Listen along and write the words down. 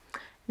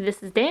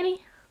This is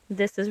Danny,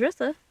 This is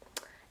Rissa.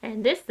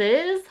 and this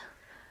is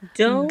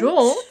Don't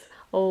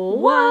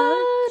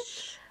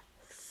Watch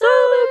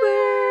Sober.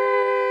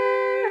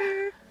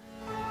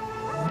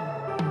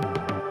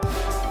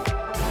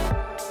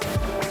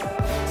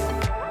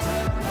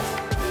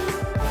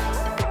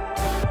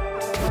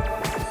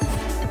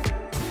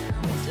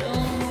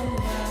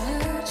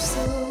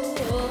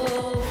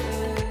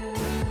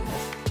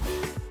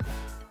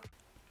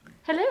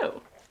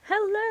 Hello.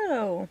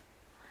 Hello.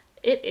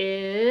 It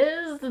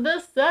is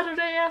the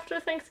Saturday after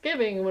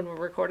Thanksgiving when we're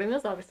recording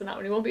this. Obviously, not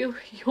when you won't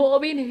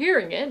be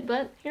hearing it,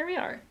 but here we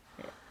are.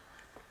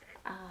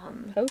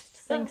 Post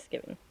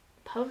Thanksgiving.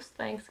 Post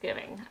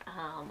Thanksgiving.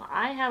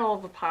 I had all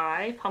the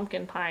pie,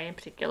 pumpkin pie in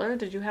particular.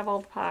 Did you have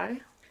all the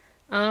pie?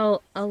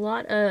 Oh, a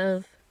lot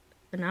of,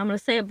 and I'm going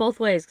to say it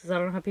both ways because I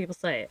don't know how people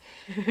say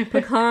it.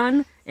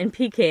 Pecan and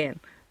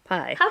pecan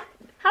pie.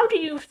 How do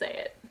you say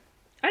it?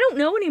 I don't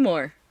know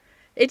anymore.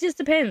 It just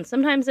depends.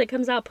 Sometimes it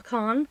comes out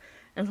pecan,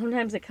 and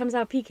sometimes it comes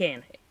out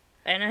pecan.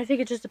 And I think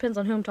it just depends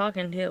on who I'm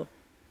talking to.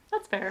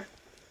 That's fair.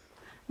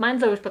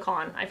 Mine's always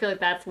pecan. I feel like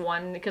that's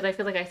one because I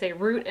feel like I say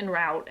root and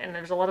route, and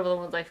there's a lot of other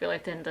ones I feel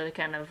like tend to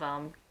kind of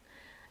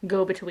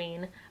go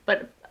between.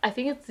 But I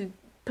think it's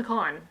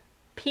pecan.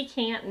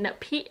 Pecan. No,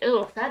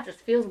 ugh, that just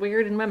feels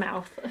weird in my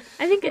mouth.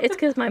 I think it's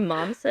because my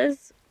mom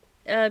says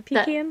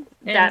pecan.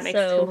 That makes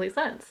complete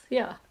sense.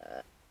 Yeah.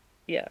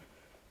 Yeah.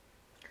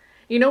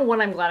 You know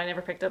what I'm glad I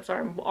never picked up,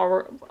 sorry, I'm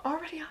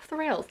already off the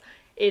rails,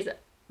 is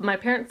my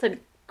parents said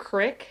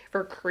crick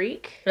for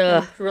creek.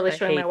 Ugh, I'm really I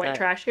showing my hate white that.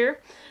 trash here.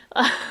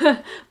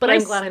 But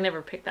I'm glad I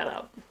never picked that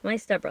up. My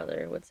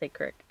stepbrother would say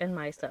crick, and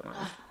my stepmom.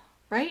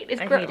 Right?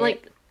 It's I great. hate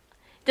Like,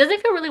 does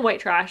it feel really white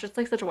trash? It's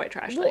like such a white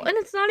trash Well, thing. and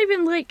it's not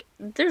even like,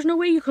 there's no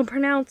way you can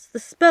pronounce the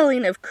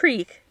spelling of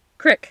crick.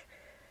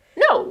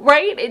 No,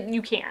 right?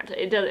 You can't.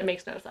 It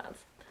makes no sense.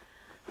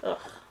 Ugh.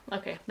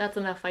 Okay, that's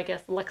enough, I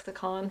guess,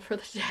 lexicon for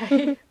the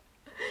day.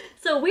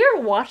 So we're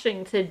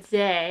watching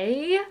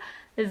today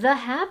The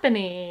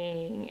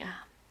Happening.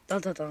 Dun,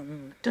 dun,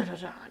 dun. Dun,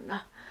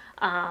 dun,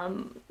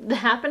 dun. The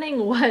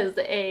Happening was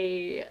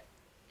a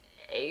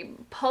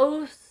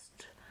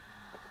post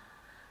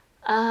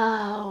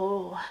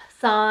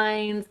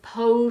Signs,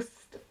 post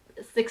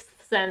Sixth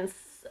Sense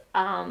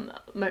how do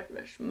you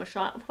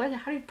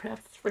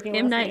pronounce this freaking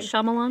M. last Night name?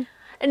 Shyamalan?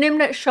 An M.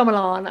 Night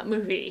Shyamalan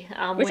movie.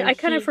 Which I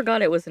kind of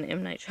forgot it was an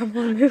M. Night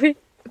Shyamalan movie.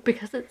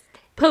 Because it's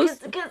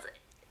Post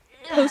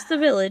Post The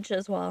Village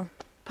as well.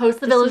 The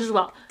Village as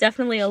well.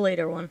 Definitely a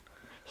later one.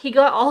 He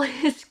got all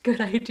his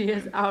good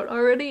ideas out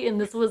already, and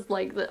this was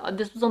like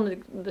this was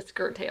on the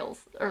skirt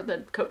tails or the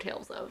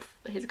coattails of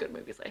his good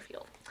movies, I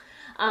feel.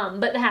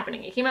 But The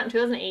Happening, it came out in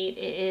 2008.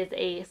 It is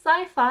a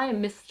sci-fi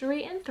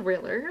mystery and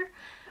thriller,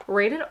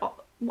 rated R.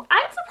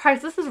 I'm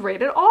surprised this is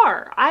rated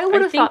R. I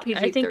would have thought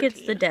PG-13. I think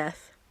it's the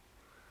death.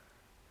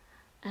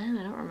 I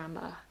don't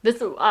remember.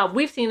 This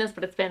we've seen this,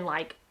 but it's been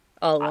like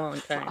a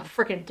long time, a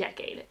freaking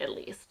decade at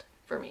least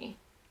for me.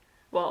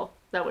 Well,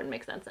 that wouldn't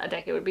make sense. A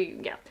decade would be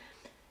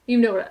You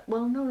know what?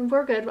 Well, no,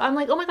 we're good. I'm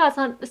like, oh my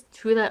god, it's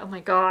true that. Oh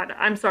my god,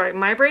 I'm sorry.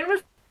 My brain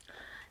was.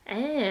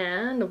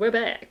 And we're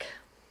back.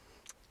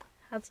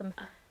 Had some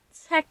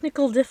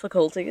technical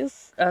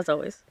difficulties, as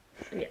always.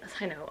 Yes,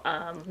 I know.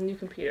 New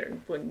computer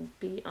would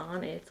be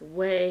on its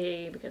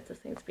way because this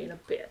thing's being a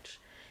bitch.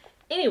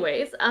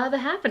 Anyways, The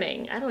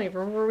Happening. I don't even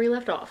remember where we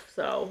left off.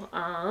 So,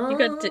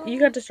 you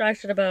got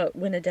distracted about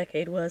when a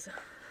decade was.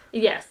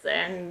 Yes,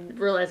 and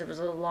realized it was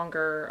a little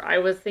longer. I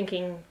was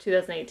thinking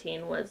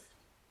 2018 was.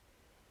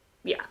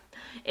 Yeah.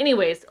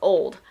 Anyways,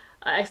 old.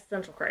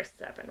 Existential crisis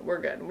happened.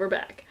 We're good. We're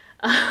back.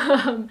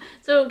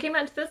 So it came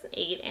out in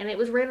 2008, and it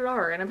was rated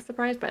R, and I'm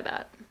surprised by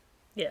that.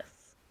 Yes.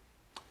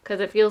 Because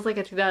it feels like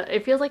a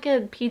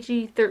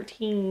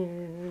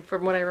PG-13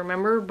 from what I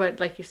remember, but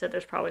like you said,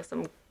 there's probably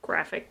some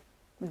graphic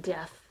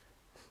death.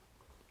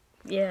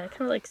 Yeah,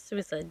 kind of like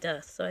suicide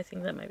death, so I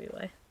think that might be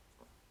why.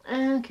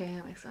 Okay,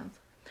 that makes sense.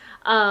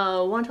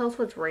 Want to tell us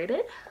what's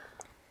rated?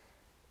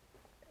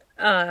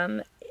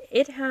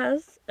 It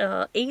has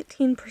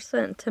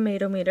 18%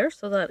 tomato meter,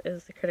 so that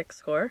is the critic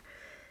score,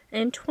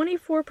 and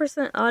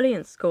 24%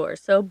 audience score,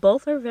 so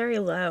both are very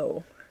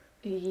low.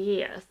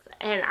 Yes,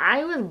 and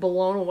I was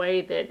blown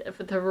away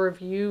that the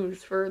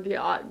reviews for the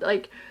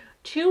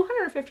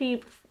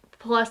 250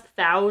 plus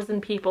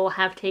thousand people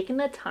have taken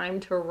the time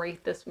to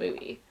rate this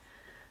movie.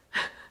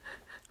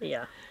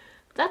 Yeah.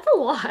 That's a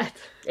lot.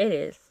 It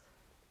is.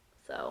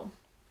 So,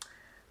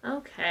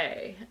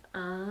 okay.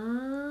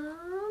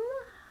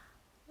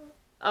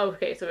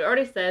 Okay, so we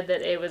already said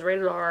that it was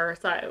rated R,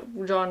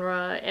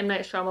 genre, M.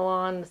 Night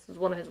Shyamalan. This is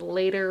one of his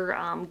later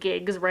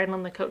gigs, right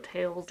on the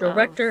coattails.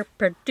 Director,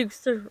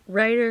 producer,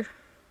 writer,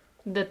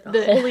 the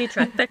holy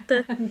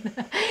trifecta.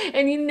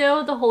 And you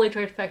know the holy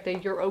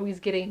trifecta, you're always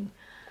getting...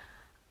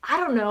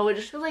 I don't know, it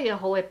just feels like a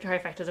holy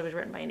trifecta is always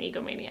written by an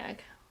egomaniac.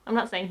 I'm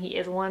not saying he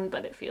is one,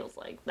 but it feels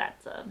like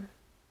it's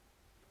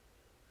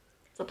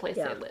a place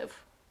they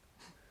live.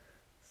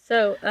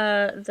 So,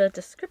 the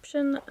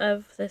description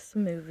of this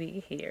movie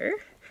here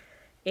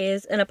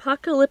is an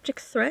apocalyptic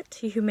threat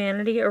to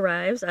humanity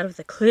arrives out of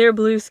the clear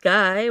blue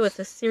sky with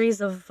a series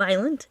of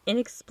violent,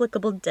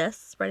 inexplicable deaths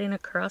spreading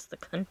across the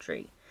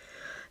country.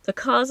 The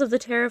cause of the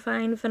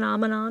terrifying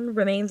phenomenon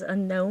remains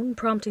unknown,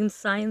 prompting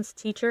science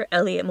teacher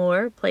Elliot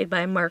Moore, played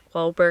by Mark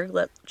Wahlberg,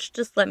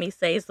 let me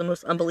say, is the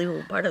most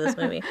unbelievable part of this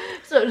movie.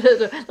 So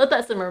let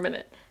that simmer a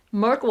minute.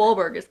 Mark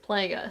Wahlberg is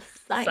playing a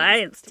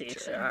science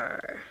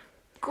teacher.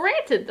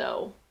 Granted,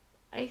 though,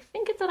 I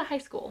think it's at a high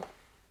school.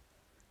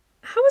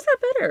 How is that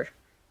better?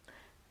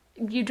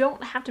 You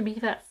don't have to be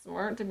that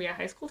smart to be a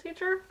high school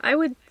teacher. I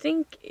would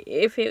think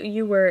if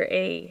you were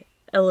a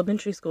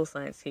elementary school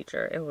science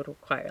teacher, it would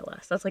require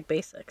less. That's like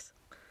basics.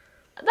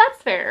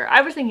 That's fair. I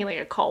was thinking like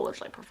a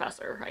college like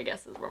professor, I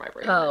guess is where my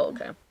brain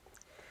went.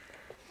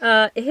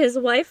 Okay. His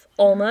wife,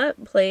 Alma,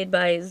 played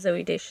by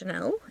Zooey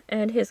Deschanel,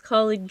 and his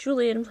colleague,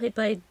 Julian, played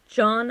by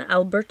John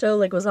Alberto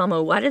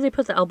Leguizamo. Why did they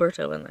put the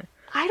Alberto in there?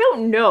 I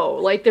don't know.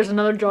 Like, there's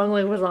another John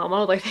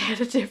Leguizamo. Like, they had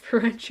to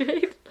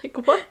differentiate.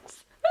 Like, what?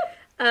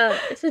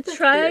 To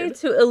try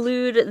to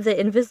elude the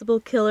invisible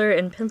killer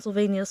in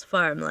Pennsylvania's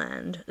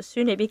farmland,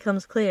 soon it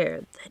becomes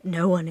clear that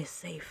no one is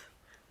safe.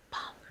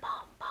 Bum,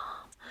 bum,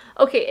 bum.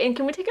 Okay, and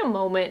can we take a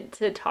moment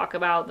to talk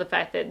about the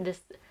fact that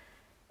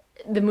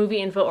the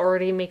movie info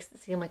already makes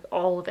it seem like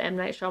all of M.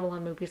 Night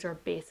Shyamalan movies are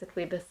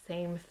basically the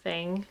same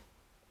thing?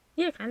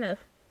 Yeah, kind of.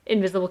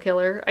 Invisible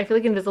Killer. I feel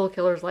like Invisible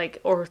Killer is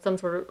like, or some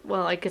sort of,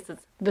 well, I guess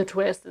it's the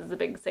twist is the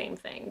big same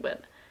thing,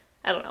 but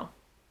I don't know.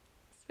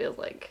 It feels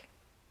like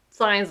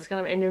Signs is kind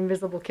of an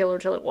invisible killer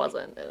till it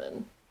wasn't, and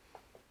then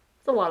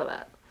it's a lot of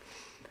that.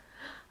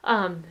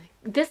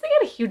 This thing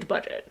had a huge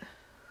budget.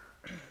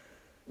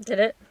 Did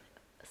it?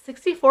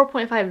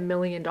 $64.5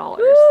 million.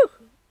 Woo!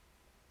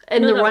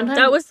 And the runtime.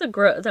 That was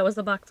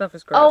the box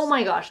office gross. Oh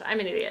my gosh, I'm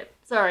an idiot.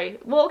 Sorry.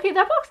 Well, okay,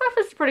 that box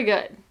office is pretty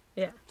good.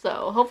 Yeah.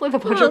 So hopefully the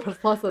budget was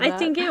plus of that. I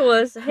think it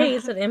was. Hey,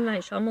 it's an M.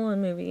 Night Shyamalan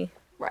movie.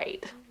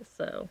 Right.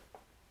 So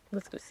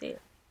let's go see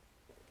it.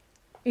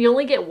 You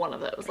only get one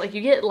of those. Like,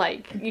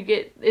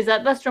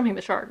 that's Jumping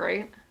the Shark,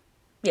 right?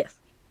 Yes.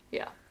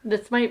 Yeah.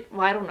 This might,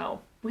 well, I don't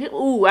know.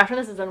 After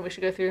this is done, we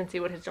should go through and see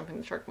what his Jumping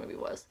the Shark movie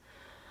was.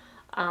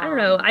 I don't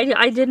know.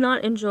 I did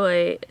not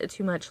enjoy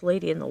too much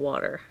Lady in the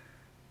Water.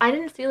 I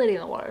didn't see Lady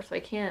in the Water, so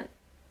I can't.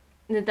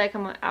 Did that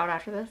come out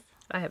after this?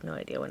 I have no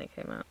idea when it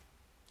came out.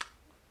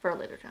 For a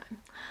later time.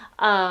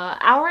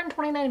 Hour and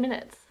 29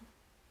 minutes.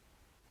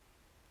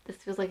 This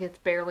feels like it's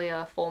barely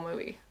a full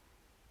movie.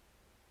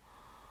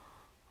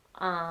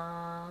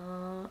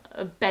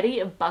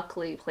 Betty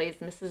Buckley plays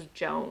Mrs.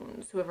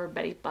 Jones, whoever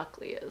Betty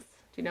Buckley is.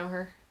 Do you know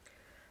her?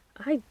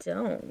 I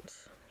don't.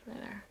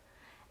 There.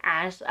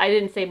 Ash. I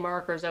didn't say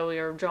Mark or Zoe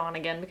or John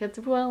again because,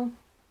 well,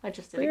 I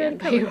just did again,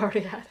 but you already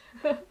had.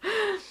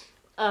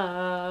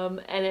 And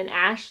then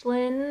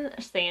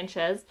Ashlyn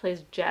Sanchez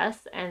plays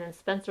Jess, and then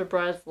Spencer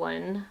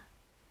Breslin.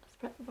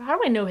 How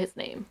do I know his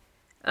name?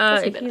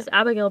 He's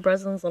Abigail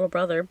Breslin's little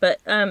brother,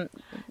 but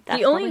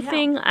the only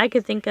thing I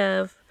could think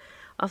of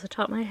off the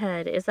top of my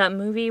head is that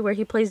movie where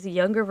he plays the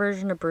younger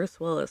version of Bruce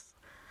Willis.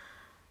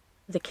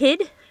 The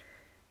Kid?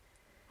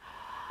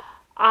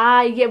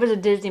 Yeah, it was a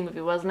Disney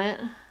movie, wasn't it?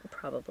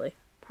 Probably.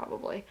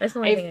 That's the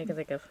only thing I can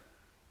think of.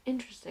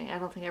 Interesting. I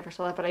don't think I ever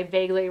saw that, but I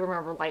vaguely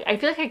remember, like, I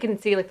feel like I can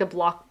see, like,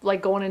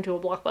 going into a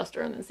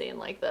Blockbuster and then seeing,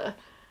 like,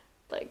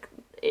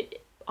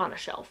 it on a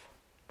shelf.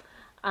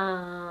 Do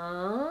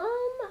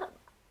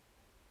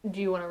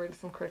you want to read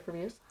some critic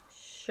reviews?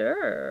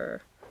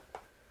 Sure.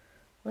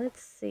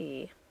 Let's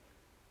see.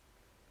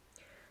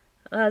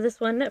 This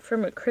one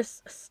from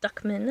Chris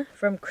Stuckman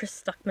from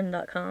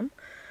chrisstuckman.com.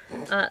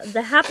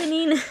 The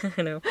Happening...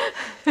 I know.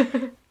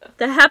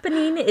 The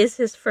Happening is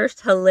his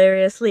first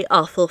hilariously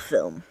awful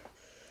film.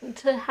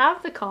 To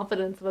have the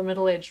confidence of a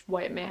middle-aged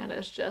white man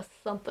is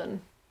just something.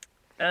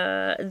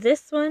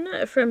 This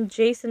one from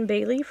Jason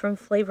Bailey from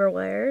Flavor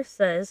Wire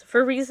says,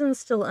 for reasons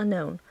still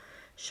unknown,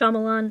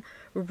 Shyamalan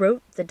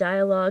wrote the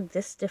dialogue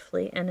this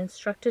stiffly and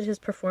instructed his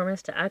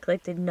performers to act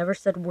like they'd never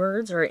said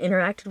words or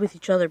interacted with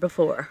each other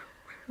before.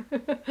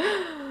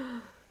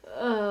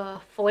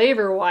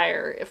 Flavor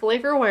Wire.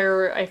 Flavor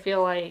Wire, I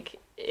feel like,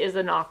 is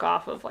a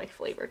knockoff of, like,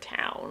 Flavor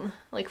Town.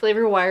 Like,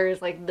 Flavor Wire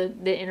is, like,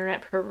 the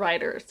internet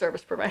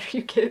service provider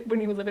you get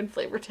when you live in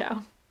Flavor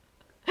Town.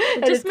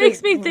 It just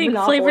makes me think,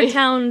 Flavor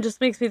Town just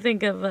makes me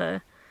think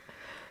of,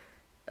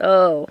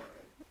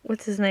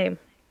 what's his name?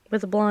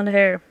 With the blonde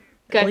hair.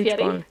 Guy Fieri?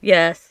 Blonde.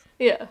 Yes.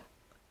 Yeah.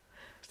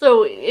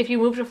 So, if you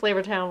move to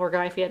Flavor Town where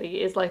Guy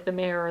Fieri is, like, the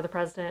mayor or the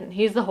president,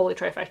 he's the holy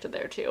trifecta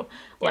there, too.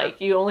 Yeah,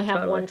 like, you only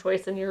have one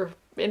choice in your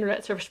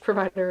internet service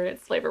provider, and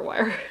it's Flavor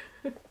Wire.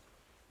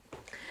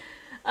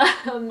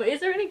 Is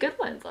there any good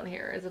ones on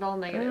here? Is it all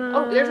negative?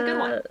 There's a good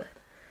one.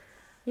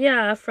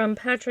 Yeah, from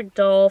Patrick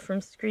Dahl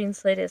from Screen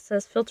Slate. It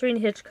says, filtering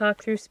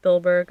Hitchcock through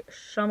Spielberg,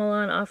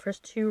 Shyamalan offers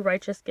two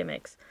righteous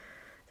gimmicks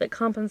that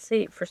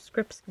compensate for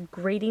script's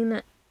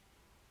grating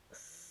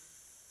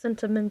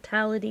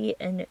sentimentality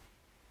and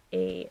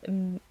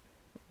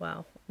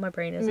wow, my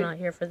brain is not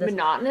here for this.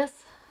 Monotonous?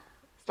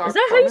 Is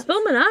that how you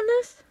spell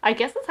monotonous? I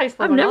guess that's how you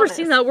spell monotonous. I've never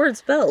seen that word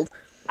spelled.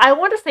 I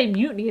want to say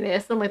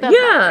mutinous. I'm like, that's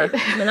Yeah, not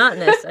right.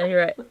 monotonous.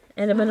 You're right.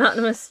 And a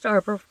monotonous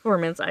star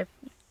performance. I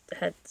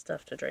had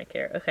stuff to drink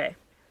here. Okay.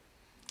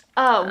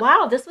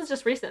 Wow, this was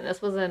just recent.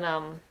 This was in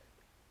August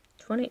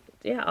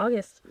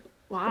of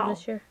wow.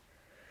 this year.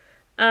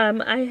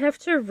 I have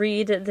to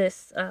read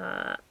this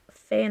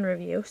fan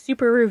review.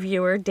 Super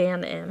reviewer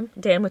Dan M.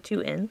 Dan with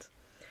 2 N's.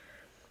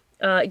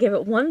 Gave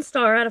it 1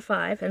 star out of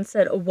 5 and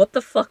said, "What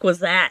the fuck was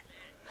that?"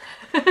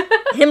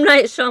 M.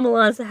 Night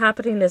Shyamalan's The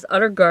Happening is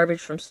utter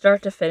garbage from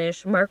start to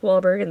finish. Mark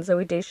Wahlberg and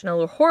Zooey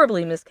Deschanel are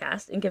horribly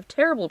miscast and give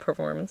terrible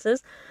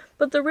performances,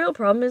 but the real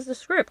problem is the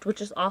script, which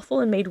is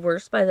awful and made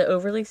worse by the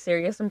overly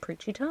serious and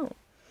preachy tone.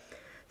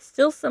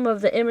 Still, some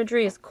of the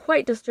imagery is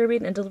quite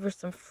disturbing and delivers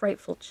some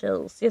frightful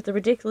chills, yet the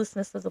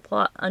ridiculousness of the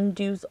plot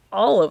undoes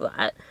all of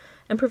that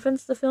and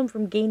prevents the film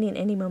from gaining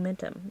any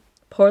momentum.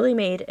 Poorly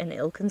made and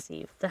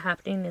ill-conceived, The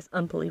Happening is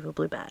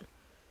unbelievably bad.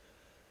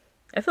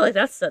 I feel like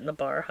that's setting the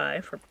bar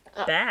high for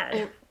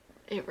bad.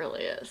 It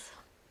really is.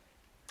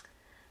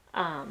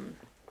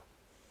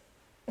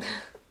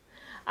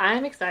 I'm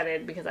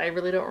excited because I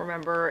really don't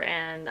remember,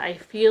 and I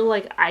feel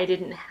like I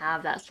didn't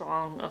have that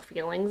strong of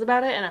feelings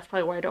about it, and that's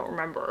probably why I don't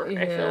remember. I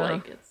feel Yeah.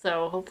 like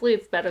so. Hopefully,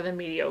 it's better than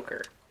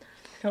mediocre.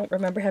 I don't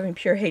remember having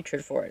pure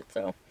hatred for it,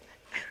 so.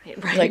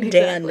 Right, Like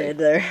Dan exactly. did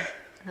there.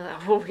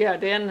 Oh yeah,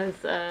 Dan is.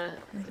 Dan,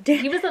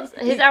 He was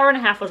his hour and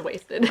a half was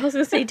wasted. I was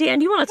gonna say, Dan,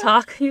 do you want to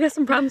talk? You got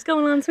some problems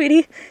going on,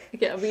 sweetie?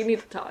 Yeah, we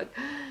need to talk.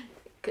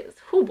 Cause,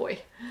 oh boy.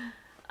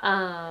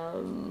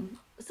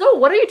 So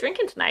what are you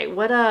drinking tonight?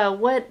 What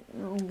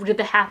did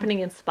the happening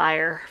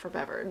inspire for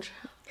beverage?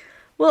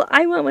 Well,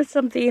 I went with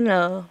something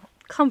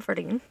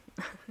comforting.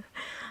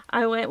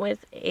 I went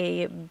with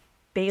a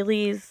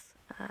Bailey's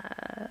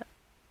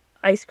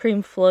ice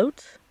cream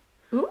float.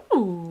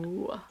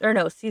 Ooh. Or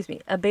no, excuse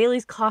me, a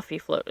Bailey's coffee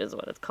float is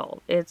what it's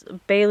called. It's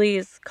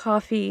Bailey's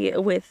coffee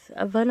with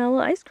a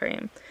vanilla ice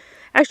cream.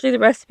 Actually, the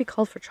recipe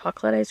called for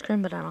chocolate ice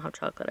cream, but I don't have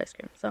chocolate ice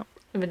cream, so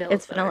Vanilla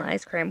it's better. vanilla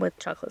ice cream with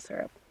chocolate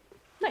syrup.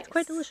 Nice. It's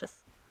quite delicious.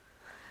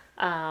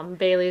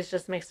 Bailey's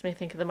just makes me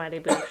think of the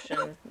Mighty Boosh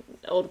and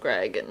old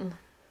Greg, and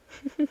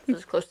it's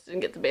as close as you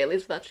can get to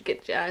Bailey's without you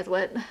get your eyes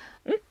wet.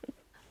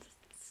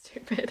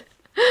 Stupid.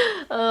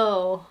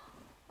 Oh,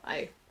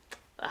 I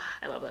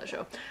love that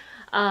show.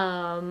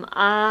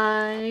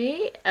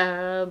 I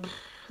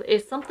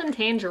is something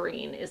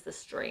tangerine is the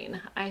strain.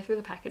 I threw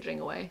the packaging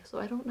away, so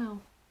I don't know.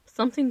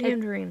 Something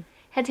tangerine.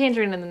 Had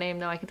tangerine in the name,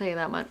 though. I can tell you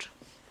that much.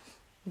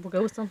 We'll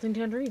go with something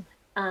tangerine.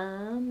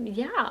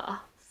 Yeah.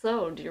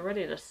 So, do you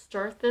ready to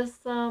start this?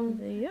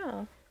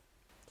 Yeah.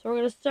 So we're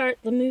gonna start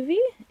the movie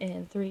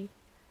in 3,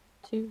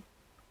 2,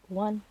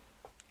 1,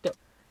 go.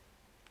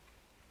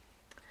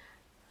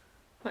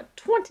 What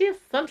 20th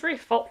Century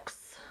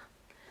Fox?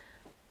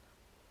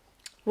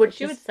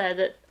 Which you had said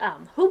that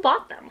who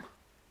bought them?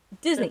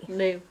 Disney.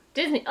 New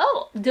Disney.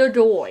 Oh,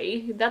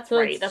 Dodoy. That's So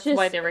right. it's That's just,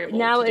 why they were able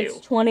now to it's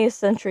do. 20th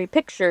Century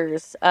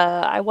Pictures.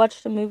 I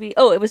watched a movie.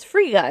 Oh, it was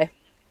Free Guy.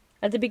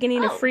 At the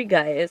beginning of Oh. Free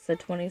Guy, it said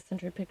 20th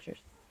Century Pictures.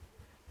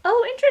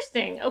 Oh,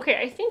 interesting.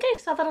 Okay, I think I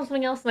saw that on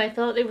something else, and I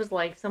thought it was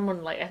like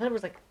someone like I thought it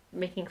was like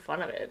making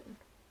fun of it.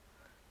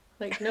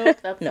 Like, no,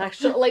 that's No.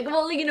 actually like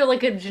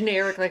like a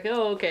generic like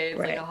okay, it's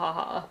like Right. a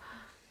haha.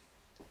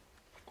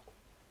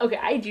 Okay,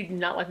 I do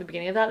not like the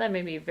beginning of that. That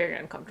made me very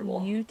uncomfortable.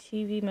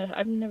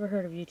 I've never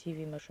heard of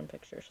UTV Motion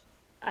Pictures.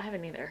 I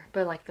haven't either,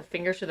 but like the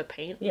fingers to the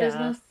paint Yeah.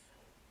 business,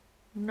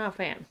 I'm not a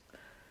fan.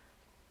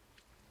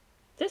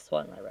 This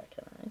one I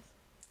recognize.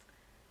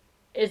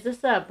 Is this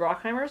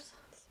Brockheimer's?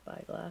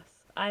 Spyglass.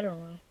 I don't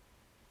know.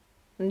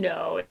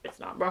 No, it's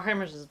not.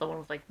 Brockheimer's is the one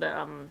with like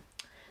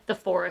the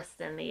forest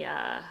and the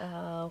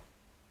Oh.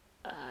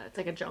 it's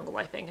like a jungle,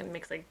 I think, and it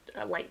makes like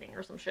lightning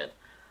or some shit.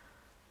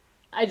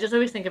 I just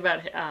always think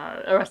about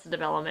Arrested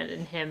Development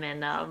and him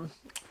and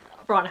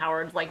Ron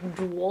Howard's like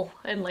duel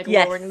and like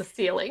Yes. lowering the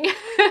ceiling.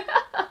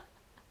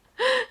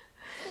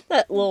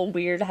 That little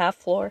weird half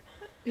floor.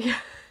 Yeah.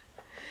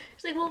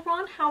 She's like, well,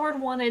 Ron Howard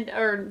wanted,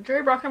 or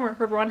Jerry Bruckheimer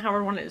heard Ron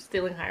Howard wanted his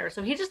ceiling higher,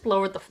 so he just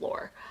lowered the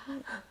floor.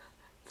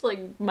 It's like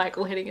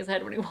Michael hitting his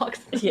head when he walks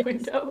in the Yes.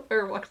 window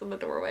or walks in the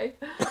doorway.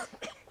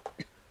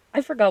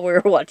 I forgot we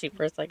were watching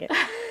for a second.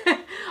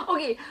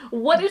 Okay,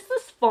 what is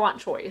this font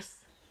choice?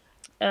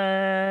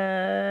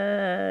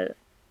 I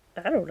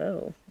don't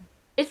know.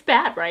 It's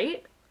bad,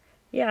 right?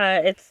 Yeah,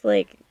 it's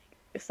like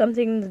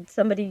something that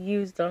somebody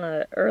used on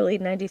a early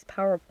 90s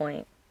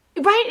PowerPoint.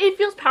 Right, it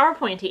feels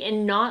PowerPointy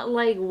and not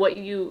like what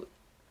you.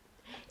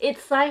 It's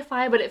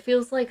sci-fi, but it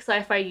feels like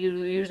sci-fi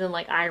you use in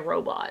like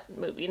iRobot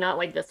movie, not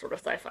like this sort of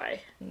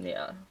sci-fi.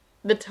 Yeah.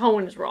 The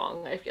tone is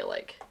wrong, I feel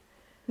like.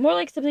 More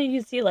like something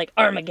you'd see like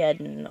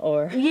Armageddon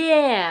or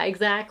Yeah,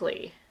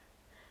 exactly.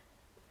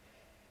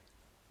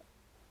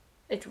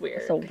 It's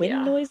weird. so wind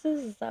yeah.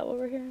 noises. Is that what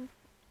we're hearing?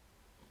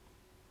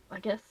 I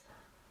guess.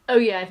 Oh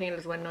yeah, I think it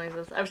was wind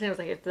noises. I was thinking it was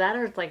like it's that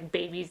or it's like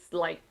babies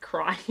like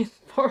crying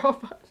for in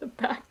the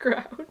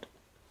background.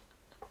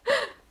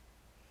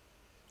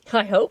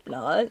 I hope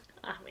not.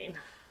 I mean,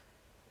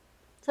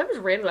 so it was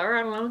rated R.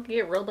 I don't know. It could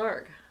get real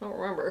dark. I don't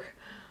remember.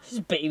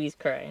 Just babies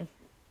crying.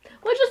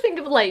 Well, I just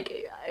think of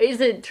like,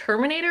 is it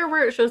Terminator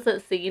where it shows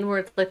that scene where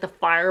it's like the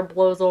fire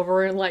blows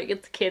over and like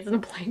it's kids in a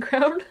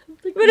playground?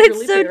 It's like But it's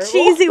really so terrible.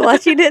 cheesy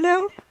watching it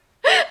now.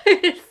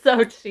 It's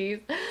so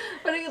cheap.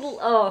 But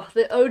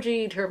the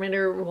OG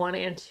Terminator 1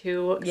 and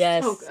 2,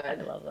 Yes, so good. I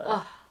love that.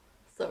 Oh,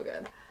 so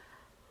good.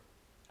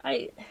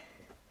 I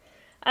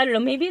don't know,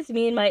 maybe it's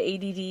me and my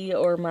ADD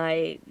or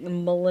my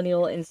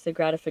millennial instant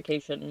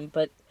gratification,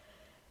 but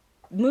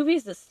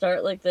movies that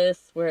start like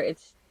this, where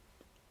it's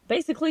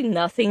basically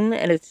nothing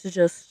and it's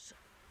just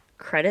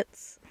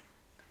credits.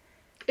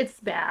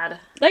 It's bad.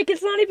 Like,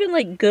 it's not even,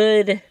 like,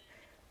 good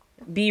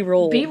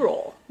B-roll.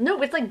 B-roll.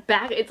 No, it's like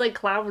it's like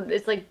cloud,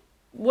 it's like,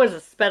 what is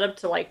it, sped up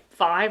to like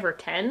 5 or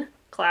 10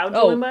 clouds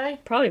going by?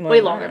 Probably more Way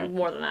than longer, that.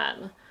 more than that.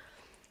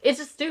 It's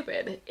just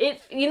stupid.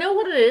 You know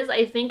what it is?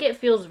 I think it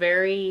feels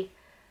very...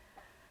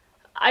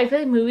 I feel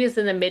like movies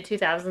in the mid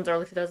 2000s,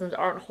 early 2000s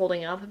aren't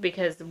holding up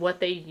because what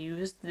they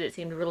used that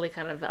seemed really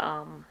kind of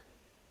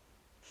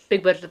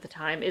big budget at the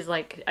time is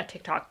like a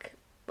TikTok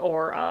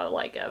or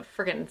like a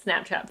freaking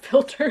Snapchat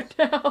filter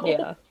now.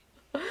 Yeah.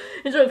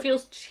 And so it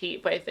feels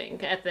cheap, I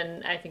think. I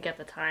think at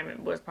the time it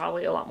was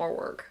probably a lot more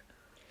work.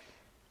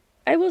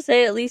 I will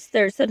say at least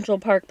their Central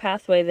Park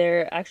pathway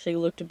there actually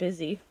looked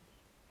busy.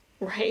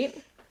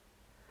 Right?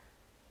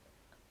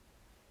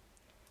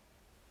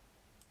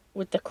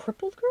 With the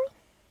crippled girl?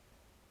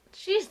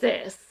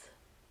 Jesus.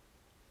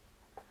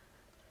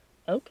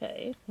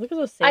 Okay. Look at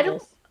those I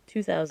don't- sandals.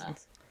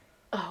 2000s.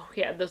 Oh,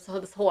 yeah, this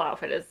whole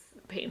outfit is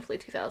painfully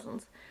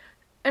 2000s.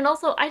 And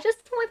also, I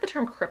just don't like the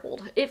term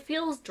crippled. It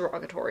feels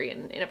derogatory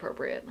and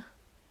inappropriate.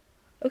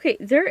 Okay,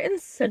 they're in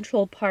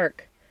Central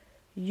Park.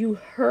 You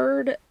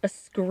heard a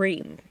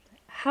scream.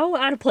 How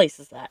out of place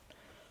is that?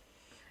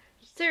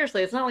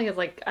 Seriously, it's not like it's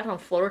like, I don't know,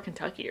 Florida,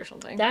 Kentucky or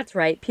something. That's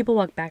right. People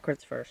walk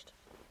backwards first.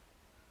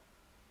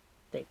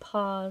 They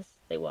pause,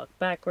 they walk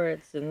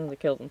backwards, and then they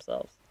kill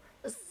themselves.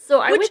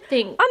 So I Which, would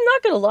think... I'm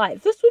not gonna lie,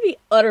 this would be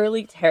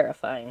utterly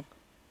terrifying.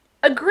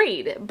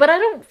 Agreed. But I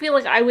don't feel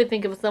like I would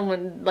think of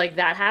someone like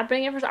that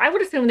happening at first. I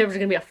would assume there was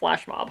going to be a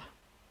flash mob.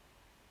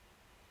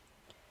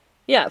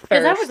 Yeah, first.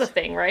 Because that was a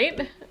thing,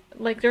 right?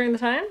 Like during the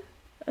time?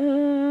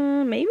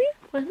 Maybe?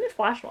 When did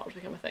flash mobs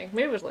become a thing?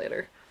 Maybe it was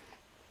later.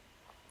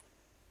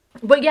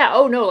 But yeah,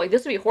 oh no, like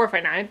this would be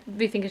horrifying. I'd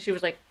be thinking she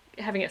was like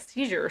having a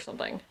seizure or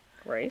something.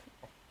 Right.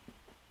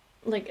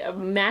 Like a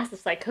massive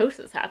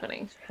psychosis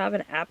happening. Have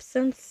an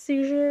absence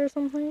seizure or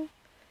something?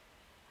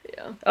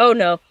 Yeah. Oh,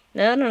 no.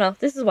 No.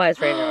 This is why it's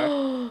rated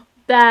R.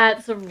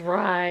 That's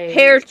right.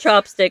 Hair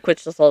chopstick,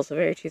 which is also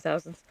very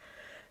 2000s.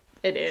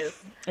 It is.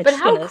 I'm But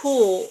just how gonna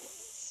cool.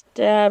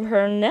 Stab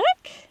her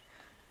neck?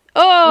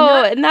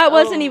 Oh, and that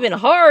wasn't oh. even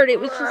hard. It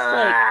was just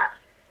like,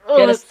 Oh,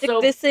 gotta it's stick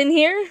so- this in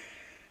here?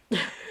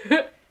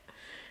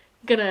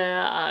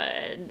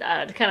 Gonna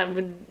kind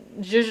of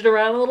zhuzh it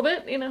around a little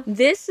bit, you know?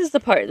 This is the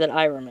part that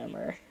I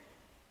remember.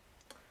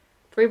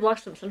 3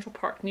 blocks from Central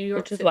Park, New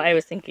York Which is City. why I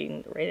was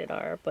thinking rated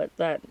R, but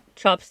that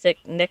chopstick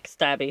neck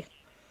stabby.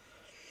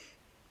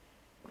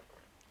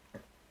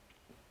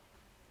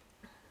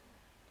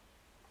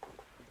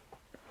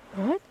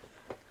 What?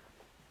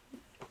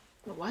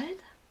 What?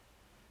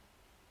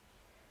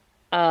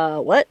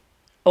 What?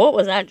 What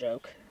was that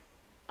joke?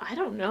 I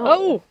don't know.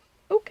 Oh,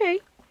 okay.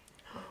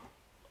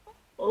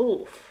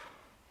 Oof.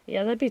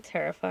 Yeah, that'd be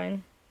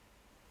terrifying.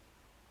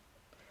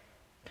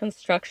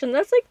 Construction,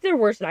 that's like their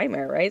worst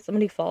nightmare, right?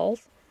 Somebody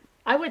falls.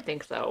 I would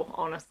think so,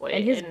 honestly.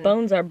 And his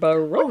bones are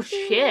broken. Oh,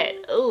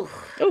 shit.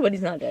 Oof. Oh, but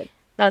he's not dead.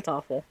 That's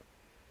awful.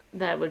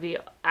 That would be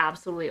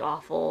absolutely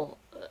awful.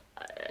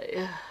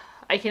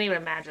 I can't even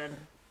imagine.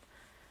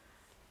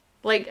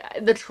 Like,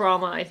 the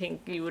trauma I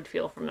think you would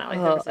feel from that.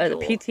 Like, The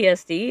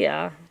PTSD,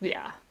 yeah.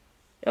 Yeah.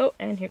 Oh,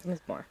 and here comes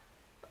more.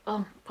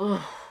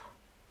 Ugh.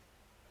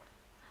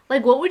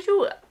 Like, what would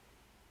you...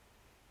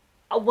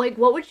 Like,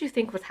 what would you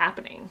think was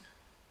happening?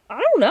 I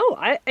don't know.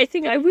 I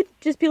think I would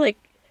just be like,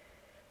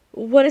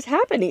 what is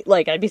happening?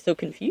 Like, I'd be so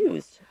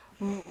confused.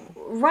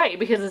 Right,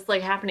 because it's,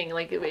 like, happening.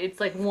 Like, it's,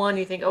 like, one,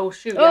 you think, oh,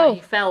 shoot, Oh. yeah,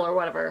 he fell or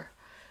whatever.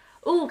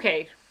 Ooh,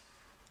 okay.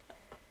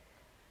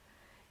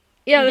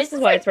 Yeah, This this is is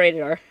why like- it's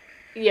rated R.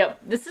 Yep,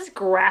 this is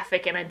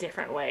graphic in a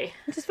different way.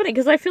 Which is funny,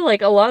 because I feel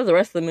like a lot of the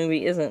rest of the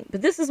movie isn't.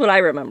 But this is what I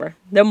remember.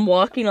 Them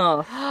walking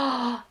off.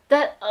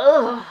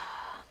 Ugh.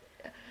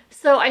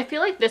 So I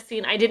feel like this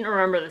scene, I didn't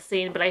remember the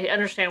scene, but I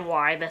understand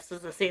why this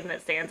is the scene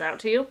that stands out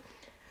to you.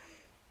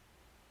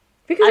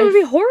 Because it would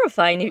be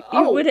horrifying. You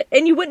Oh. would,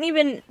 and you wouldn't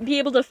even be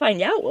able to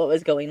find out what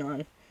was going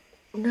on.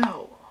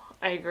 No,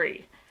 I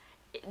agree.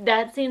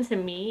 That scene to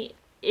me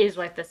is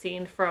like the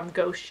scene from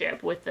Ghost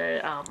Ship with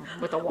the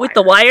wire. With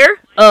the wire?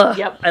 Ugh.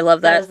 Yep. I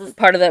love That that, is the-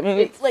 part of that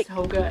movie. It's Like,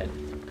 so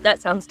good.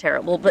 that sounds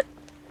terrible, but...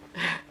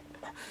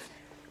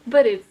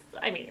 But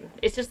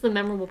it's just the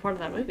memorable part of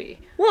that movie.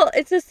 Well,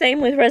 it's the same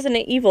with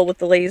Resident Evil with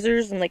the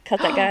lasers and, like, cut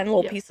that guy in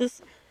little Yep.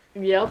 pieces.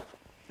 Yep.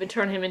 They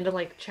turn him into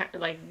like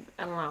I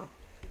don't know,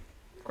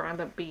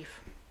 ground up beef.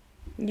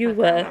 You,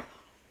 Ground up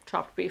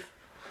chopped beef.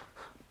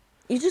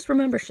 you just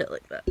remember shit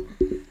like that.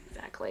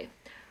 Exactly.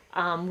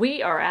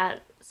 We are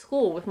at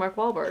school with Mark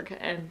Wahlberg,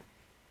 and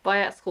by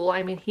at school,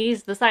 I mean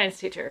he's the science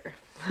teacher.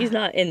 He's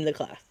not in the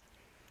class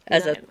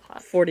He's as not a in the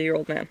class.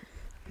 40-year-old man.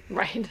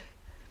 Right.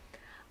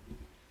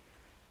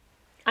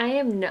 I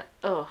am no.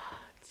 Oh,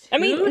 I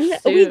mean, too we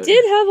soon.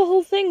 did have a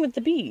whole thing with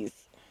the bees.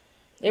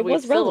 It We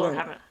was still relevant.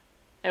 haven't.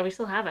 And we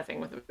still have a thing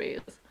with the bees.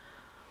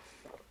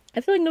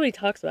 I feel like nobody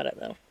talks about it,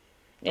 though,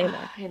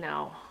 anymore. I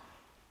know.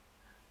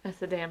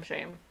 That's a damn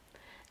shame.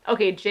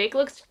 Okay, Jake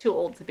looks too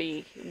old to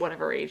be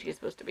whatever age he's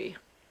supposed to be.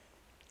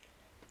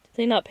 Did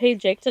they not pay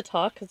Jake to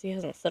talk? Because he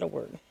hasn't said a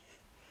word.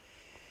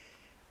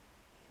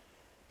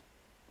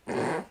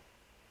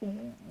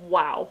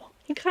 Wow.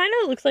 He kind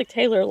of looks like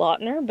Taylor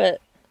Lautner,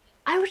 but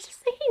I was just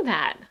thinking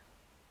that.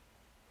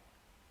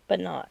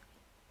 not.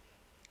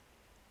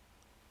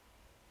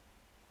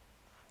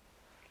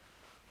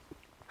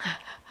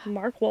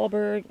 Mark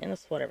Wahlberg in a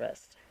sweater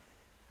vest.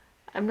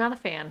 I'm not a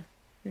fan.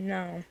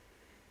 No.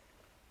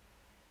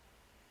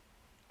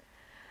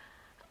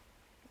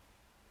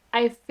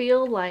 I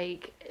feel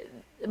like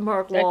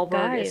Mark That Wahlberg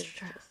guy is is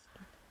just...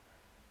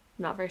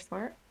 not very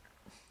smart.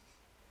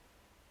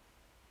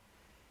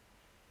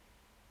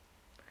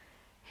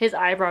 His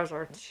eyebrows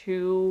are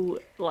too,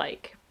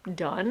 like,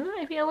 done,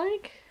 I feel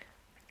like.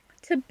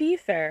 To be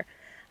fair,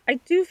 I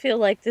do feel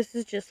like this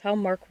is just how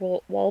Mark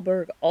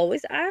Wahlberg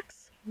always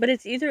acts, but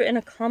it's either in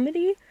a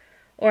comedy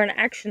or an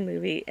action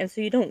movie, and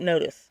so you don't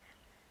notice.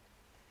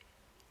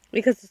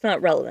 Because it's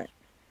not relevant.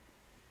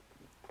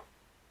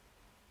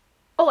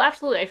 Oh,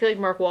 absolutely. I feel like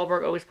Mark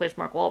Wahlberg always plays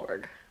Mark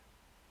Wahlberg.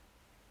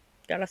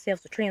 Got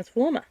ourselves a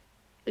transformer.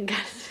 You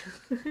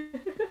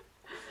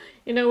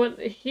know what?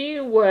 He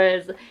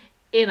was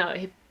in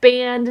a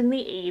band in the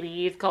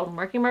 80s called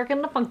Marky Mark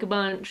and the Funky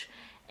Bunch,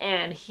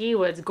 and he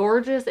was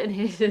gorgeous in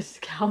his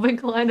Calvin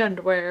Klein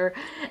underwear.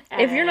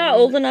 If you're not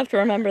old enough to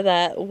remember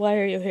that, why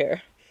are you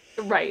here?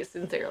 Right,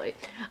 sincerely.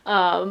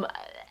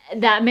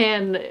 That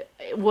man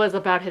was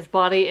about his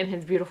body and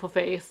his beautiful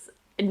face,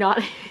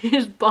 not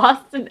his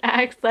Boston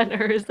accent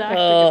or his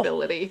acting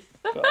ability.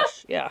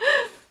 Gosh, yeah.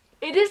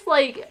 It is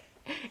like,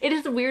 it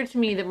is weird to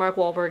me that Mark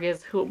Wahlberg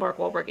is who Mark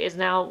Wahlberg is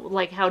now,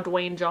 like how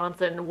Dwayne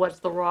Johnson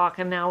was The Rock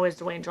and now is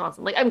Dwayne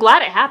Johnson. Like, I'm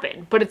glad it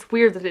happened, but it's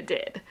weird that it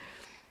did.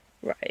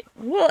 Right.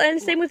 Well, and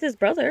same with his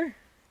brother.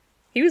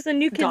 He was the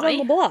New Kids Donnie? on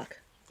the Block.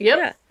 Yep.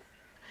 Yeah.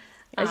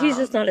 And he's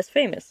just not as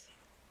famous.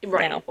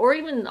 Right. now. Or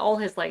even all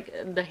his, like,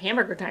 the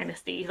Hamburger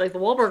Dynasty. Like, the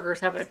Wahlburgers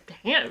have a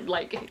hand,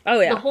 like, Oh,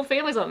 yeah. the whole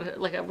family's on,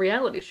 like, a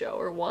reality show,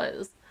 or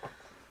was.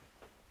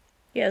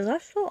 Yeah, is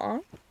that still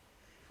on?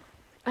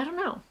 I don't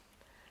know.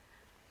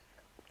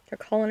 They're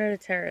calling it a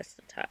terrorist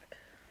attack.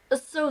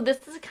 So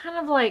this is kind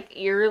of like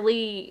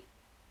eerily.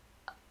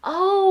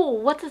 Oh,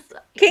 what's his?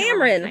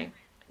 Cameron!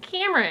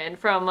 Cameron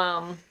from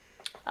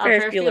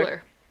Ferris Ferris Bueller.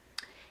 Bueller.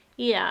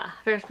 Yeah,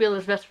 Ferris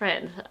Bueller's best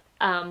friend.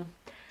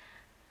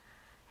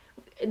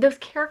 Those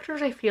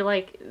characters, I feel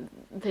like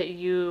that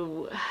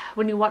you,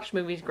 when you watch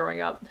movies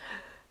growing up.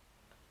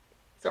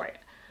 Sorry,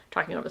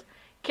 talking about this.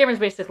 Cameron's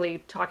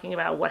basically talking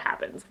about what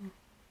happens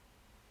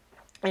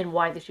and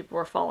why these people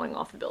were falling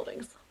off the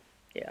buildings.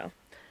 Yeah.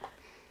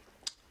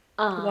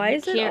 Why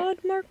is it odd,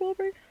 Mark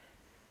Wahlberg?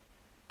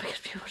 Because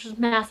people are just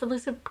massively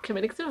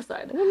committing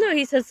suicide. Well, no,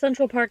 he said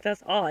Central Park,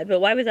 that's odd.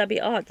 But why would that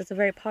be odd? That's a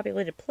very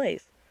populated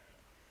place.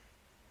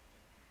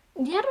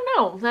 Yeah, I don't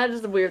know. That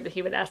is weird that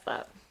he would ask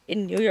that.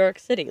 In New York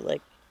City,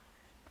 like...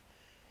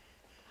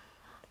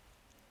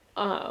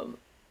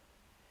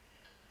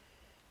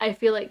 I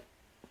feel like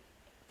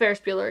Ferris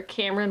Bueller,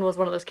 Cameron was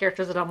one of those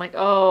characters that I'm like,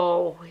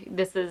 oh,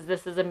 this is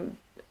a,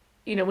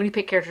 you know, when you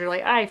pick characters, you're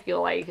like, I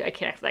feel like I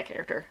connect with that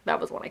character. That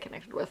was one I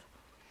connected with.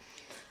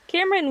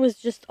 Cameron was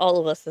just all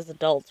of us as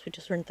adults. We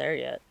just weren't there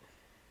yet.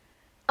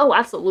 Oh,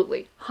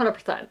 absolutely.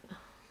 100%.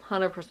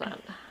 100%.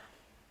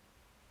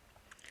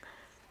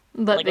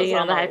 But Like the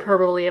Osama.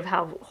 hyperbole of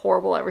how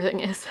horrible everything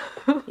is.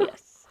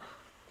 Yes.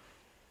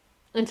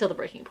 Until the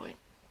breaking point.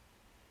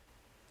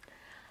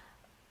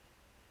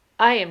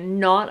 I am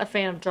not a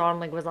fan of John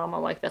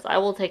Leguizamo like this. I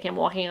will take him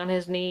walking on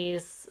his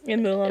knees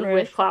In Moulin Rouge.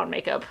 with clown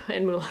makeup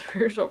and Moulin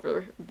Rouge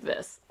over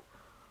this.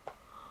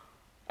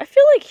 I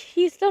feel like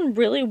he's done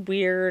really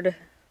weird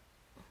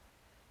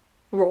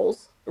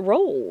Roles.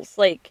 roles.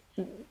 Like,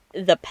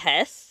 The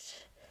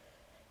Pest.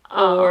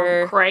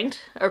 Or... Cranked,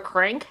 or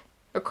Crank,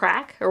 or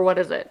Crack, or what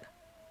is it?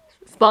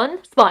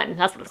 Spun? Spun,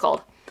 that's what it's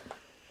called.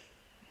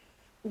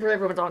 Where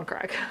everyone's on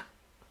crack.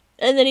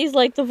 And then he's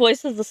like the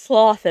voice of the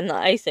sloth in the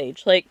Ice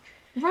Age. Like...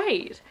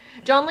 Right.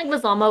 John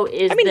Leguizamo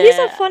is I mean, he's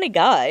a funny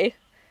guy.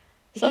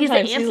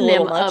 Sometimes he's the he's a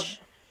little antonym much. of...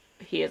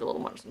 He is a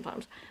little much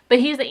sometimes. But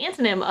he's the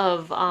antonym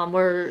of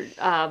where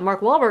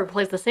Mark Wahlberg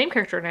plays the same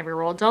character in every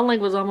role. John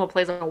Leguizamo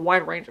plays a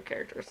wide range of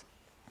characters.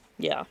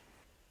 Yeah.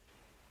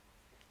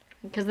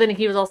 Because then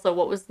he was also...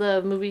 What was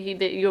the movie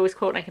that you always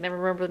quote and I can never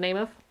remember the name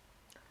of?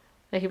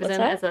 That he was What's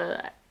in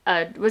that?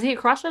 as a... Was he a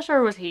crossdresser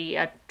or was he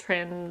a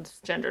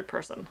transgendered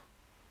person?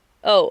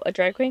 Oh, a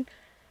drag queen?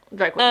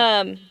 Drag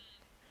queen.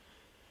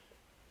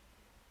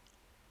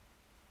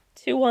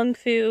 To Wong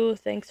Fu,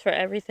 thanks for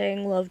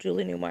everything. Love,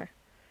 Julie Newmar.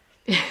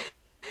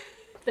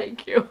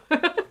 Thank you.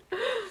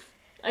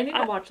 I I need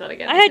to watch that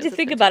again. I had to because it's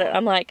think been about too it. long.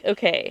 I'm like,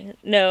 okay,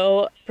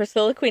 no,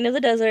 Priscilla, Queen of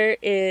the Desert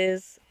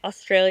is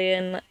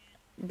Australian,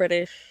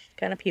 British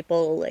kind of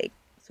people, like,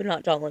 so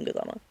not John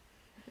Leguizamo.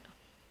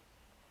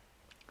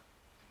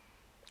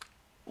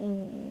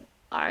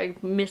 I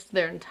missed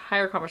their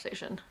entire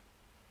conversation.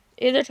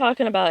 They're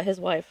talking about his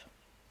wife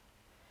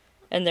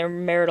and their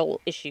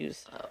marital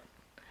issues.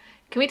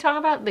 Can we talk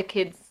about the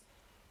kids?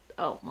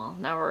 Oh, well,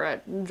 now we're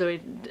at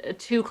Zoe, a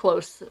too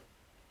close,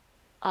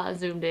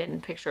 zoomed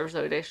in picture of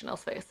Zoe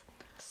Deschanel's face.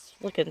 It's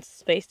looking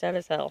spaced out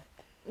as hell.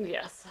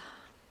 Yes.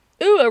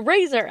 Ooh, a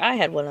razor! I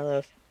had one of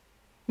those.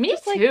 Me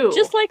Just too.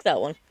 just like that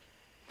one.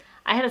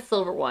 I had a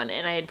silver one,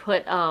 and I had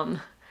put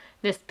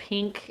this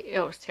pink. It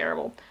was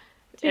terrible.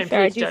 To be And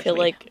fair, I please do judge feel me.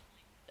 like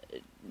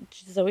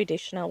Zoe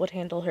Deschanel would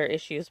handle her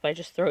issues by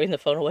just throwing the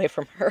phone away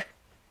from her.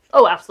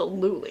 Oh,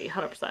 absolutely,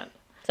 100%.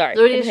 Sorry.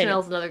 Zoe continue.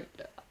 Deschanel's another.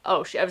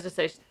 Oh, I was just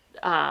saying.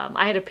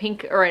 I had a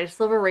pink or I had a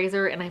silver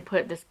razor, and I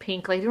put this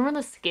pink. Like, do you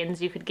remember the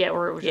skins you could get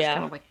where it was just Yeah.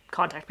 kind of like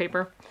contact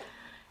paper,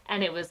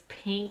 and it was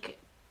pink,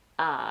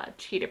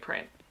 cheetah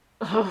print.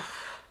 Ugh.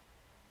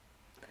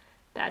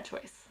 Bad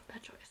choice.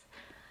 Bad choice.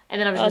 And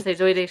then I was gonna say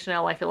Zoe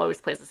Deschanel. I feel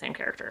always plays the same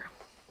character.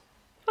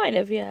 Kind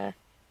of, yeah.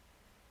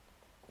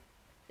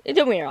 Don't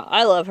get me wrong,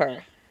 I love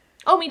her.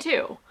 Oh, me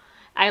too.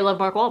 I love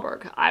Mark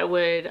Wahlberg. I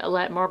would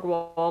let Mark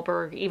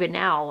Wahlberg, even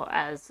now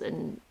as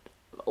an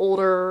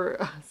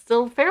older,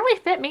 still fairly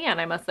fit man,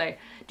 I must say,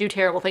 do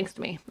terrible things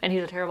to me. And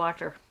he's a terrible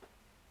actor.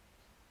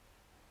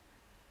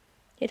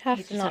 He'd have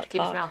He to just have not to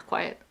keep his talk. mouth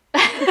quiet.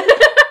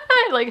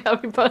 I like how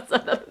he both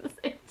said that at the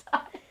same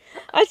time.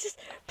 I just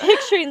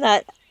picturing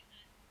that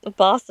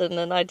Boston,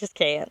 and I just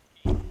can't.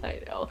 I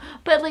know.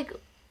 But, like,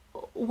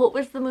 what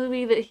was the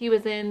movie that he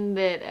was in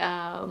that,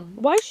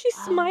 Why is she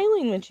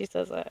smiling when she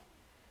says that?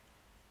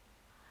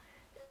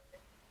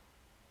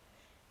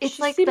 it's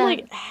She like seemed that,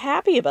 like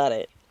happy about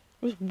it.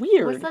 It was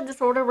weird. what's that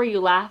disorder where you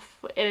laugh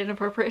at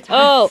inappropriate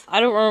Oh, times? I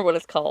don't remember what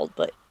it's called,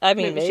 but I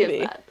mean, Maybe she has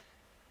maybe. that.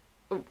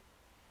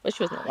 But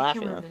she wasn't I can't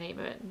laughing. remember Though. the name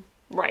of it.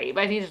 Right,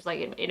 but I think it's just like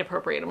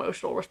inappropriate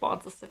emotional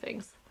responses to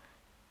things.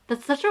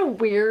 That's such a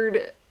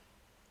weird.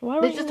 Why They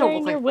were you just don't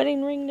wearing look your like-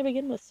 wedding ring to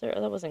begin with, sir?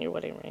 That wasn't your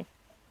wedding ring.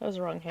 That was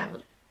the wrong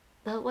hand.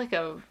 That's like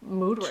a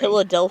mood ring.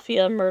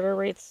 Philadelphia murder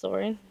rates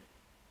soaring.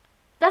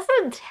 That's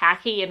a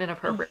tacky and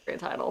inappropriate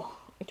title.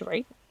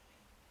 Right?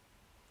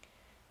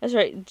 That's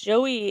right.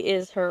 Joey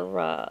is her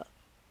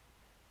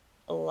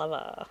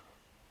lover.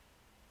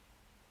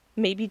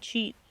 Maybe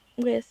cheat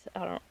with.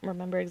 I don't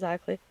remember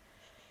exactly.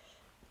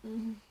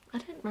 I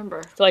didn't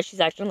remember. That's why she's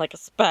acting like a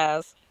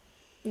spaz.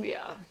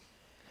 Yeah.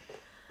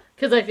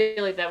 Because I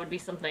feel like that would be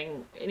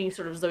something any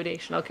sort of Zoe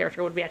Deschanel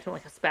character would be acting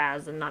like a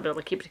spaz and not be able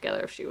to keep it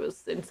together if she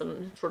was in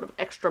some sort of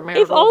extramarital.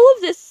 If all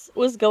of this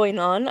was going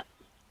on,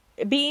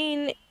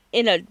 being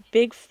in a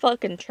big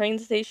fucking train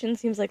station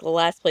seems like the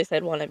last place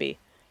I'd want to be.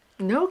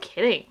 No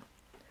kidding.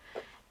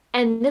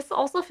 And this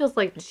also feels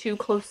like too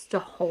close to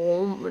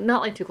home.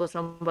 Not like too close to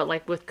home, but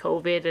like with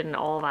COVID and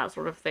all that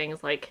sort of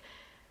things. Like,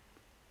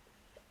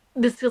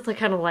 this feels like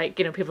kind of like,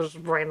 people just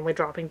randomly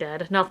dropping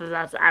dead. Not that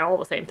that's at all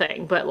the same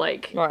thing, but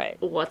like, Right.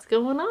 what's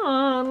going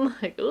on?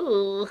 Like,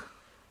 ooh.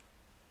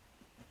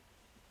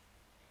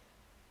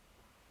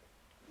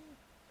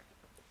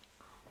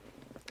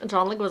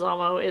 John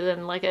Leguizamo is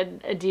in like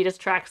an Adidas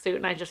tracksuit,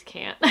 and I just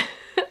can't.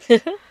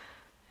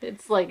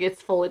 It's like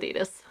it's full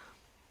Adidas.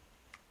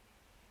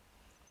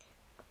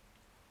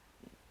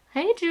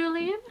 Hey,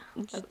 Julian.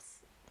 That's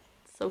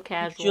so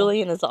casual.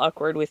 Julian is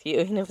awkward with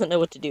you. He doesn't know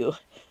what to do.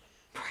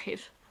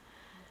 Right.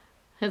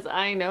 Because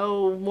I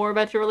know more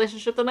about your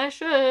relationship than I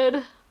should. I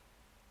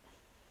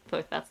feel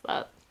like that's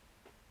that.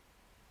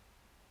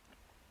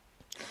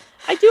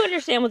 I do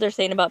understand what they're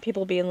saying about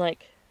people being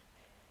like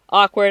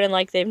awkward and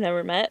like they've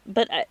never met,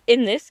 but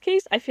in this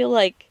case, I feel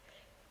like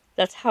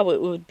that's how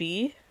it would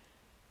be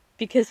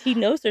because he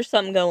knows there's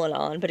something going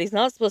on, but he's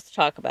not supposed to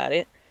talk about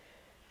it,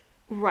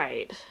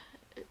 Right.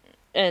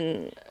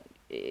 and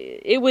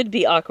it would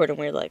be awkward and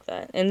weird like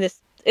that. And this,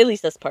 at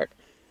least this part.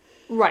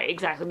 Right,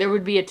 exactly. There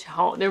would be a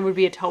tone. There would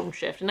be a tone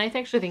shift, and I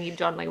actually think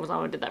John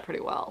Leguizamo did that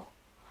pretty well.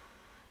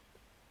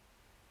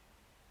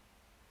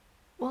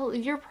 Well,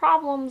 your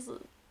problems.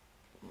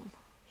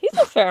 He's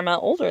a fair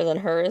amount older than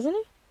her, isn't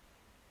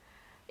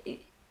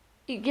he?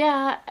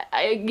 Yeah,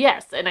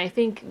 yes, and I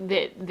think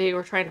that they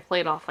were trying to play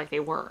it off like they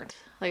weren't.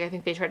 Like, I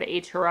think they tried to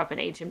age her up and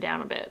age him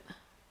down a bit.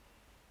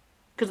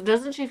 Because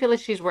doesn't she feel like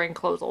she's wearing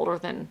clothes older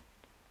than,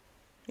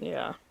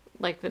 Yeah.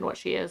 like, than what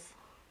she is?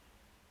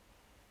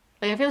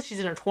 Like, I feel like she's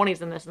in her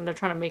 20s in this, and they're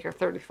trying to make her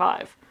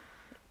 35.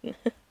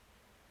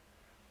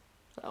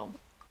 So,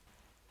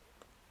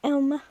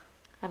 Elma.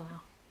 I don't know.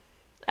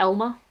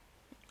 Elma?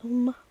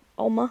 Alma.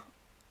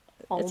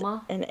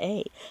 Alma? It's an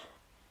A.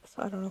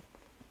 So I don't know.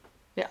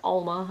 Yeah,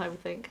 Alma, I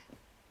would think.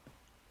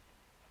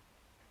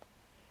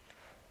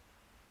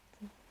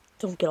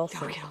 Don't get all Don't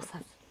silly. get all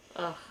sense.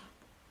 Ugh.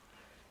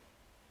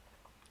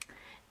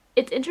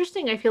 It's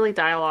interesting, I feel like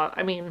dialogue,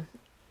 I mean,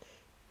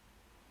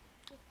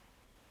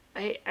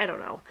 I don't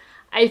know.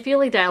 I feel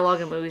like dialogue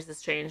in movies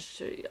has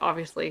changed.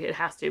 Obviously, it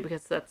has to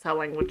because that's how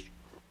language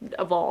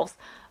evolves.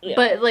 Yeah.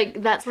 But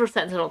like that sort of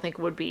sentence, I don't think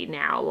would be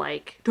now.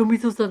 Like, don't be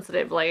so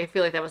sensitive. Like, I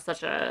feel like that was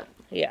such a,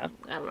 Yeah.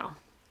 I don't know,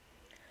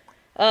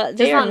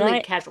 They just are not in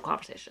the casual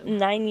conversation.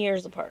 9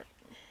 years apart.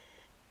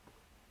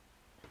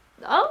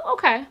 Oh,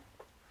 okay.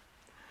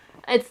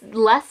 It's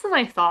less than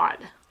I thought.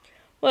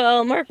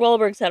 Well, Mark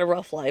Wahlberg's had a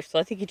rough life, so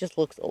I think he just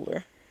looks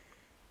older.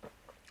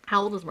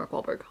 How old is Mark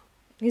Wahlberg?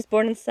 He's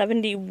born in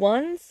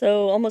 71,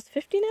 so almost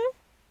 50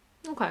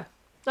 now? Okay,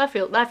 that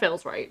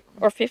feels right.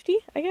 Or 50,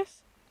 I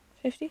guess.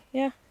 50,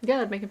 yeah. Yeah,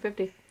 that'd make him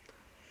 50.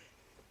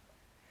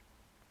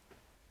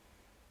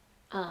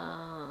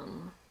 That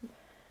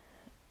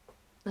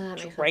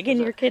makes sense. Dragging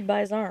your kid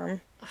by his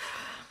arm.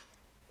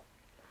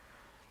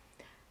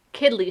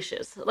 Kid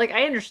leashes. Like,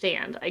 I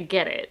understand. I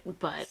get it.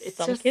 But it's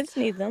Some just... kids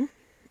need them.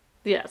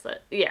 Yes.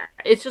 Yeah.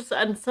 It's just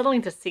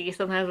unsettling to see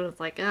sometimes when it's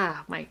like, I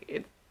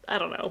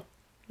don't know.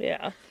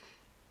 Yeah.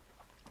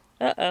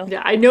 Uh-oh.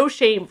 Yeah, I know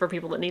shame for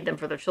people that need them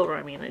for their children.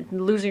 I mean,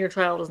 losing your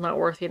child is not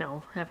worth, having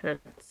to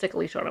stick a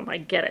leash on them. I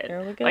get it.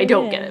 There we go I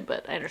don't again. get it,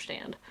 but I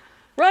understand.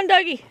 Run,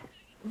 doggy!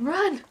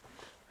 Run!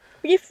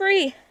 Be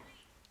free!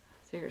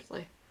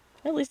 Seriously.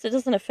 At least it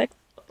doesn't affect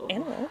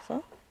animals,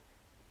 huh?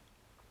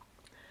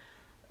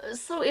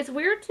 So it's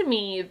weird to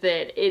me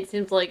that it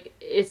seems like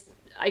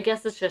I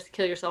guess it's just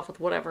kill yourself with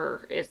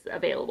whatever is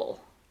available.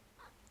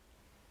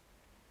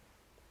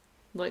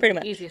 Like, Pretty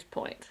much. easiest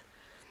point.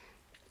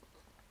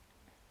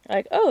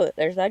 Like, oh,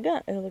 there's that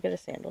gun. Oh, look at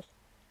his sandals.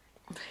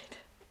 Am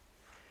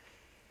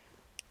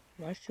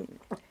I shooting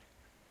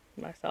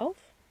myself?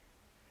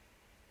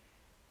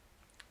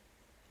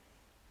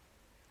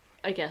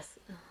 I guess.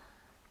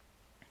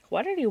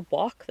 Why did he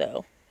walk,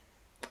 though?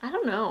 I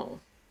don't know.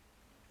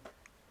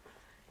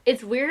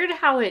 It's weird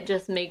how it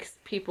just makes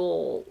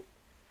people...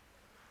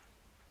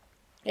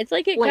 It's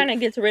like it Like- kind of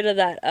gets rid of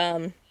that,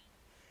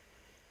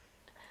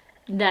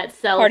 that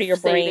self part of your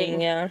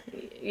brain, yeah.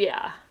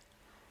 Yeah.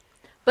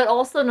 But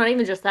also not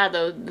even just that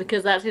though,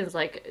 because that seems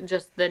like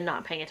just the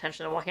not paying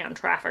attention and walking out in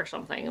traffic or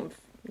something.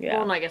 Yeah.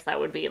 Well, and I guess that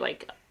would be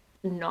like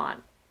not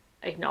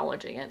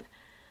acknowledging it.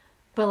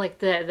 But like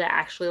the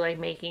actually like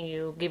giving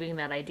you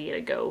that idea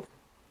to go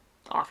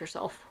off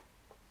yourself.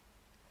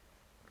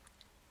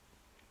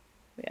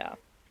 Yeah.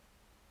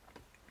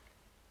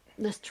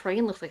 This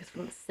train looks like it's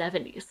from the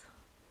 70s.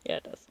 Yeah,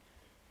 it does.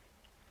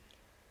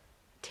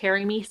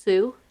 Terry Me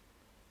Sue.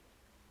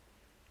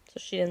 So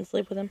she didn't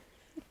sleep with him?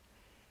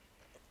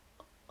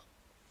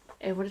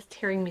 And what is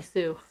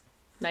tiramisu?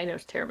 I know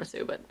it's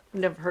tiramisu, but I've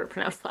never heard it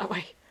pronounced that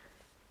way.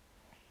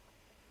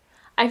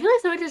 I feel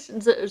like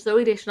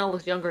Zooey Deschanel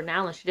looks younger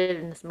now than she did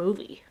in this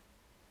movie.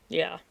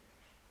 Yeah.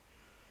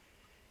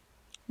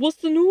 What's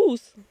the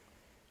news?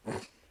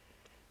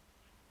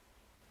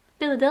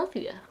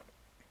 Philadelphia.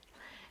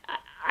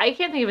 I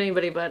can't think of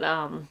anybody but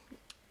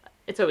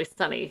It's Always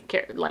Sunny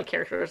like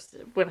characters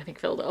when I think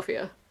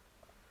Philadelphia.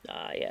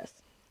 Ah, yes.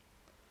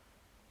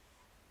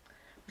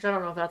 Which I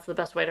don't know if that's the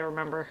best way to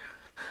remember.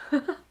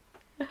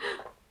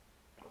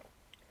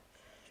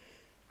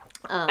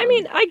 I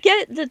mean, I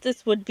get that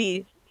this would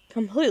be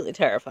completely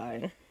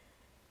terrifying.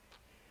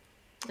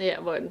 Yeah,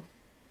 it would.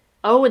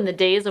 Oh, in the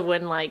days of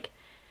when, like,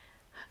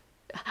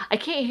 I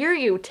can't hear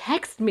you,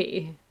 text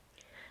me.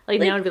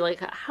 Like now I'd be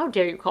like, how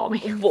dare you call me?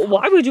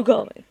 Why would you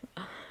call me?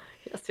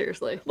 Yeah,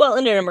 seriously. Well,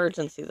 in an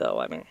emergency, though,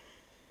 I mean.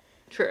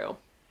 True.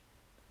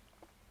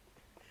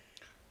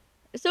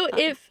 So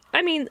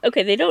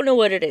okay, they don't know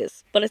what it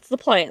is, but it's the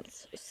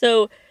plants.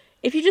 So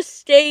if you just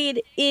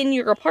stayed in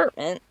your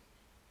apartment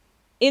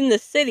in the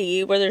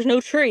city where there's no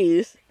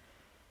trees,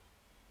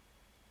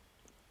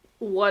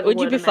 What would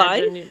you be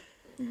fine?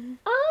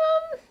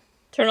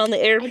 Turn on the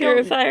air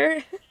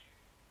purifier?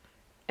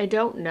 I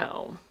don't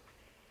know.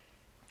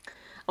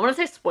 I want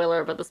to say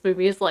spoiler, but this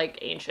movie is like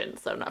ancient,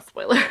 so not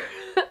spoiler.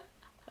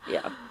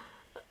 Yeah.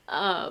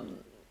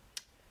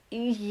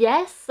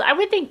 Yes, I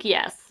would think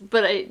yes,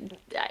 but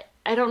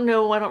I don't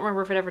know. I don't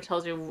remember if it ever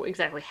tells you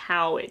exactly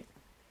how it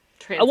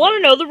I translates. want to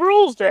know the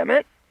rules, damn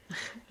it.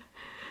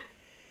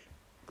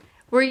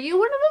 Were you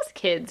one of those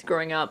kids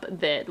growing up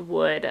that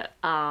would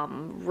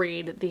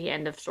read the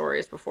end of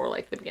stories before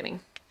like the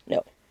beginning?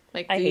 No.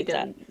 Like I hate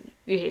that.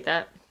 You hate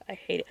that? I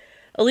hate it.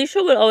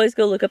 Alicia would always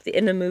go look up the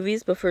end of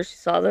movies before she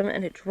saw them,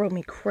 and it drove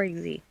me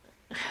crazy.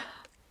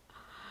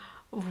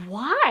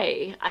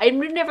 Why? I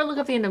would never look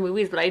up the end of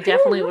movies, but I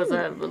definitely was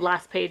a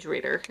last page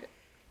reader.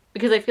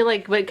 Because I feel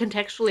like, but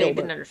contextually I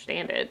didn't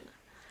understand it.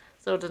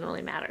 So it doesn't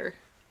really matter.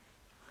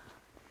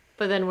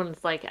 But then when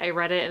it's like, I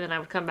read it and then I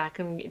would come back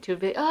and to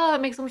be, oh,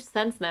 it makes so much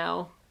sense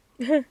now.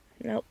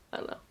 Nope. I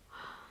don't know.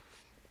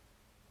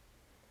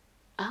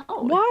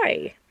 Oh.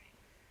 Why?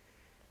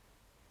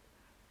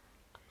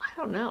 I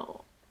don't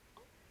know.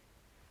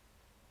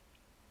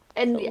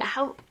 And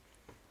how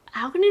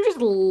can you just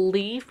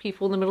leave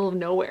people in the middle of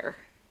nowhere?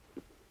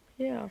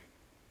 Yeah.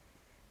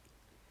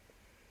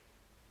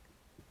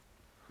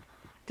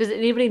 Does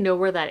anybody know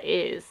where that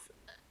is?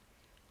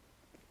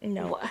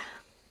 No. What?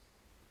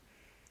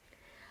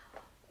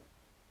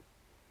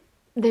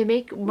 They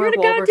make You're Mark in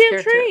a Wahlberg's goddamn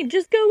character. train.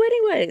 Just go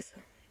anyways.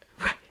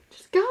 Right.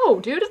 Just just go,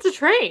 dude. It's a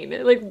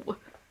train. Like,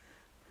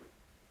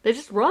 they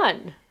just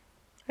run.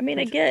 I mean,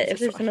 I get if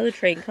there's another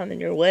train coming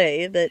your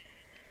way, but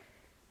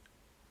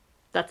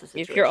that's a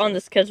situation. If you're on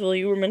the schedule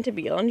you were meant to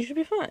be on, you should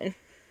be fine.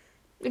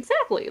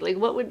 Exactly. Like,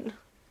 what would...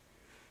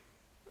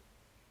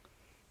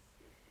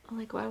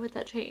 Like, why would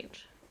that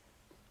change?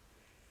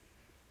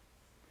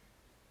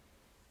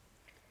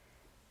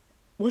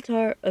 What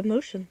are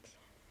emotions?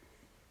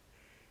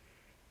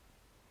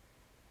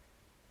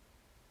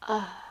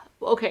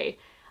 Okay.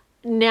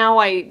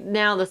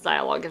 Now this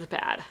dialogue is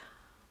bad.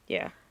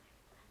 Yeah.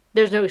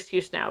 There's no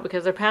excuse now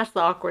because they're past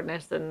the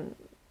awkwardness and...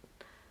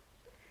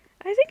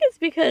 I think it's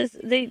because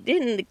they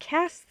didn't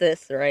cast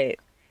this right.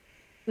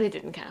 They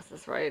didn't cast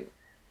this right.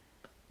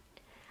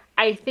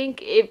 I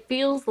think it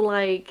feels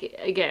like,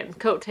 again,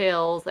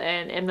 coattails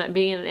and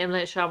being an M.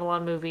 Night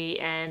Shyamalan movie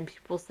and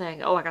people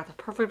saying, oh, I got the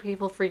perfect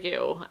people for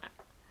you.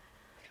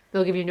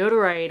 They'll give you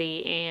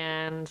notoriety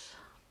and...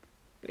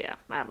 Yeah,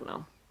 I don't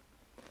know.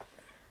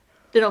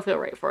 They don't feel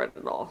right for it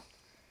at all.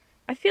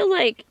 I feel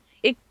like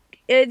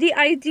the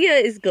idea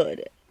is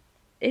good.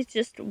 It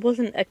just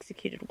wasn't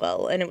executed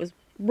well, and it was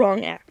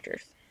wrong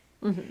actors.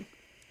 Mm-hmm.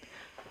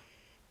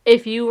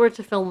 If you were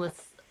to film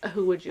this,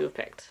 who would you have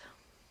picked?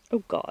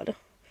 Oh, God.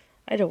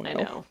 I don't know. I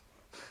know.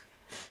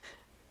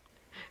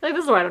 Like,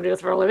 this is why I don't do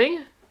this for a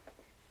living.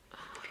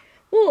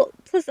 Well,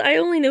 plus I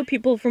only know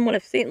people from what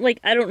I've seen. Like,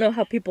 I don't know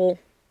how people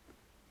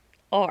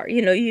are.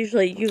 You know,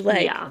 usually you,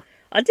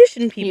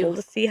 audition people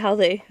to see how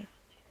they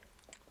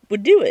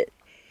would do it.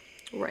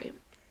 Right.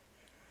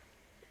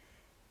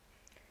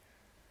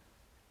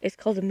 It's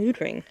called a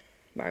mood ring,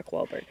 Mark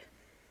Wahlberg.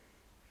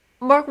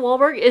 Mark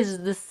Wahlberg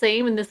is the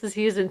same in this as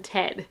he is in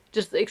Ted.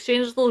 Just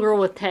exchange this little girl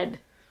with Ted.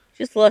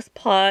 Just less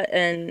pot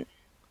and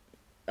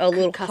a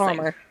little cussing.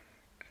 calmer.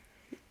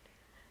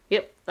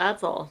 Yep,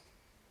 that's all.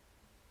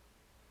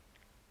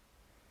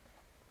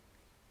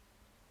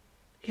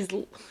 He's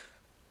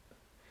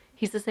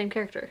the same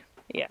character.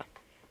 Yeah.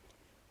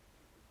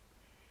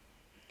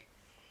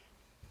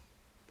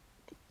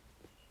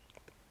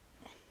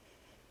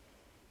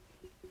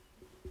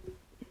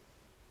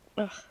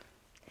 Ugh.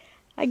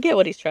 I get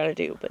what he's trying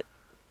to do, but...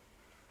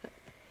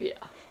 Yeah.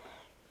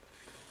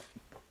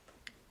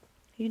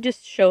 You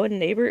just show a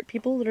neighbor at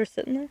people that are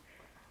sitting there?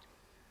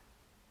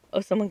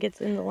 Oh, someone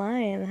gets in the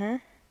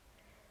line,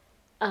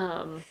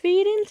 huh?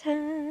 Feeding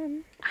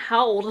time.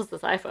 How old is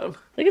this iPhone?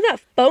 Look at that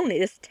phone.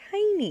 It is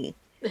tiny.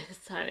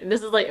 It's tiny.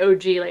 This is like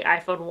OG, like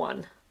iPhone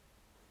 1.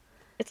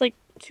 It's like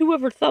 2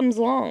 of her thumbs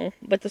long,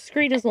 but the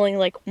screen is only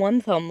like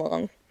 1 thumb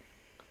long.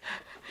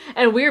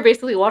 And we were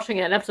basically watching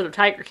an episode of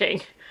Tiger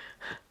King.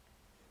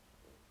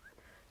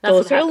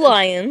 Those are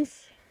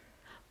lions.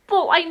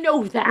 Well, I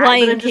know that.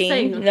 Lion but I'm King. Just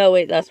saying... No,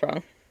 wait, that's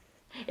wrong.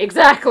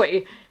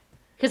 Exactly.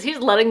 Because he's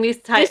letting these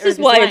tigers... This is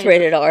why it's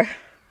rated R.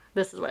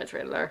 This is why it's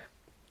rated R.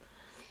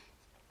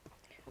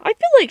 I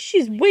feel like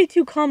she's way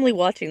too calmly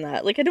watching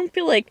that. Like, I don't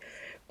feel like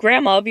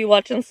Grandma be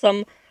watching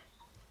some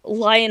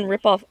lion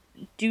rip off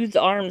dude's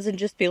arms and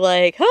just be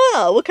like,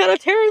 huh, what kind of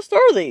terrorists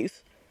are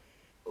these?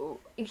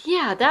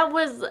 Yeah, that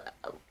was...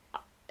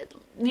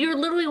 You're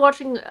literally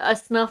watching a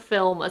snuff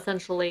film,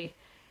 essentially.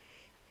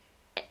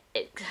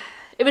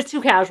 It was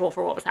too casual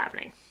for what was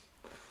happening.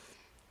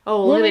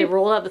 Oh, look, they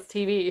roll out this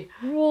TV.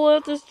 Roll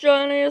out this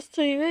giant ass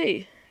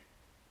TV.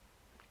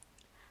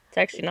 It's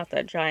actually not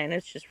that giant,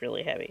 it's just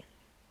really heavy.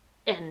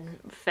 And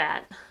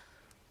fat.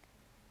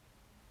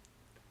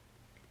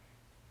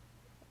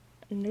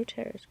 No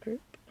terrorist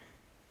group.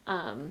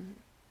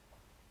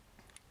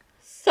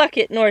 Suck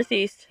it,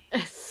 Northeast.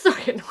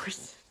 Suck it,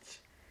 Northeast.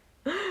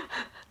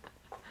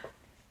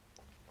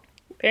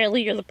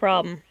 Apparently you're the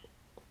problem.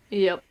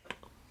 Yep.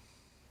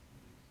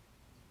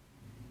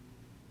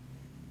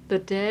 The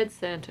dead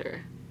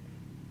center.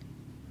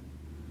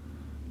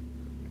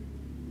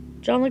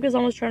 John Luke was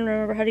almost trying to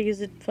remember how to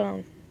use a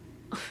phone.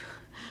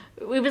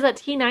 It was at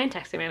T9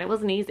 texting, man. It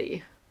wasn't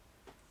easy.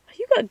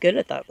 You got good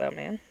at that, though,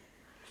 man.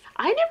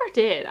 I never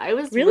did. I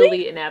was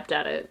really inept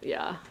at it.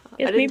 Yeah.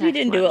 Yes, maybe you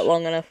didn't do it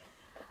long enough.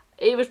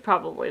 It was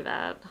probably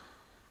that.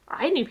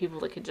 I knew people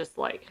that could just,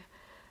 like...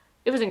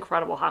 It was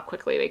incredible how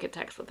quickly they could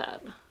text with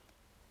that.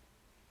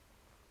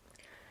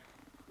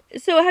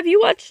 So, have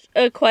you watched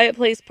A Quiet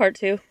Place Part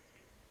 2?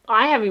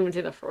 I haven't even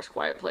seen the first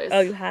Quiet Place. Oh,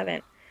 you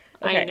haven't?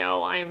 Okay. I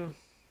know, I'm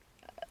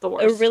the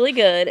worst. Really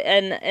good.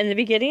 And in the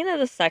beginning of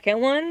the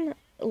second one,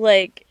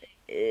 like,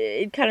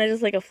 it kind of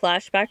just like a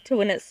flashback to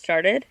when it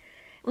started.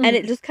 Mm-hmm. And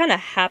it just kind of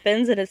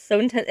happens, and it's so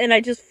intense. And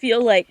I just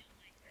feel like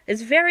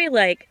it's very,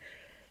 like,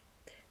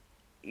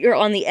 you're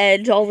on the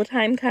edge all the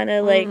time, kind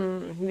of, like,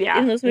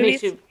 in those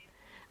movies. Makes you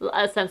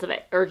a sense of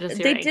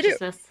urgency or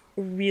anxiousness.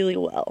 They did it really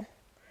well.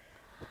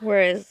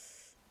 Whereas,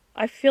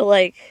 I feel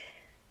like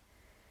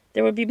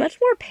there would be much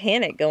more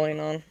panic going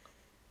on.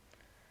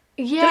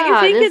 Yeah. Don't you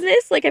think in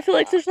this? Like, I feel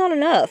like there's not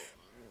enough.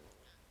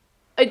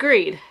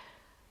 Agreed.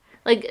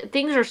 Like,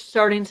 things are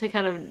starting to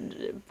kind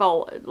of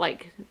fall,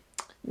 like,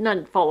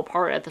 not fall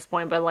apart at this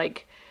point, but,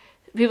 like,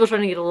 people are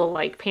starting to get a little,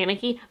 like,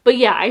 panicky. But,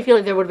 yeah, I feel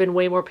like there would have been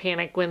way more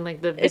panic when,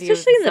 like, the videos...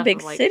 Especially in the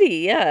big city,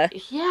 yeah.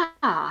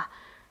 Yeah.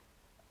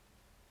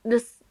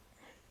 this.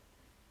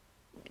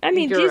 I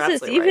mean, You're Jesus,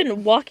 absolutely right.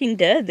 even Walking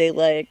Dead, they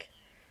like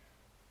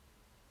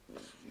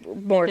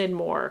more Did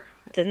more.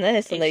 than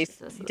this, and they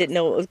Anxiousness of didn't this.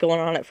 know what was going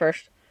on at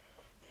first.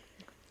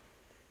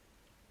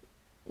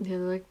 Yeah, they're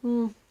like,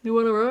 you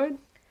want to ride?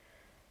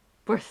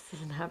 Of course, this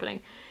isn't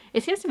happening.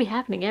 It seems to be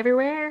happening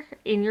everywhere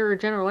in your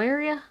general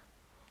area.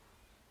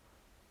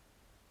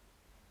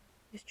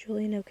 Is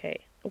Julian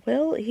okay?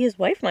 Well, his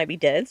wife might be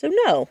dead, so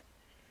no.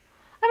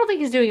 I don't think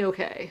he's doing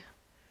okay.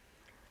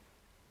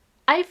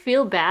 I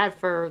feel bad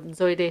for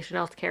Zoe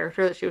Deschanel's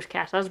character that she was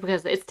cast as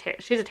because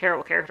she's a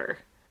terrible character,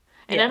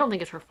 and Yeah. I don't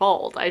think it's her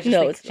fault. I just No,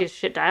 think it's she not. has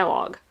shit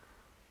dialogue.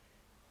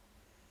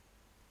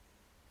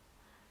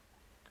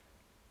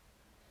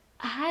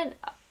 I had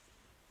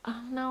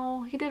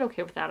no, he did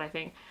okay with that. I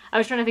think I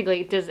was trying to think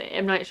like, does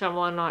M Night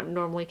Shyamalan not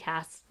normally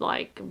cast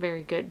like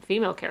very good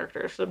female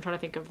characters? So I'm trying to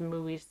think of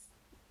movies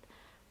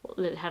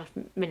that had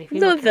many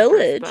female The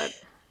characters, but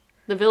Village.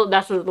 the Village,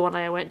 that's the one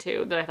I went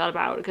to that I thought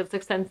about because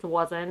Sixth Sense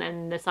wasn't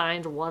and The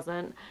Signs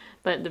wasn't,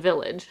 but The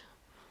Village.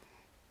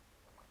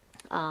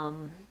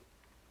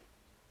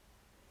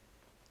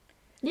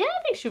 Yeah,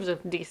 I think she was a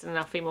decent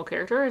enough female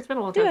character. It's been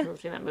a long time Yeah. since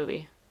I've seen that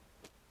movie.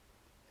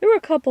 There were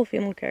a couple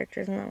female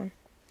characters in that one.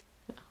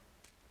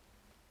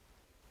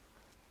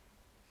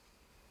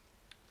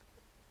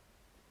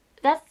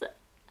 That's.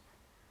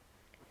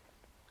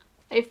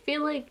 I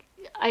feel like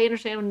I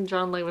understand when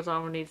John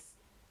Leguizamo needs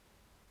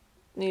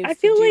I to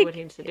feel do like what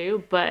he needs to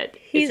do, but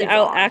he's it seems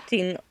out odd.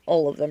 acting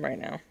all of them right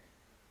now.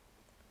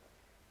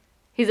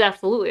 He's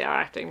absolutely out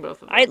acting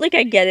both of them. I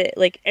get it.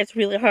 Like, it's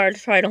really hard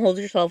to try to hold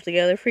yourself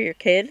together for your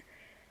kid,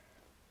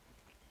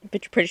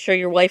 but you're pretty sure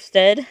your wife's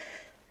dead.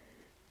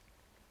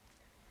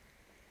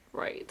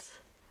 Right.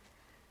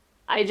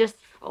 I just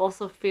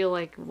also feel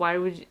like why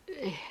would you,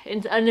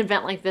 in an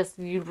event like this,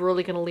 you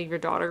really gonna leave your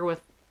daughter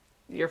with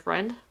your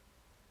friend?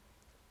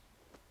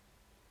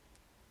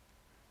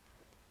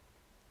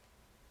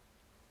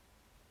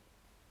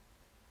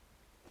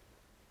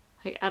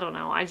 Like, I don't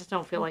know. I just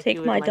don't feel like Take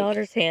you would my like.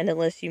 daughter's hand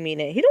unless you mean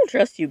it. He don't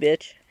trust you,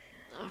 bitch.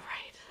 All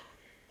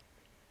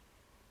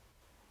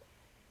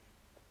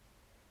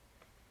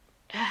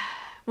right.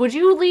 Would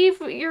you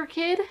leave your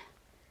kid?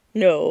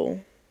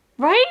 No,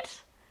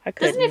 Right? I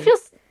couldn't. Doesn't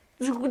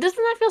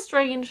that feel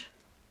strange?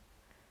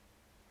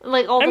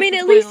 Like all. I this mean,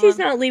 is at going least he's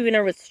on? not leaving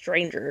her with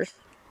strangers.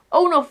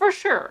 Oh no, for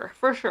sure,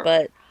 for sure.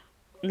 But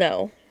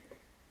no,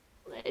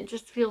 it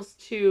just feels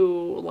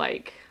too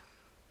like,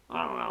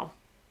 I don't know.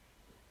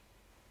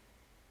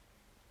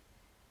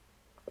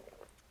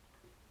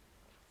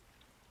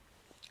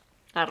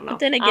 I don't know. but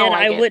then don't again,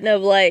 like I it. wouldn't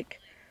have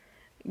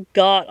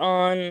got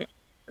on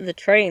the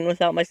train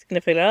without my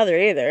significant other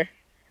either.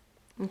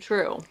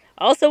 True.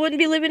 I also wouldn't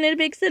be living in a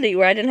big city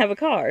where I didn't have a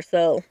car,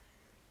 so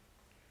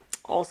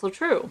Also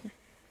true.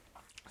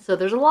 So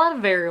there's a lot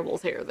of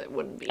variables here that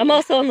wouldn't be. I'm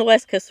also on the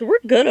West Coast, so we're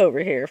good over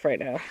here right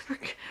now. We're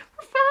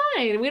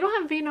fine. We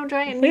don't have no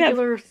giant We have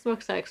nuclear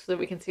smokestacks that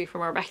we can see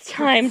from our backyard.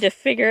 Time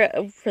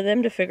for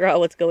them to figure out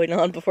what's going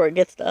on before it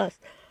gets to us.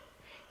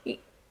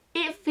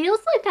 It feels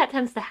like that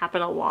tends to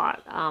happen a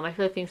lot. I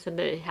feel like things tend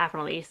to happen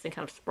on the east and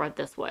kind of spread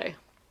this way.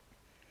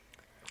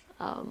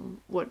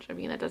 Which, I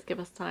mean, that does give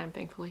us time,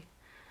 thankfully.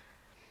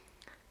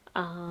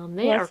 They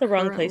Well, are that's the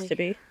wrong place to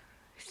be.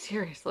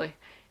 Seriously.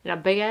 In a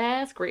big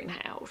ass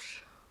greenhouse.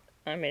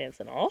 I mean, it's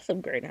an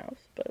awesome greenhouse,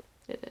 but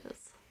It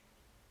is.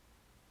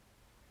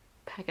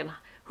 Pecking.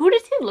 Who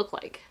does he look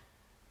like?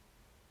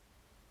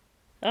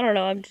 I don't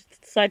know. I'm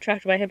just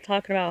sidetracked by him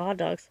talking about hot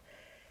dogs.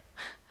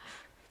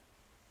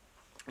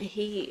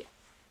 He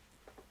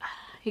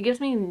gives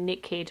me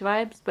Nick Cage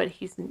vibes, but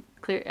he's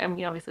clear. I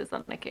mean, obviously it's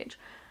not Nick Cage,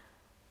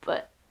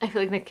 but I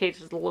feel like Nick Cage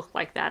just looked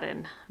like that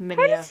in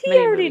many. How does he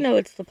many already movies. know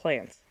it's the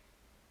plants?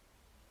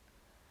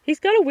 He's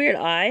got a weird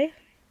eye.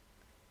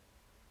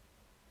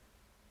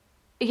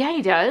 Yeah,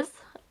 he does.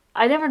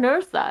 I never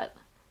noticed that.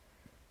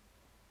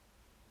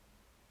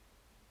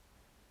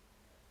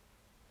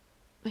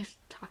 He's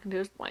talking to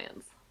his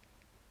plants.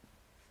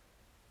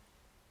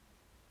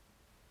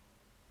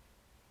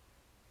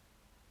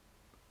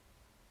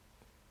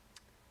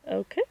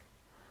 Okay.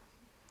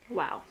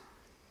 Wow.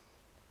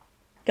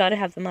 Gotta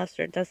have the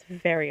mustard. That's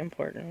very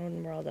important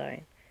when we're all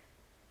dying.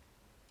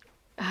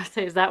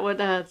 So is that what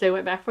they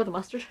went back for, the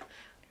mustard?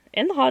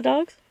 And the hot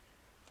dogs.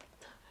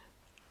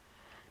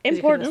 Did you get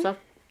Important. this stuff?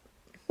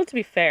 Well, to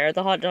be fair,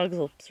 the hot dogs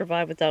will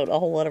survive without a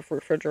whole lot of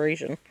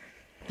refrigeration.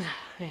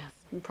 Yeah,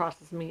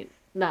 processed meat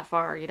that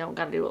far, you don't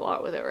got to do a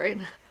lot with it, right?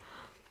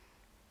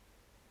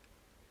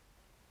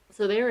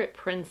 So they were at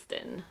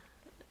Princeton.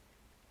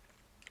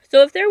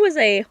 So if there was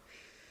a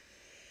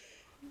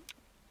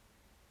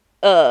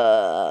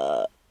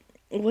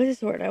what is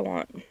the word I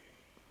want?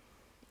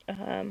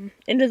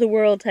 End of the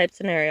world type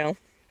scenario.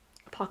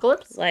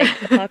 Apocalypse?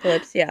 Like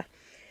apocalypse, yeah.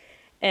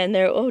 And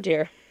there, oh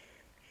dear.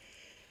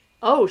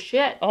 Oh,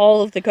 shit.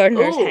 All of the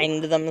gardeners Ooh.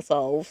 hanged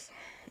themselves.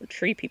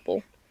 Tree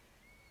people.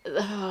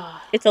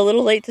 Ugh. It's a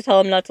little late to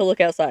tell them not to look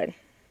outside.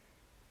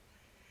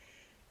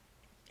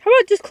 How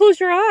about just close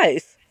your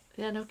eyes?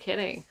 Yeah, no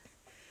kidding.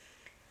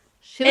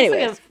 She looks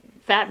Anyways. like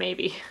Fat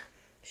maybe.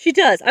 She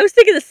does. I was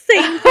thinking the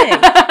same thing.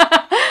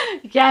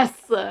 Yes.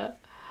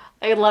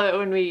 I love it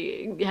when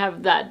we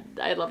have that.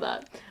 I love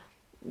that.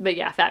 But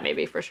yeah, fat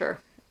maybe for sure.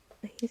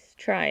 He's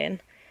trying.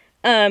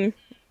 Um,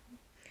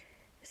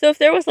 so if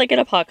there was like an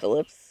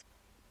apocalypse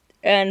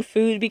and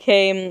food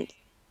became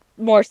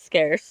more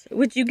scarce,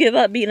 would you give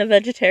up being a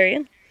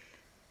vegetarian?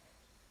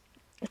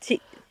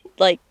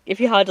 Like, if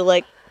you had to,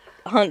 like,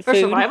 hunt For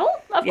food? survival?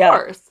 Of Yeah.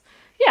 course.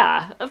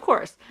 Yeah, of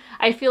course.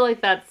 I feel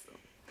like that's,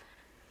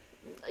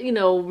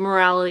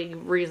 morality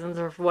reasons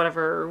or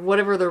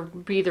whatever there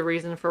be the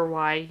reason for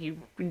why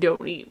you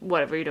don't eat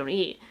whatever you don't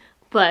eat.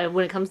 But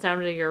when it comes down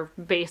to your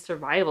base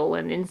survival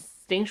and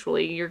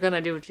instinctually, you're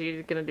gonna do what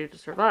you're gonna do to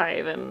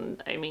survive.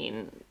 And I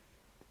mean,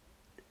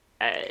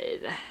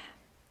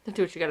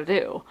 do what you gotta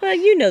do.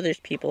 Well, there's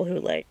people who,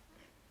 like,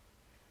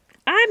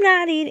 I'm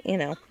not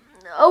eating.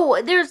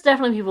 Oh, there's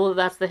definitely people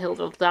that's the hill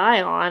they'll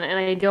die on, and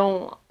I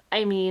don't.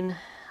 I mean,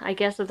 I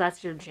guess if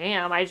that's your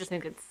jam, I just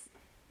think it's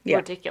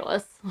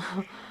ridiculous.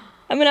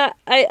 I mean,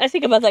 I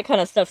think about that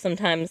kind of stuff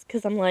sometimes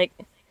because I'm like,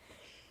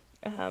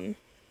 I'm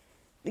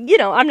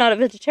not a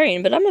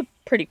vegetarian, but I'm a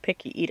pretty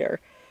picky eater.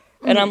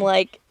 And I'm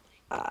like,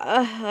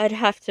 I'd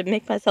have to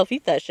make myself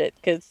eat that shit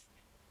because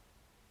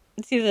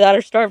it's either that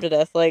or starve to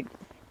death. Like,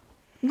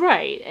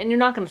 right, and you're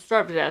not going to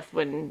starve to death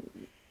when.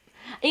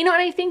 And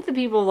I think the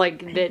people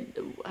like that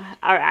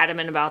are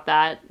adamant about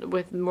that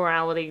with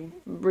morality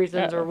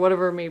reasons or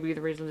whatever may be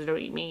the reasons they don't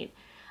eat meat.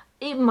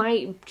 It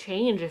might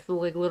change if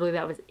like literally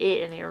that was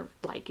it and they're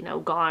like,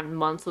 gone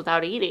months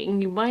without eating.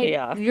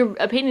 Your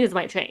opinions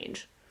might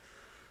change.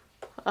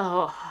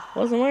 Oh.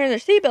 Wasn't wearing their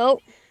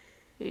seatbelt.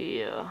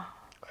 Yeah.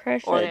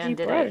 Crashed that Jeep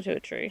right into a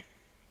tree.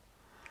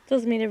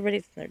 Doesn't mean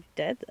everybody's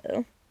dead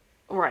though.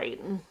 Right.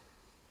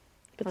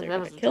 But they're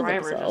gonna kill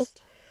themselves.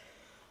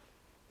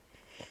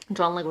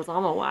 John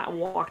Leguizamo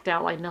walked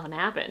out like nothing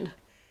happened.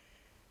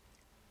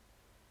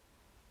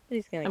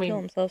 He's gonna kill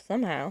himself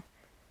somehow.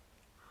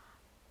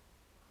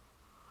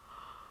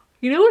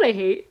 You know what I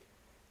hate?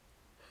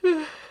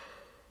 You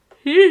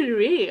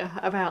me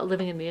about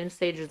living in the end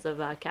stages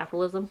of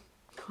capitalism.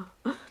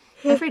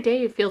 Every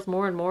day it feels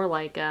more and more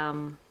like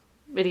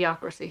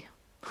idiocracy.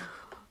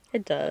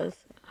 It does.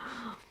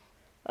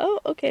 Oh,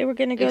 okay, we're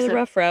gonna go the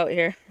rough route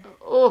here.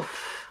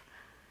 Oof.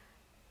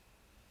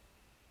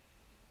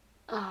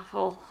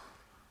 Awful.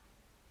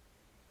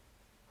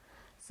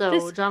 So,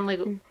 this John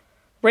Leguizamo...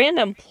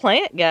 random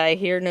plant guy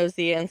here knows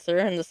the answer,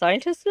 and the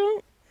scientists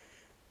don't?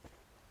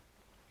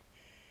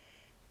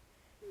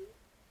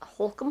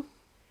 Holcomb?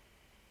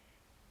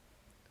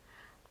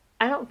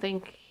 I don't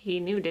think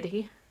he knew, did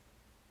he?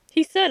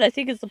 He said, I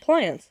think it's the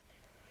plants.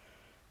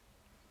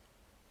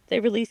 They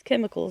release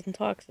chemicals and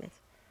toxins.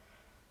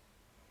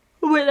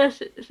 Wait,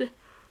 that's...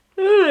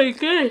 Oh my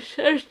gosh,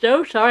 I'm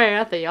so sorry I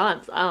got the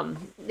yawns.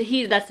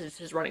 That's just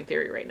his running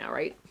theory right now,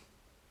 right?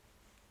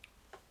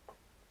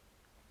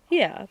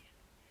 Yeah.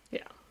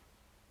 Yeah.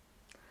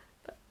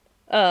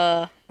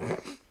 So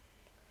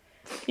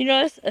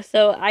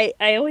I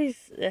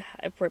always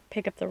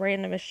pick up the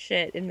randomest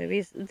shit in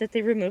movies that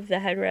they remove the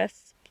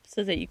headrests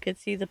so that you could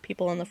see the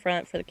people in the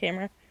front for the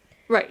camera.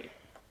 Right.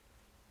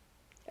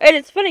 And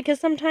it's funny because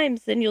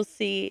sometimes then you'll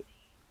see,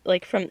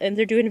 like, and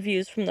they're doing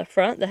views from the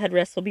front, the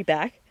headrests will be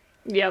back.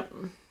 Yep.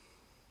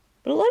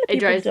 But a lot of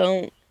people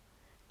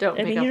don't.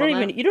 I mean,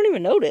 you don't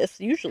even notice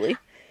usually.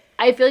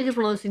 I feel like it's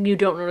one of those things you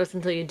don't notice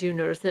until you do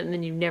notice it, and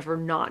then you never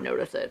not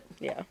notice it.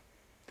 Yeah.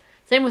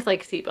 Same with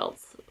like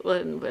seatbelts.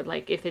 When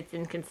like if it's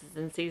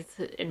inconsistencies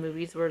in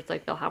movies where it's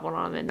like they'll have one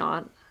on and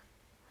not.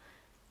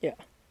 Yeah.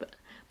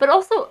 But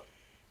also,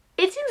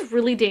 it seems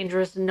really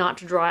dangerous not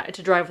to drive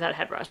without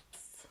headrests.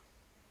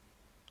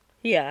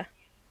 Yeah.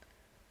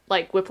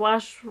 Like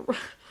whiplash. That's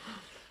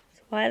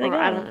why they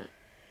got it.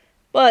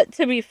 But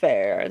to be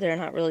fair, they're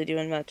not really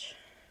doing much.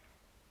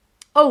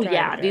 Oh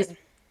yeah,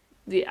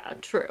 yeah,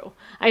 true.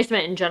 I just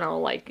meant in general,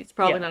 like it's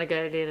probably not a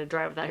good idea to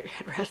drive without your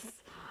headrests.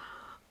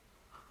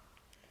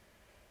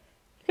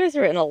 You guys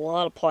are in a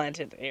lot of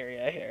planted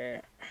area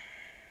here.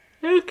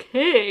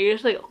 Okay,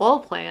 it's like all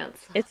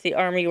plants. It's the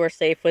army, we're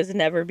safe was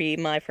never be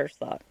my first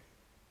thought.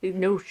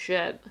 No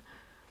shit.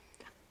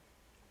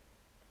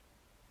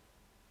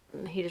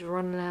 He's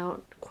running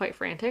out quite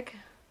frantic.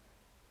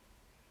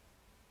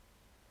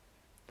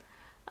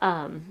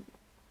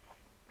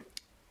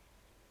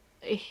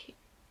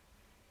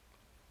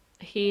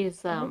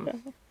 He's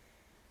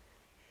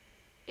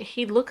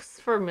he looks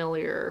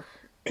familiar.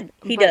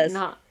 He does.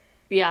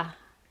 Yeah.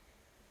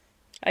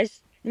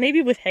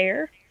 Maybe with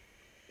hair?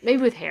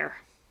 Maybe with hair.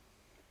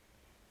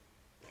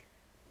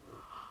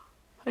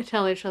 I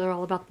tell each other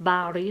all about the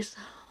bodies.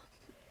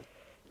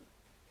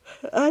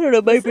 I don't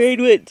know, my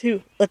brain went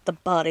to let the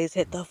bodies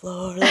hit the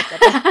floor. Is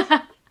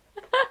that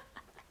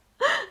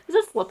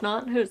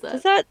Slipknot? Who's that?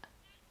 Does that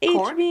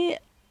age me?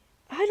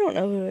 I don't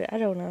know. I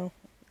don't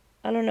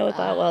know it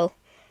that well.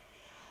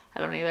 I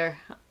don't either.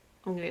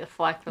 I'm gonna get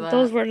flack for that.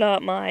 Those were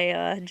not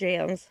my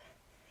jams.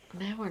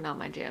 They were not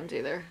my jams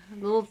either. A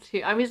little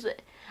too. I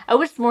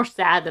was more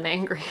sad than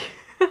angry.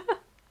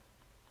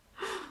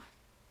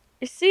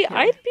 See, Yeah.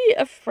 I'd be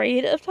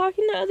afraid of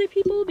talking to other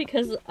people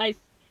because I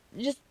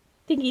just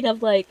thinking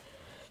of like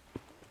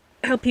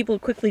how people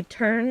quickly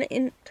turn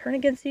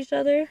against each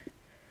other.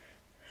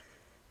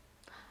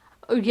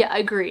 Oh yeah,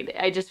 agreed.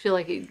 I just feel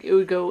like it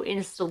would go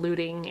insta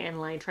looting and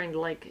like trying to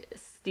like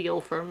steal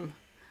from Well,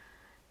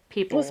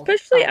 people.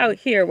 especially out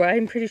here where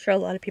I'm pretty sure a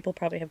lot of people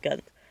probably have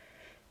guns.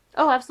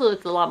 Oh, absolutely.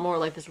 It's a lot more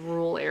like this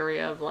rural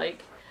area of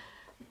like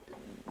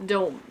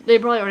don't they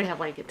probably already have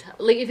like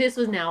like if this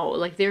was now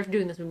like they're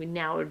doing this movie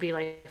now it would be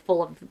like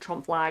full of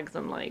Trump flags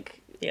and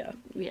like Yeah.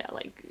 yeah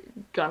like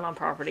gun on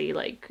property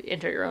like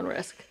enter your own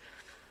risk.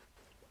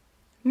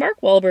 Mark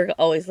Wahlberg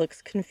always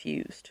looks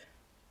confused.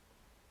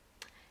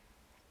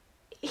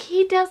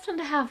 He does tend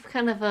to have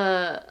kind of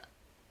a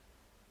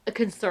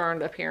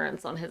concerned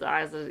appearance on his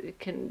eyes. It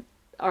can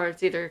or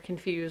it's either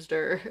confused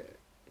or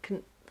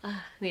con,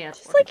 yeah, it's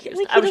Just more confused.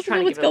 like I he was doesn't know trying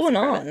to what's give it some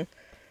going credit. on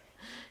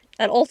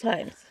at all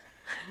times.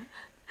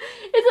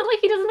 Is it like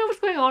he doesn't know what's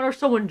going on, or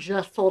someone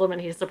just told him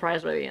and he's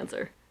surprised by the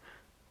answer?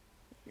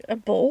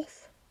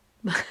 Both.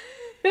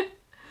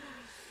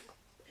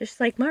 Just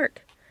like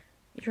Mark,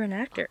 you're an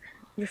actor.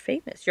 You're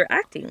famous. You're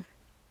acting.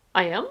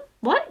 I am?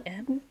 What?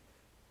 And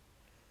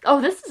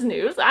Oh, this is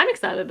news. I'm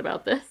excited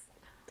about this.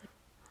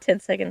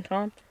 10-second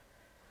Tom.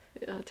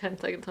 Yeah,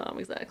 10-second Tom,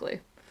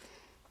 exactly.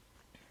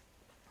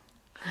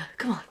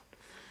 Come on.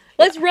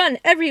 Let's run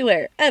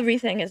everywhere.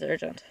 Everything is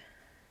urgent.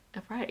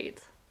 Right.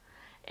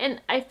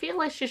 And I feel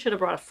like she should have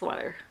brought a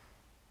sweater.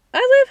 I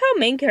love how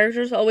main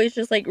characters always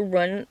just like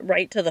run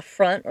right to the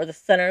front or the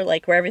center,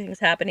 like where everything's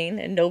happening,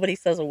 and nobody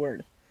says a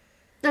word.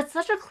 That's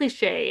such a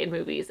cliche in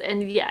movies,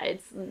 and yeah,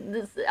 it's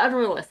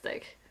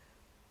unrealistic.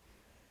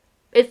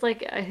 It's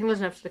like I think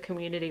there's an episode of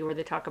Community where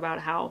they talk about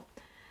how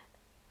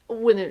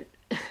when it,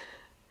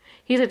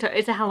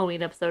 it's a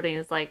Halloween episode, and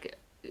it's like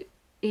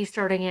he's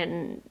starting it,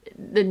 and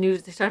the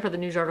news they started for the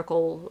news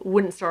article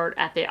wouldn't start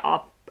at the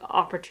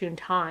opportune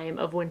time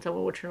of when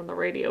someone would turn on the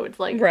radio. It's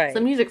like Right.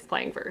 some music's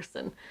playing first,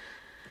 and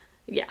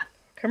yeah,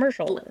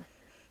 Commercial.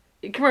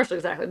 commercial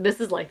exactly. This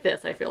is like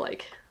this. I feel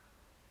like,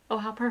 oh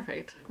how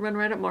perfect! Run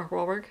right at Mark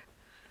Wahlberg.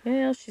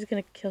 Yeah, she's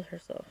gonna kill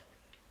herself.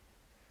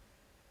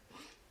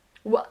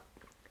 What?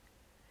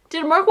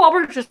 Did Mark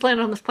Wahlberg just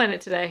land on this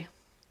planet today?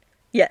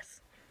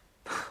 Yes.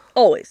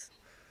 Always.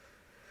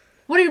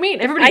 What do you mean?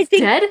 Everybody's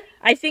dead?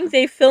 I think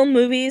they film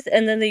movies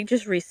and then they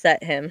just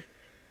reset him.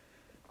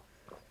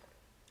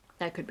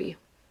 That could be.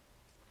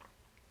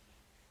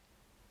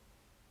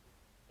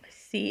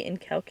 C in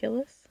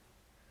calculus.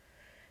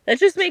 That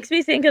just makes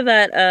me think of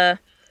that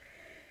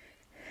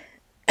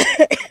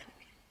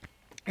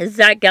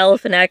Zach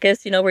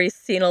Galifianakis, you know, where he's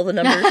seen all the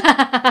numbers.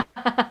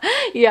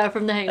 Yeah,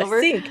 from The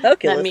Hangover. C in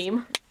calculus. That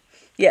meme.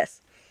 Yes.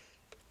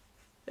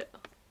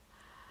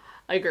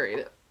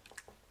 Agreed.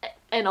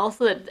 And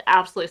also, it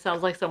absolutely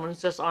sounds like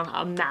someone's just on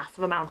a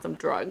massive amounts of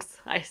drugs.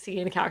 I see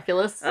in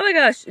calculus. Oh my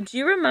gosh, do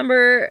you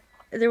remember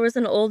there was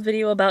an old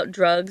video about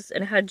drugs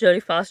and it had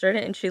Jodie Foster in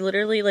it and she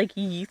literally like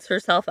yeets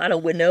herself out a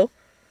window?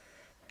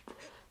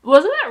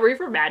 Wasn't that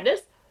Reefer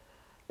Madness?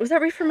 Was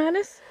that Reefer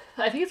Madness?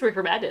 I think it's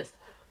Reefer Madness.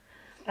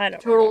 I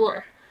don't Total.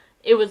 remember.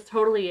 It was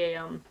totally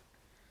a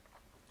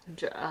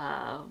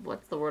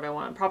what's the word I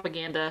want?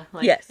 Propaganda.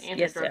 Like Yes,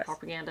 anti-drug yes.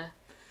 propaganda.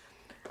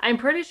 I'm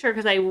pretty sure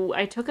because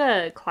I took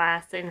a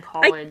class in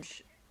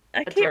college.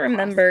 I A can't drug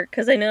remember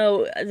because I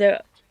know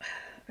I've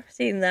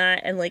seen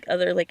that and like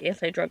other like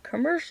anti-drug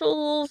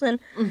commercials and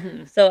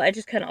so I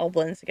just kind of all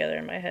blends together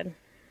in my head.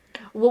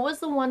 What was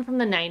the one from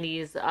the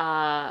 90s?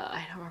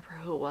 I don't remember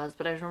who it was,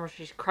 but I remember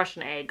she's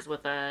crushing eggs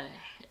with a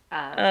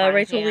frying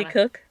Rachel Lee pan.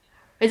 Cook.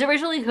 Is it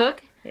Rachel Lee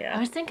Cook? Yeah. I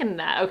was thinking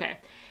that. Okay.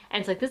 And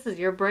it's like, this is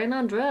your brain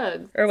on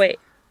drugs. Or wait.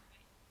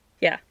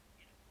 Yeah.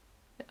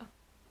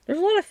 There's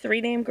a lot of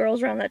three-name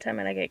girls around that time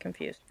and I get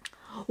confused.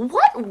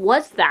 What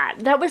was that?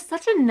 That was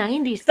such a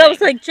 90s That thing.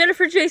 was like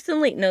Jennifer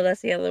Jason Leigh. No,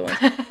 that's the other one.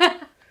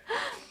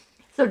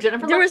 So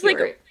Jennifer There Love was, like,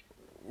 Hewitt.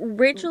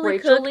 Rachel Lee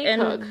Rachel Cook Lee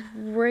and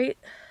Cook.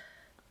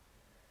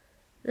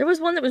 There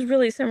was one that was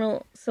really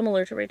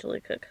similar to Rachel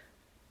Lee Cook.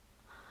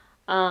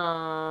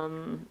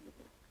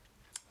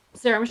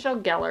 Sarah Michelle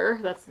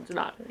Gellar. That's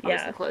not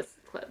Yeah. obviously close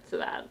to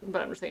that,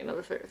 but I'm just saying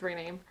another three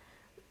name.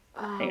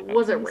 Hang on,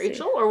 Was it let me see.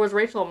 Rachel or was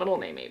Rachel a middle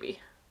name maybe?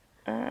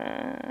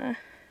 I'm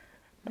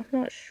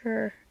not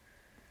sure.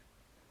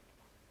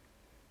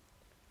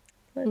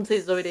 Let's say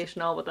Zoe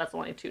Deschanel, but that's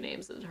only two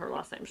names. And her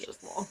last name's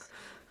just long.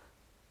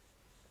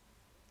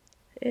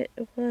 It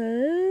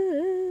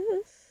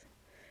was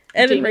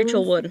Evan Jamie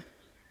Rachel Lindsay? Wood.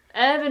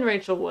 Evan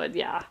Rachel Wood,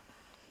 yeah.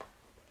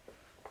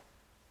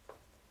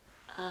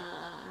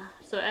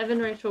 So Evan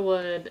Rachel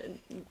Wood,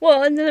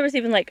 Well, and then there was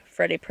even like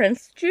Freddie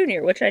Prinze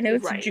Jr., which I know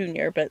it's Right.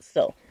 Junior, but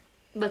still.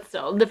 but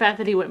still, the fact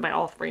that he went by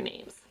all three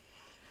names.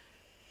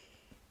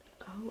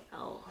 Who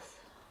else?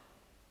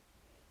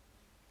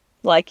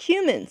 Like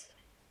humans.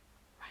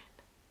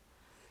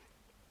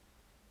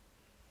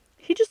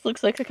 He just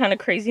looks like the kind of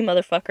crazy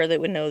motherfucker that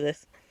would know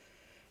this.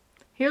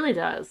 He really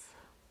does.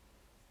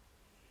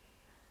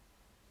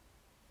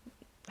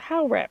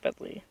 How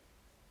rapidly?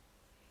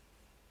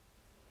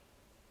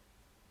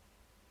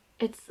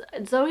 It's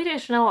Zoe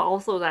Deschanel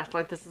also is acting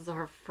like this is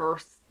her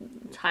first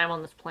time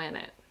on this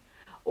planet,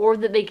 or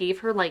that they gave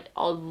her like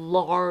a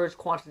large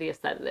quantity of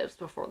sedatives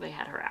before they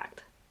had her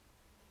act.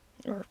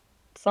 Or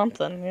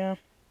something, yeah.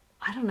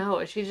 I don't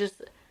know. She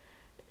just.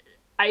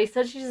 I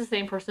said she's the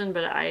same person,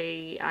 but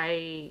I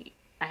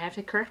have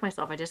to correct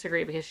myself. I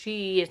disagree because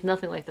she is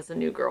nothing like this a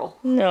new girl.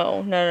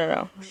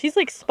 No. She's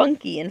like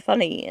spunky and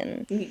funny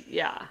and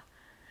Yeah.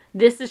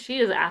 She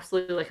is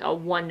absolutely like a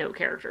one note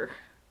character.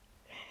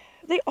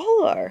 they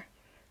all are.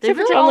 They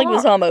Except for really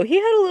John all are. Leguizamo. He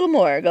had a little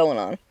more going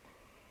on.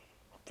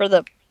 For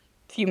the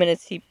few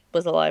minutes he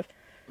was alive.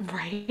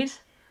 Right?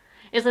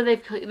 It's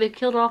like they've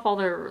killed off all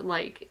their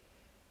like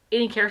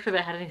any character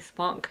that had any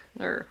spunk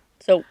or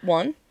So,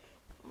 one.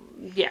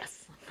 yes.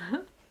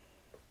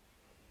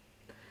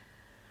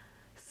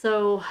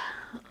 So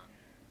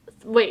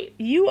wait,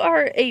 You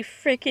are a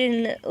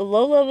freaking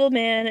low-level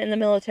man in the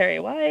military.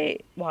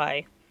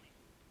 Why?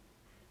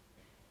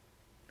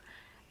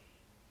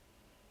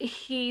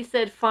 he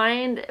said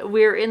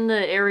we're in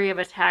the area of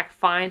attack,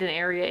 find an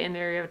area in the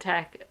area of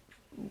attack.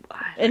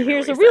 And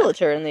here's a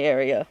realtor in the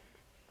area.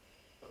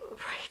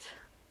 Right.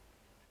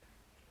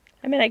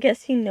 I mean, I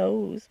guess he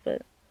knows,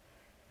 but...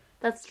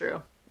 That's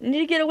true. You need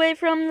to get away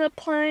from the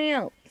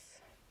plants.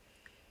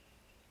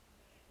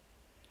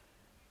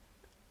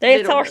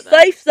 That's our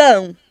safe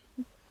zone.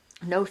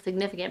 No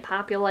significant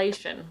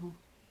population.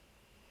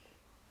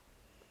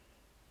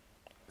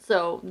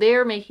 So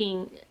they're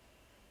making...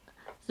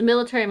 The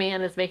military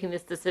man is making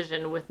this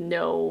decision with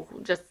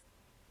just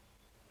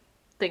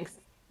thinks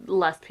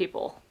less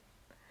people.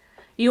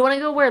 You want to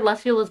go where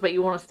less people is, but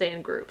you want to stay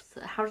in groups.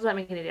 How does that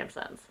make any damn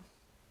sense?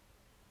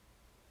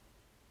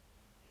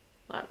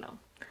 I don't know.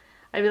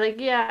 I'd be like,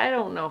 yeah, I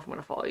don't know if I'm going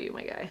to follow you,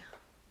 my guy.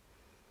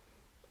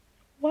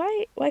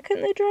 Why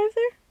couldn't they drive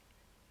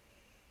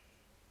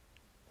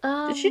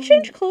there? Did she Um,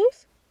 change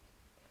clothes?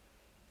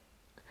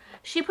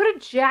 She put a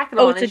jacket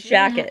on. Oh, it's a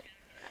jacket.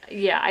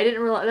 Yeah, I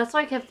didn't realize. That's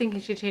why I kept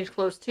thinking she changed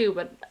clothes too,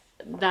 but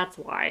that's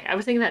why. I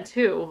was thinking that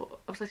too.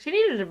 I was like,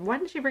 why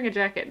didn't she bring a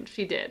jacket?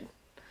 She did.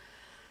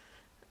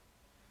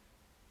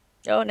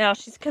 Oh, now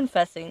she's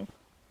confessing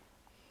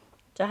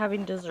to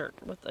having dessert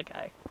with the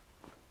guy.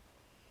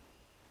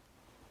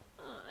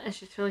 And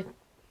she's feeling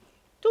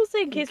Don't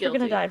say in case we're guilty.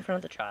 gonna die in front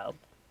of the child.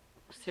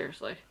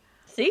 Seriously.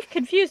 See?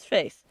 Confused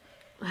face.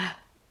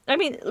 I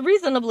mean,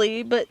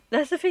 reasonably, but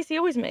that's the face he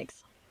always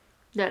makes.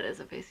 That is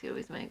a face he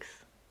always makes.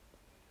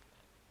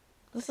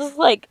 This is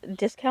like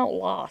Discount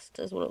Lost,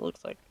 is what it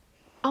looks like.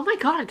 Oh my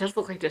god, it does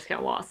look like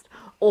Discount Lost.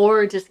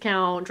 Or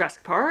Discount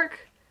Jurassic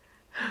Park.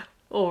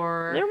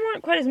 Or... There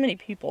weren't quite as many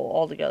people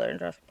altogether in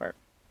Jurassic Park.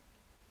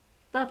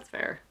 That's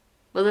fair.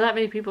 Was there that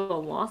many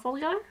people in Lost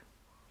altogether?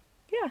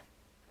 Yeah.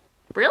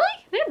 Really?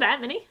 They had that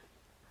many?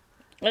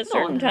 At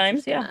certain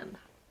times, yeah.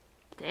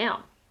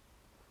 Damn.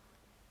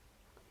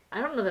 I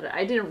don't know that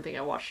I didn't think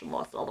I watched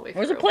Lost all the way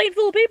through. There's a plane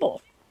full of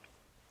people.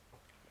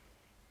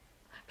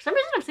 For some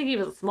reason, I'm thinking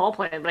it was a small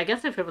plane, but I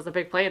guess if it was a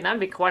big plane, that'd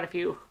be quite a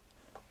few.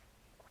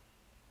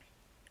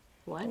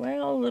 What?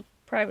 Well, the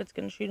private's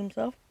gonna shoot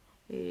himself.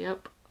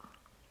 Yep.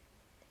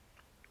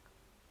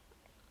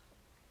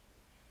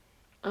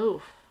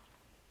 Oh.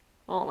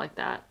 I don't like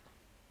that.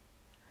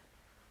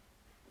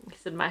 He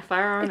said, my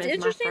firearm It's is my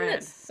interesting friend.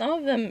 that some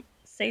of them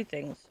say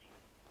things.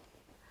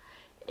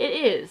 It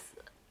is.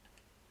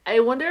 I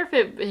wonder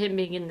if him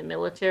being in the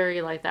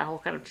military, like that whole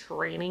kind of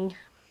training.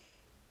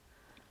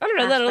 I don't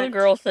know, that other Aspect.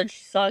 girl said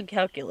she saw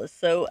calculus,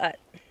 so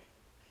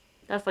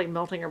That's like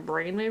melting her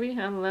brain, maybe? I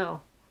don't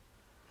know.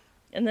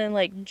 and then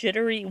like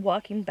jittery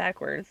walking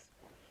backwards.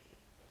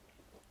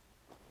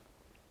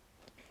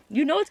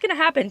 You know what's gonna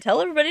happen.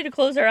 Tell everybody to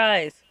close their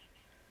eyes.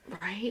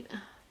 Right?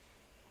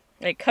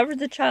 Like, cover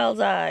the child's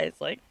eyes.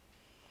 Like,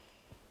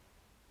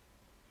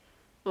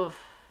 Oof.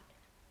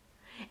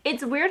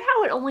 It's weird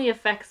how it only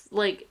affects,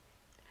 like,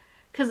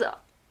 because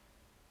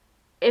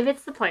if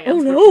it's the plans. oh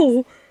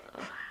no!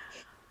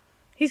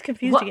 He's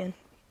confused What? again.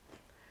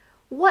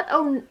 What?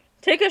 Oh.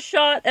 Take a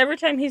shot every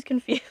time he's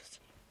confused.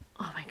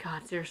 Oh my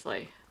god,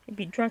 seriously. He'd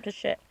be drunk as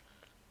shit.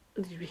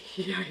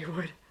 Yeah, you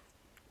would.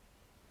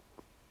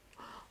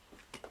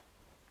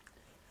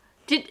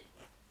 Did.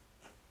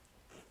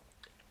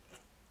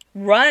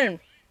 Run!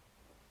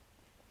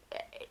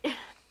 I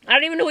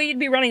don't even know what you'd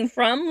be running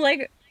from,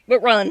 like,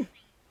 but run.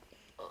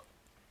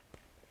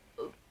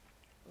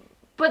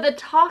 But the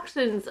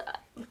toxins.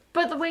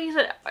 But the way you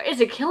said,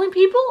 is it killing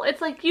people?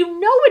 It's like, you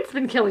know it's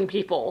been killing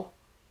people.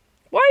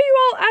 Why are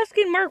you all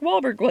asking Mark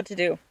Wahlberg what to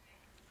do?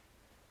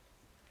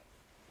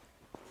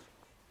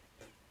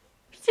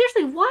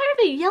 Seriously, why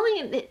are they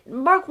yelling at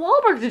Mark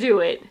Wahlberg to do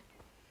it?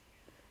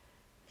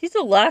 He's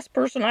the last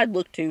person I'd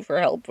look to for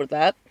help with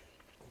that.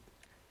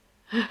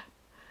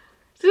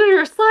 So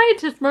you're a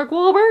scientist, Mark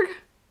Wahlberg?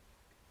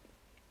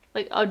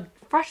 Like a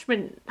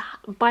freshman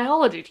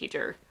biology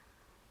teacher.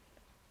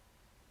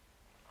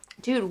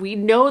 Dude, we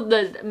know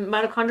the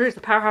mitochondria is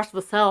the powerhouse of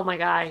the cell, my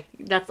guy.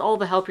 That's all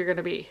the help you're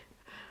gonna be.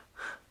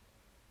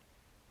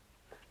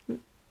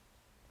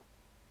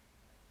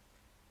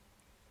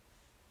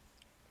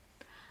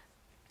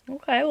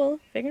 Okay, well,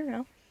 figure it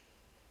out.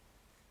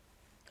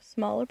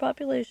 Smaller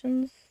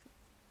populations.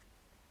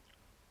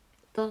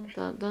 Dun,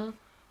 dun, dun.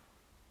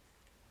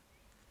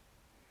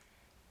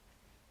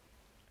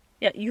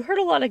 Yeah, you heard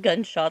a lot of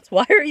gunshots.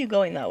 Why are you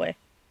going that way?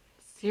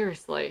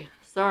 Seriously.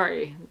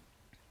 Sorry.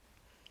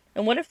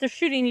 And what if they're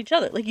shooting each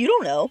other? Like, you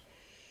don't know.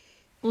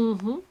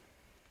 Mm-hmm.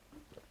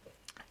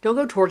 Don't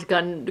go towards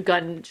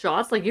gun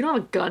shots. Like, you don't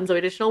have guns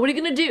additional. What are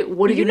you gonna do?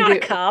 What are you You're gonna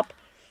not do? a cop.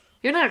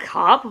 You're not a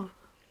cop.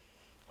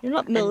 You're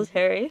not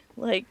military.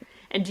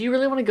 And do you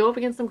really want to go up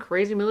against some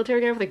crazy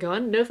military guy with a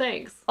gun? No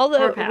thanks. Although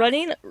Hard pass.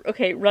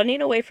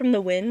 running away from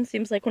the wind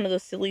seems like one of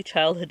those silly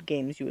childhood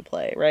games you would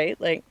play, right?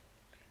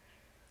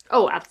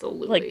 Oh,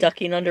 absolutely. Like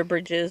ducking under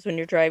bridges when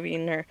you're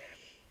driving, or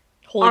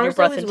holding your Ours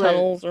breath always in was-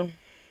 tunnels, or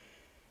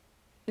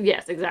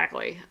Yes,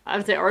 exactly. I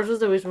would say ours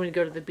was always when we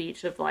go to the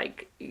beach of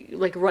like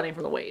running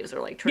from the waves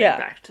or like turning Yeah.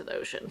 back to the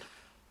ocean.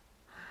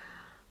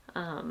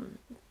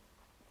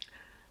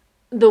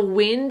 The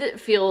wind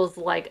feels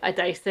like a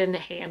Dyson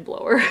hand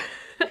blower.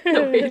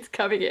 The way it's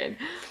coming in.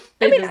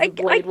 I mean, Those I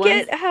blade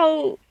ones. get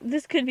how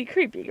this could be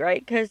creepy,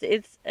 right? Because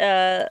it's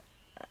a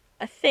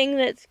thing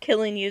that's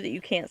killing you that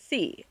you can't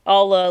see.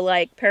 A la,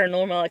 like,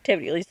 Paranormal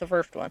Activity, at least the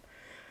first one.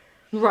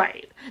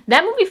 Right.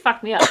 That movie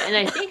fucked me up, and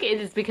I think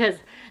it is because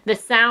the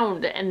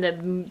sound and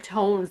the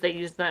tones they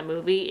use in that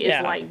movie is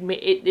Yeah. like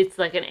it's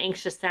like an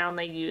anxious sound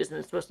they use, and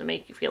it's supposed to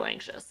make you feel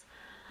anxious.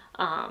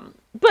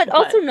 But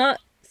also not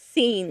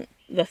seeing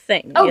the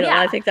thing. Oh, you know? yeah.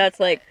 I think that's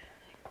like,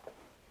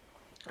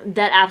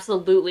 That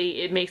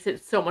absolutely it makes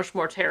it so much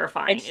more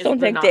terrifying. I just don't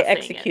think they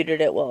executed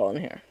it well in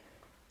here.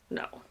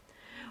 No.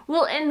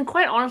 Well, and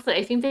quite honestly,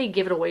 I think they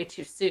give it away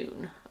too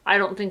soon. I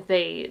don't think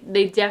they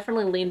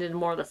definitely leaned in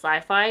more of the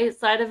sci-fi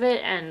side of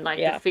it and like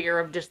Yeah. the fear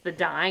of just the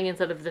dying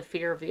instead of the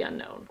fear of the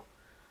unknown.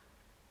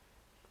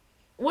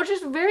 Which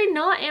is very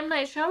not M.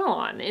 Night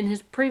Shyamalan in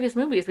his previous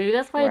movies. Maybe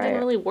that's why it didn't Right.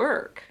 really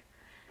work.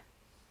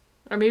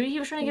 Or maybe he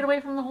was trying to get away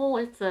from the whole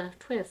it's a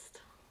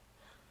twist.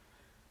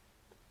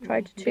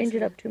 Tried to change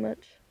it up too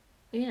much.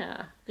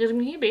 Yeah. Because I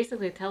mean he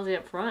basically tells you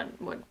up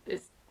front what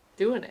is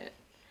doing it.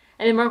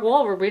 And then Mark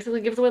Wahlberg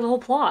basically gives away the whole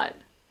plot.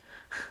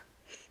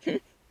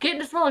 Get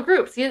into smaller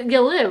groups. You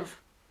live.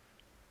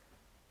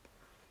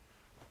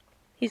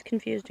 He's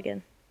confused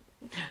again.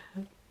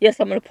 Yes,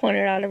 I'm going to point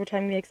it out every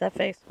time he makes that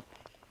face.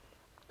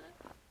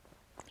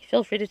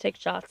 Feel free to take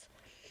shots.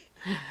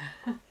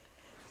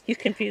 He's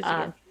confused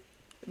again.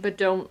 But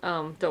don't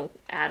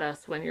add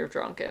us when you're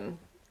drunk and,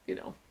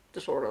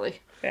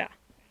 disorderly. Yeah.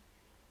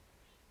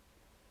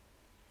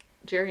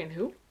 Jerry and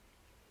who?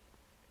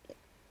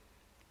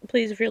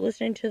 Please, if you're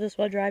listening to this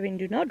while driving,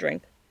 do not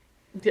drink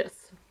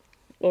Yes.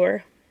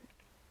 or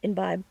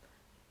imbibe.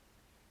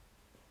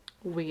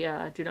 We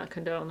do not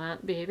condone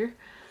that behavior.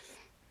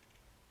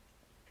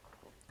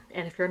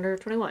 And if you're under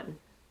 21,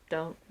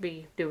 don't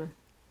be doing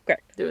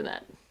Correct.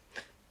 that.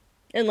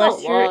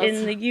 Unless you're laws.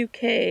 in the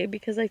UK,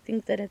 because I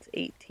think that it's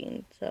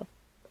 18, so.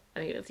 I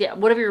think it's,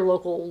 whatever your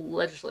local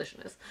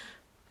legislation is.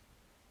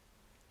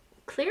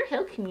 Clear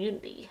Hill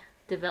Community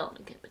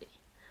Development Company.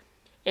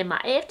 In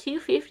my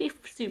F-250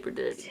 Super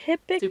Duty.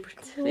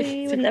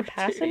 Typically, when the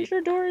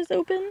passenger door is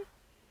open,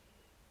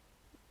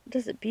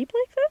 does it beep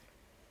like that?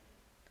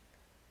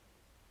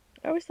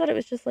 I always thought it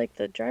was just like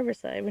the driver's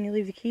side when you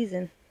leave the keys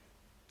in.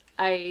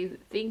 I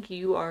think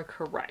you are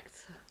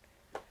correct.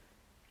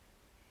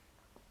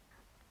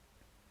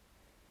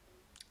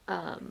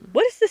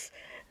 What is this?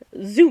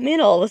 Zoom in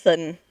all of a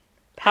sudden.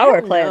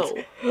 Power plants.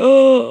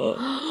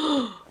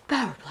 Power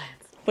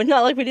plants. But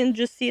not like we didn't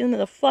just see them in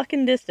the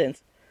fucking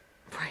distance.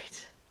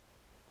 Right.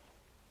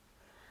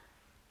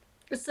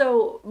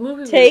 So,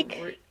 movie...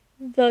 Take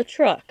the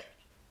truck.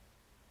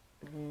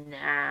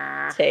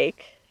 Nah.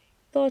 Take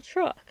the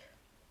truck.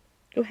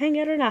 Go hang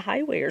out on a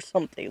highway or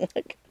something.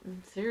 Like,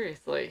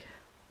 Seriously.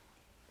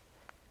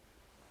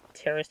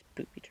 terrorist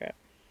booby trap.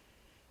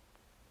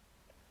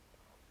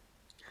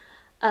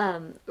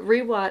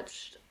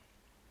 Rewatched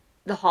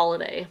The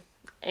Holiday,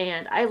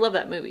 and I love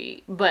that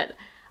movie, but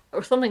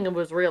something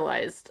was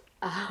realized.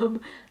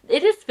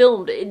 It is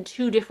filmed in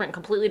two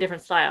completely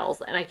different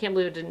styles, and I can't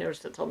believe I didn't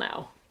notice it till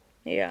now.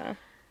 Yeah.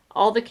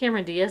 All the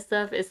Cameron Diaz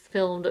stuff is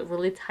filmed at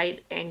really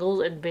tight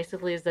angles and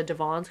basically is the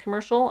Devon's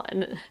commercial,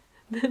 and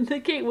then the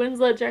Kate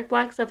Winslet, Jack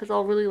Black stuff is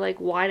all really like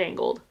wide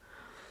angled.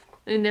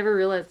 I never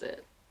realized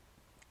it.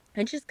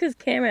 And just because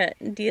Cameron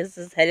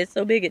Diaz's head is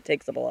so big, it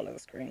takes up a lot of the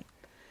screen.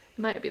 It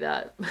might be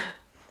that.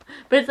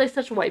 But it's like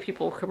such a white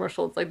people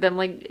commercial. It's like them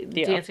like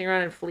dancing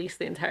around in fleece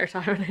the entire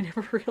time, and I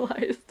never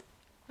realized.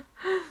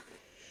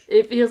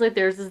 It feels like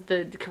theirs is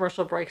the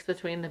commercial breaks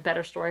between the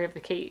better story of the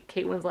Kate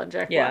Winslet and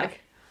Jack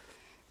Black.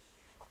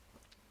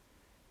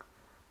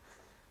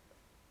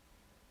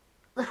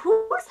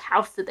 Whose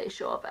house did they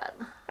show up at?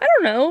 I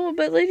don't know,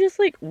 but they just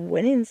like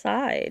went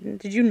inside.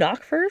 Did you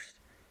knock first?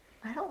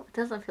 It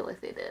doesn't feel like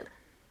they did.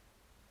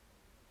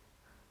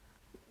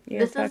 You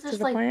This talk is to just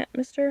the like plant,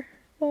 Mr.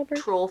 Wahlberg?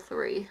 Troll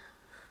 3.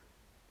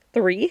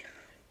 3?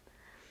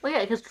 Well,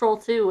 yeah, because Troll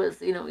 2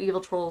 was,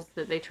 evil trolls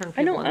that they turn people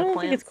into I don't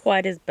plants. think it's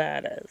quite as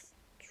bad as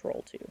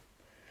Troll 2.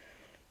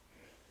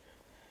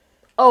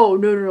 Oh,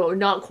 no, no, no,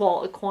 not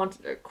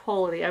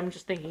quality. I'm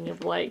just thinking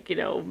of, like,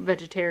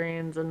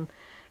 vegetarians and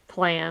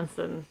plants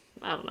and,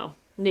 I don't know,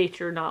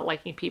 nature not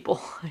liking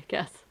people, I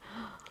guess.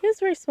 He has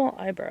very small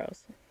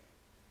eyebrows.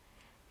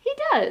 He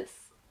does.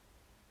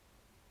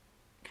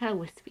 Kind of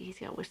wispy. He's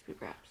got wispy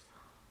brows.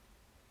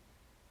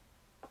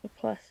 The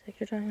plastic.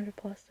 You're talking about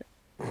plastic.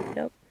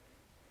 Yep.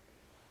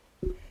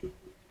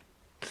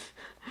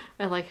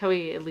 I like how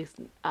he at least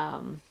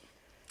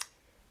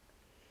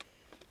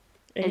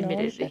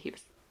admitted that he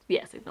was,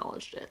 yes,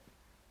 acknowledged it.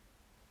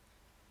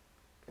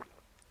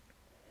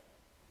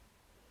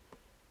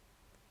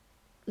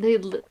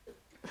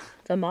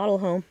 It's a model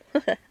home.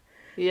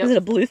 Yep. Is it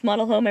a Bluth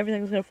model home?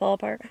 Everything's gonna fall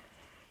apart.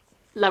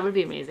 That would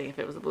be amazing if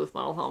it was a Bluth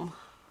model home.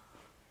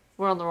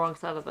 We're on the wrong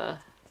side of the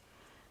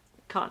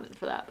continent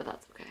for that, but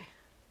that's okay.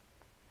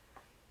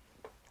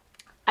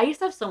 I used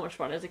to have so much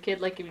fun as a kid.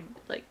 Like,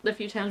 the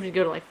few times we'd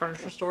go to, like,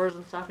 furniture stores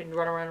and stuff, and you'd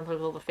run around and play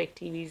with all the fake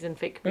TVs and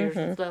fake computers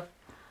and stuff.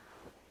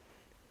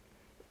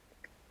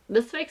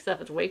 This fake stuff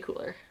is way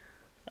cooler.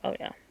 Oh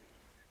yeah.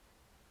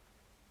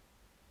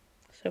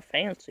 So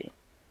fancy.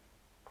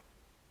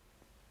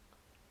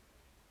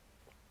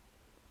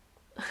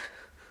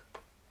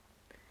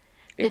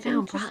 It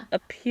didn't just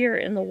appear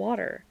in the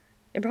water.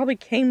 It probably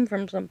came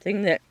from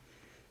something that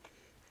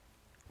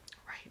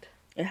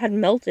it had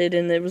melted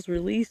and it was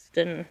released,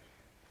 and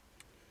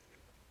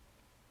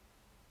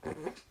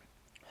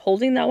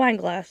holding that wine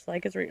glass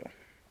like it's real.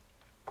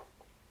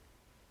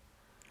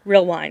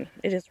 Real wine.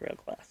 It is real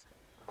glass.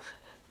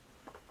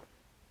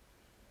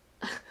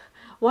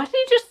 Why did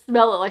he just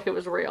smell it like it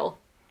was real?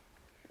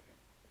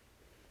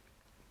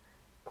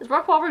 Is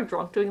Mark Wahlberg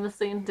drunk doing this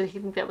scene? Did he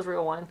think that was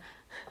real wine?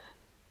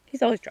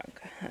 He's always drunk,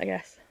 I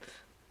guess.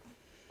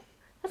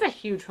 That's a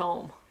huge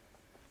home.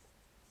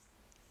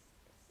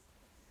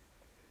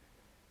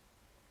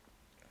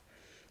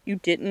 You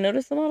didn't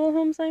notice the model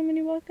home sign when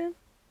you walked in?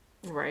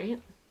 Right.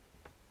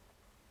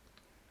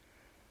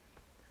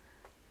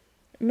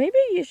 Maybe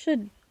you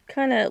should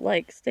kind of,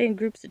 like, stay in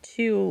groups of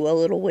 2 a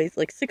little ways,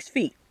 like 6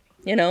 feet,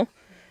 you know?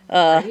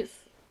 Right.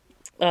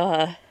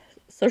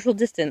 Social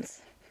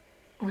distance.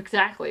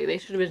 Exactly. They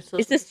should have been social.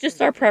 Is this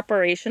just our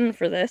preparation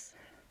for this?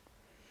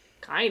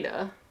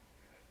 Kinda.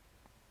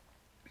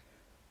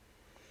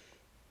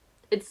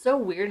 It's so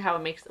weird how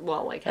it makes,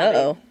 well, like, how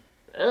Uh-oh.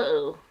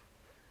 Uh-oh.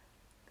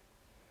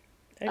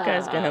 That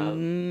guy's gonna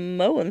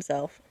mow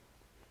himself.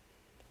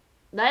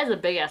 That is a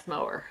big-ass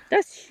mower.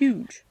 That's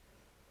huge.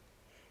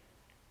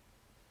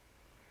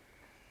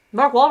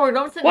 Mark Wahlberg,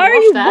 don't sit and Why are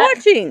watch you that.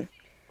 watching?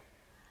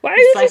 Why are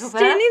you just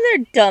Psychopath? standing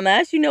there,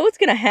 dumbass? You know what's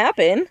gonna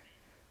happen.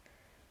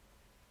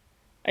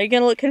 Are you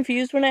gonna look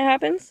confused when it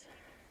happens?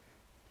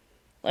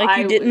 Like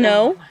you didn't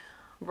know?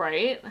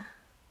 Right?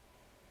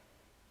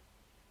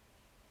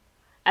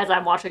 As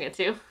I'm watching it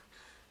too.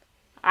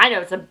 I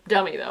know it's a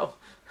dummy though.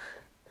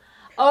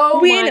 Oh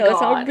we my know God.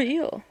 It's all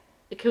real.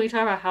 Can we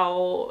talk about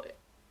how?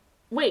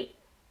 Wait.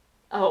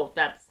 Oh,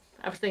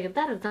 I was thinking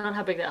that is not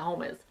how big that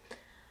home is.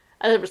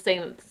 I was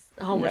saying that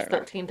the home was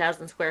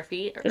 13,000 square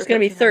feet. There's gonna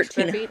be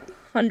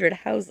 1,300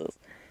 houses.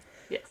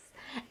 Yes,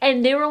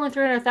 and they were only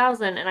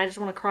 300,000, and I just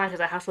want to cry because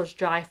that house was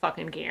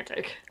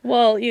gigantic.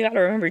 Well, you gotta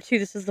remember too.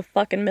 This is the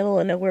fucking middle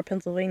of nowhere,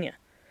 Pennsylvania.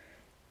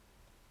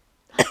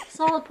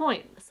 Solid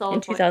point.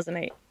 In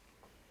 2008. It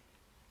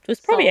was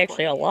probably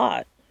actually a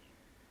lot.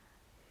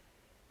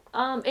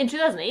 In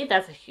 2008,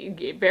 that's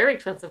very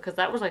expensive because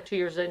that was like 2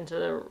 years into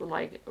the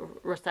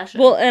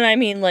recession. Well, and I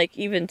mean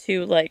even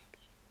to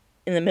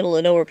in the middle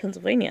of nowhere,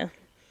 Pennsylvania.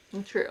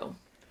 True,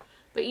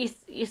 but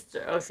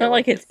it's not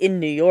like it's in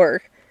New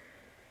York.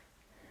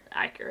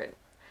 Accurate.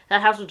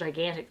 That house was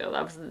gigantic though.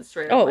 That was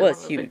straight up. Oh, it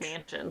was huge. Big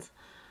mansions.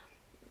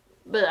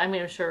 But I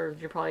mean, I'm sure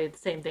you're probably the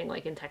same thing.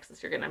 Like in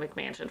Texas, you're getting a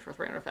McMansion for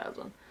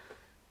 300,000.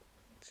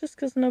 It's just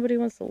because nobody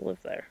wants to live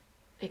there.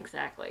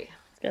 Exactly.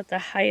 It's got the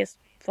highest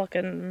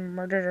fucking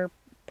murder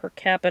per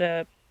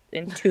capita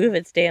in 2 of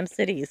its damn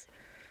cities.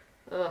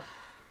 Ugh.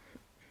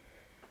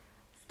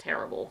 It's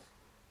terrible.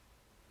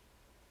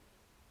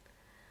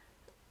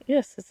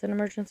 Yes, it's an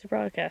emergency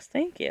broadcast.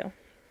 Thank you.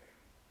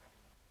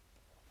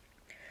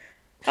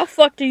 How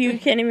fucked are you? You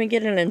can't even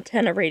get an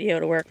antenna radio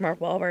to work, Mark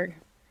Wahlberg.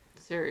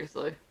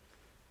 Seriously.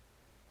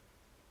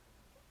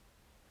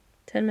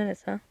 10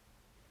 minutes, huh?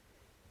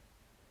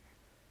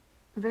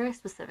 Very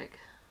specific.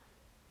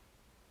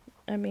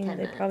 I mean,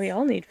 they probably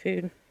all need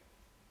food.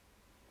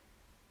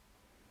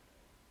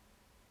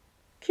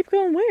 Keep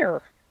going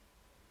where?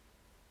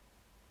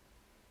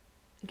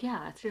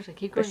 Yeah, seriously,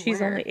 keep going But she's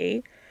where? only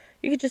 8.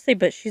 You could just say,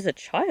 but she's a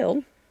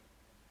child.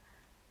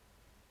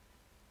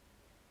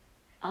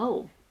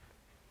 Oh.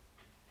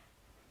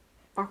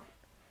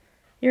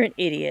 You're an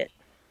idiot.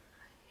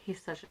 He's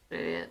such an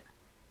idiot.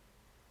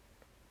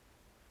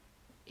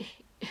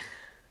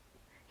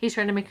 He's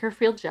trying to make her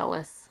feel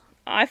jealous.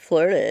 I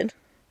flirted.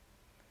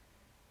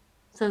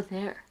 So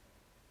there.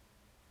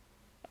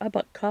 I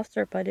bought cough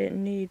syrup I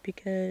didn't need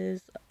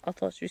because I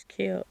thought she was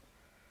cute.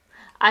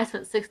 I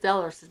spent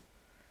 $6 to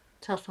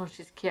tell someone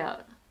she's cute.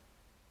 Now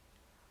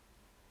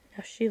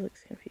she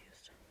looks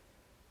confused.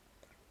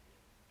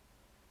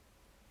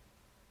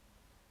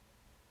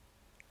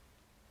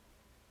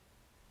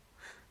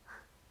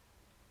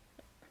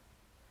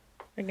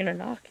 They're gonna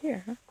knock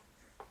here, huh?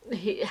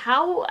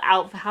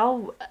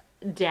 How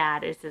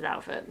dad is his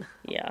outfit?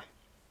 Yeah.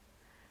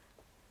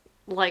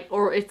 Like,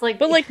 or it's like,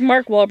 But like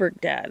Mark Wahlberg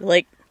dad,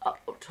 like, oh,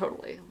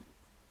 totally.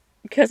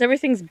 because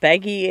everything's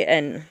baggy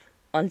and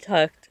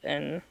untucked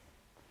and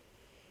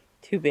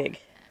too big.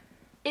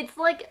 It's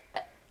like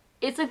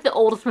the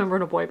oldest member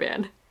in a boy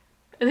band.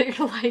 And then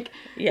you're like,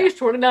 Yeah. he's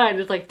 29.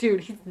 It's like,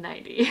 dude, he's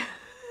 90.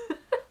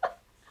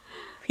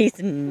 He's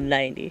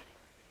 90.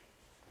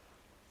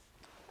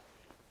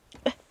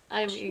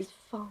 I mean, She's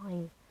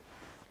fine.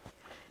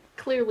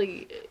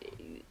 clearly,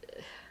 it's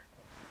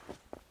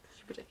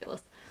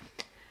ridiculous.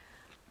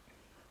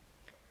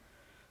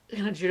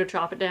 Gonna judo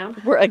chop it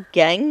down? We're a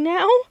gang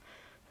now?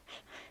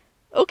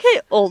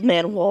 Okay, old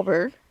man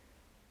Wahlberg.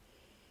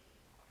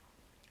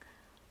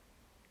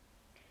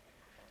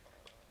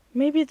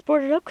 Maybe it's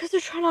boarded up because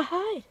they're trying to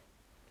hide.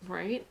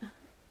 Right?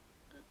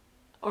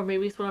 Or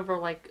maybe it's one of our,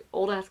 like,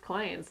 old-ass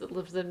clients that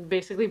lives in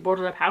basically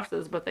boarded-up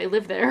houses, but they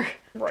live there.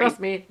 Right. Trust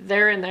me,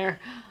 they're in there.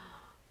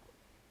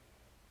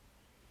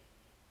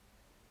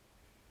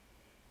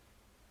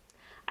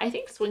 I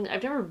think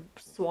I've never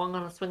swung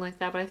on a swing like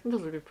that, but I think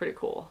those would be pretty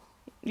cool.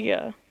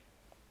 Yeah.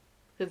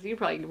 Because you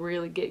probably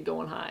really get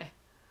going high.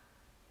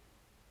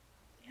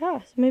 Yeah,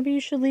 so maybe you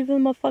should leave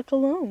them a fuck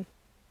alone.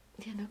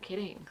 Yeah, no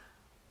kidding.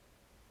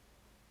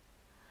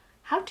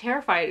 How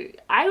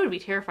terrified. I would be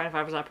terrified if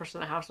I was that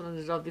person in the house and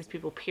there's all these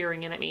people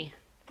peering in at me.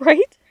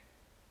 Right?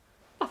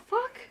 The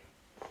fuck?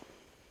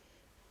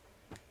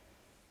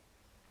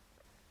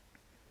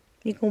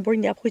 You gonna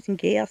bring that poison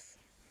gas?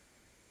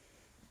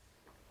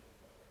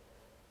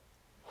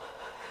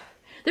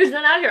 There's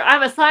none out here.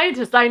 I'm a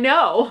scientist, I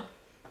know.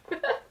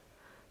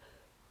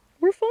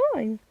 We're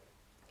fine.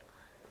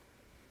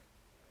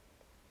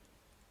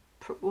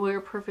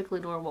 We're perfectly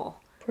normal.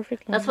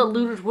 Perfectly. That's what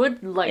looters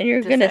would like And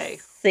you're to gonna say.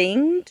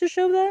 sing to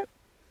show that?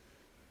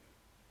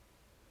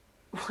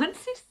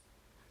 What's he?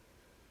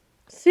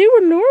 See,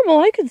 we're normal.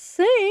 I could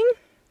sing.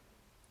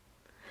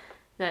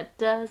 That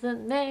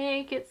doesn't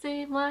make it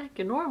seem like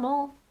you're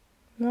normal.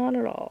 Not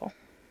at all.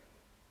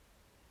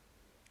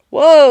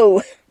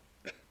 Whoa!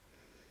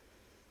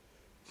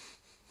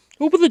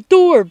 Open the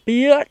door,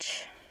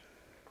 bitch!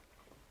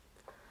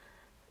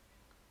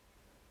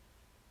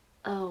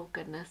 Oh,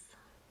 goodness.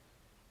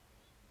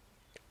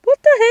 What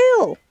the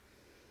hell?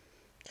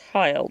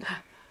 Child.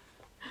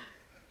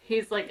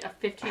 He's like a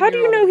 15-year-old. How do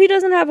you know he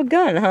doesn't have a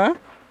gun, huh?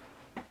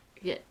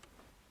 Yeah.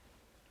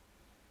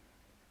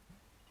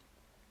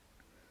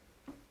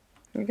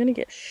 You're gonna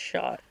get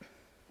shot.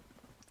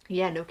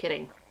 Yeah, no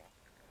kidding.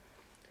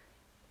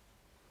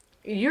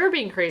 You're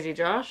being crazy,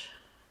 Josh.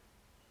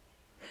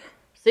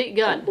 See,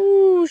 gun.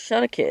 Ooh,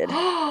 shot a kid.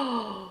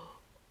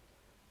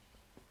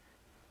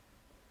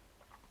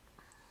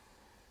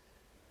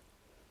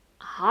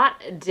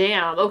 Hot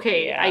damn.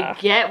 Okay, Yeah. I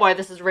get why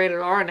this is rated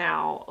R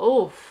now.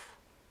 Oof.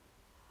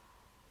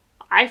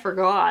 I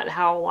forgot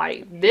how,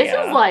 like, this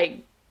Yeah. is, like,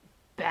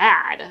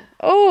 bad.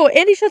 Oh,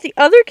 and he shot the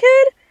other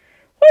kid?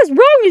 What is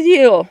wrong with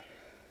you?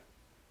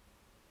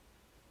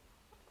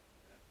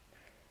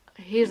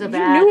 He's a You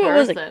bad knew it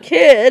person. was a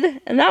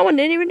kid, and that one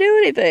didn't even do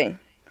anything.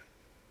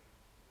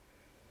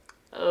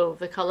 Oh,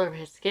 the color of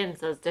his skin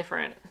says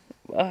different.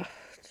 Ugh,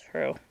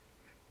 true.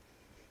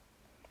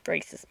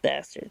 Racist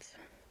bastards.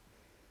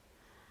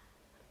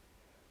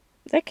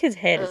 That kid's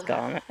head is Ugh.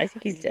 gone. I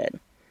think he's dead.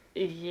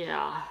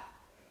 Yeah.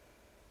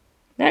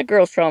 That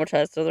girl's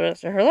traumatized for the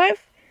rest of her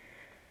life.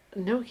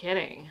 No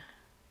kidding.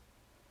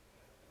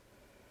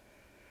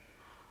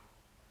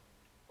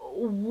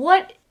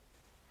 What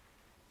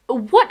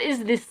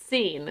is this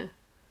scene?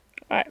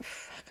 I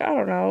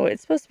don't know.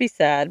 It's supposed to be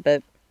sad,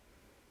 but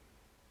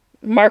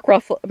Mark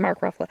Wahlberg's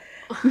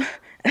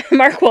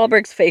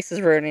face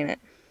is ruining it.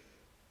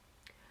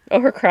 Oh,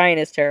 her crying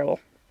is terrible.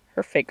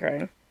 Her fake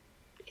crying.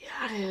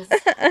 Yeah, it is.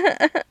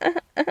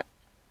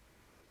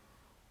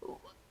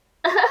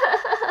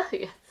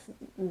 Yes,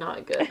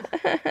 not good.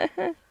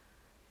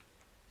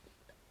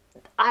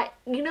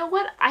 You know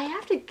what? I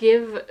have to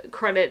give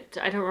credit.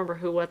 I don't remember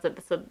who was it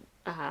that said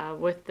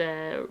with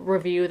the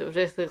review that was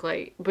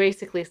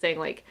basically saying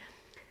like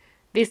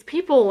these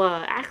people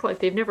act like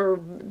they've never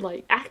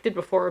like acted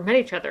before or met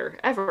each other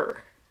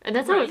ever, and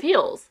that's how it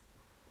feels.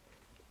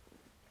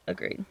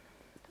 Agreed.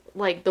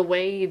 Like the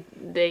way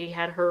they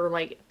had her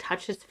like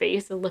touch his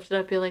face and lift it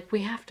up, be like,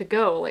 "We have to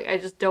go." Like I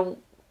just don't.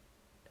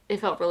 It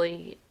felt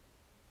really,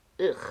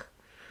 ugh.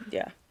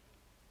 Yeah.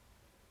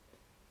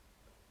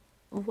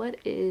 What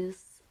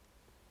is?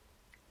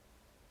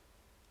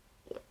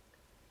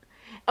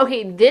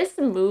 Okay, this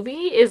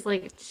movie is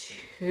like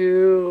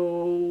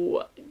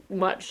too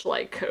much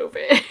like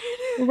COVID.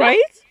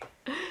 Right?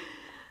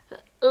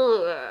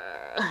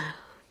 Ugh.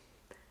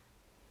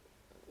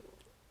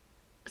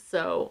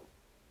 So,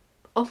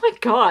 oh my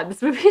god,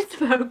 this movie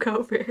is about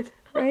COVID.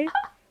 Right?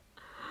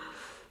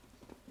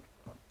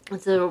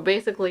 So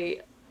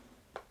basically,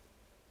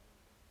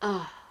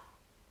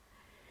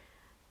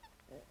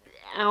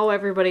 now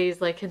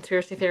everybody's like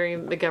conspiracy theory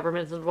the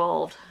government's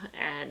involved,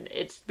 and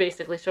it's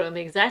basically showing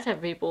the exact type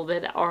of people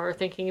that are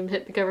thinking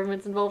that the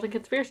government's involved in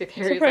conspiracy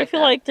theories Except I like feel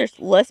that. like there's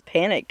less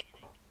panic,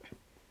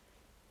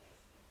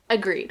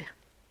 Agreed.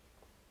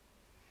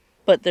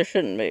 but there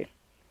shouldn't be.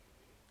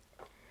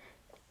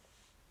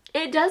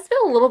 It does feel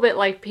a little bit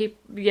like people.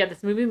 Yeah,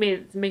 this movie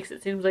makes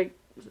it seem like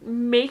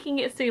making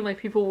it seem like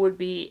people would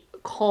be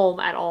calm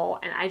at all,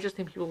 and I just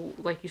think people,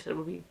 like you said,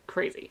 would be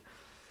crazy.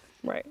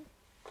 Right.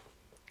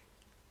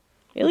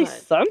 At least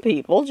But, some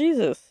people,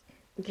 Jesus.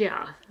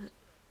 yeah.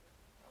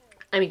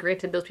 I mean,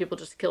 granted, those people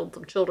just killed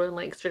some children,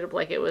 like straight up,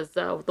 like it was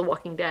The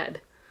Walking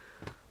Dead,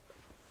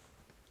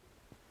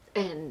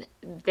 and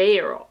they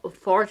are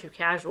far too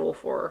casual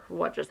for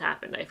what just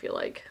happened. I feel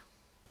like.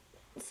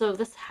 So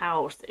this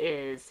house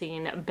is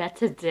seen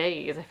better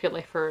days. I feel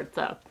like for its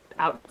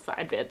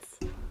outside bits.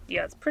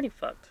 Yeah, it's pretty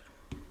fucked.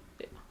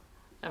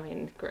 I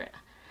mean, great.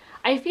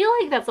 I feel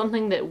like that's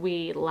something that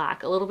we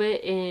lack a little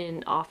bit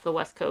in off the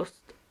West Coast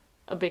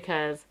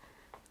because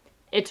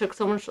it took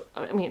so much.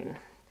 I mean,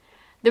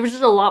 there was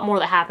just a lot more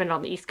that happened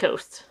on the East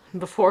Coast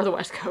before the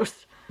West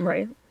Coast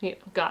Right.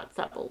 got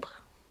settled.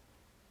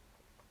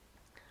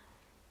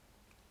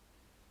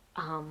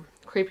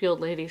 Creepy old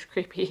lady's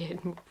creepy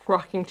in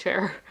rocking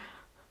chair.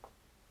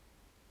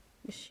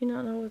 Does she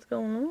not know what's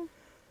going on?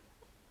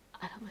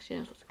 I don't think she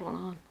knows what's going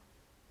on.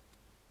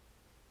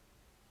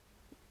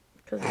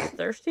 Because it's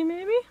thirsty,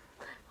 maybe?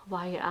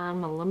 Why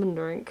I'm a lemon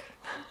drink?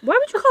 Why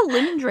would you call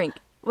lemon drink?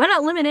 Why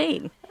not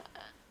lemonade?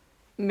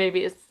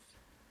 Maybe it's.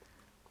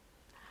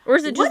 Or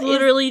is it just What is-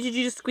 literally, did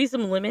you just squeeze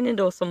some lemon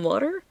into some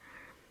water?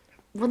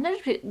 Well,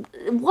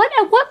 what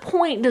at what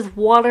point does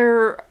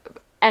water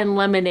and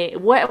lemonade?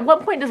 At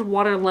what point does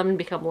water and lemon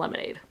become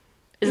lemonade?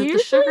 Is it the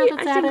sugar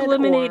that's I think added?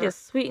 lemonade or... is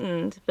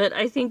sweetened, but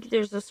I think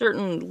there's a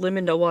certain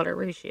lemon to water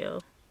ratio.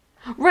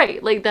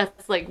 Right, like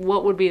that's like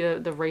what would be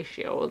the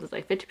ratio? Is it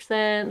like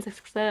 50%,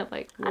 60%?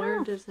 Like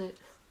where does it?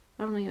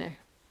 I don't know either.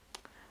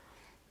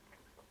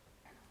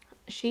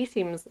 She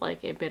seems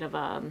like a bit of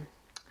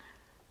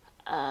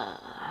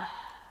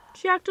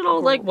She acted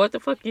all like, what the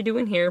fuck you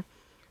doing here?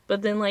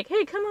 But then like,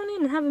 hey, come on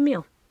in and have a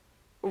meal.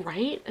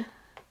 right.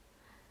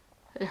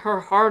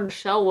 Her hard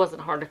shell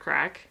wasn't hard to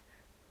crack.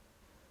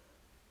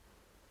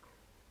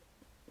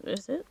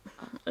 Is it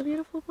a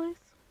beautiful place?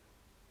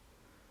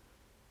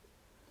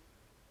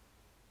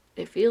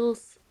 It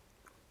feels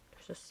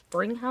There's a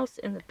spring house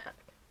in the back.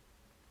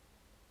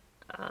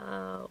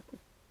 Oh.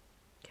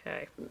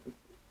 Okay.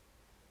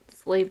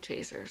 slave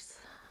chasers.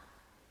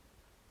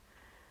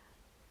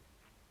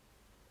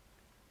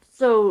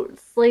 So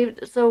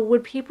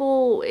would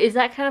people, is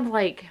that kind of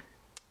like,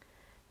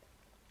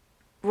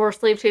 were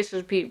slave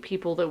chasers be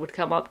people that would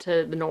come up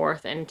to the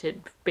north and to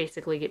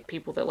basically get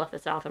people that left the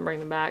south and bring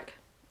them back?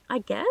 I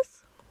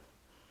guess.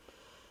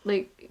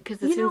 Like,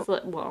 because it You seems know-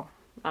 like, well,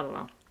 I don't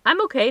know.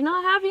 I'm okay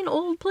not having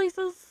old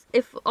places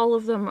if all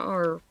of them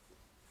are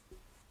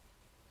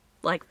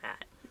like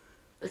that.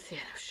 Yeah,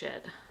 no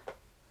shit.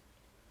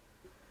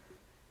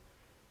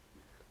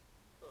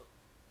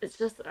 It's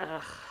just,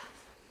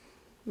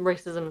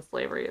 racism and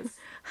slavery is,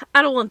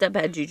 I don't want that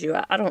bad juju.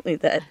 I don't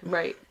need that.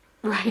 right.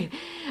 Right.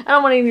 I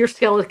don't want any of your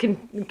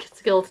skeleton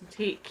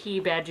key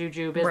bad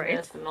juju business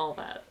Right. and all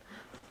that.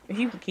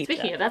 You can keep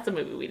Speaking that. of, that's a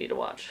movie we need to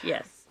watch.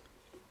 Yes.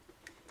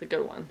 It's a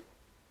good one.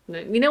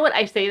 You know what?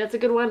 I say that's a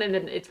good one, and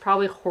then it's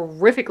probably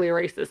horrifically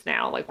racist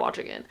now, like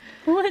watching it.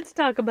 Let's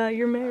talk about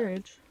your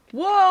marriage.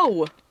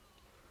 Whoa!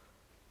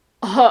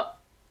 Uh,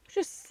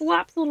 Just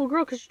slapped the little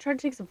girl because she tried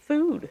to take some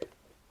food.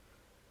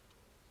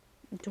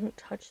 Don't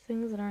touch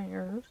things that aren't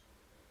yours.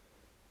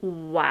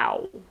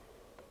 wow.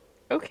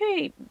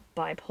 Okay,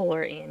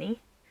 bipolar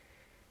Annie.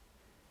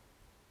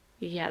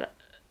 Yeah.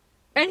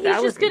 And he's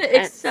That was just gonna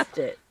intense. accept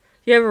it.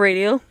 You have a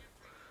radio?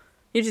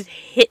 You just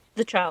hit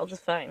the child,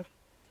 it's fine.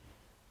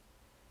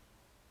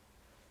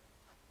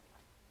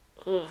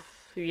 Ugh,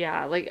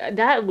 yeah, like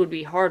that would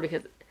be hard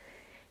because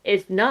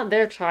it's not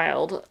their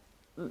child,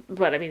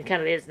 but I mean, it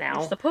kind of is You're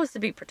now. supposed to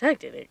be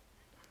protected.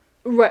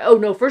 Right. Oh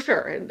no, for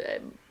sure.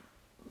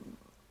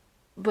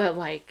 But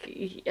like,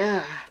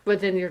 yeah. But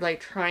then you're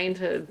like trying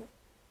to,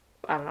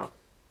 I don't know,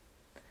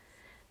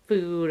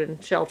 food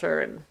and shelter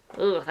and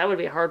ugh, that would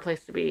be a hard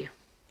place to be.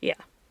 Yeah.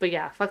 But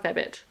yeah, fuck that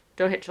bitch.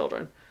 Don't hit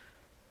children.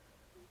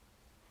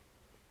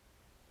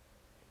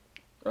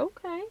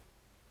 Okay.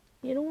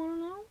 You don't want to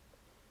know?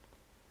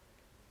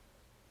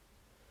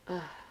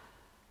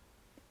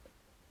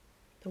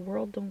 The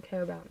world don't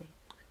care about me.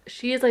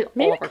 She is like all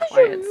Maybe of our because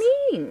you're clients.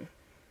 mean.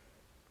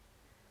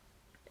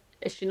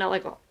 Is she not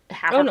like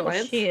half Oh our no,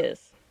 clients? she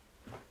is.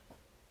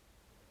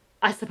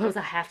 I suppose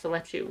I have to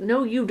let you.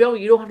 No, you don't.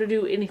 You don't have to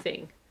do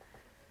anything.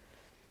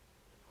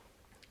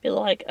 Be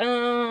like,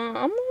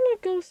 I'm gonna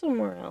go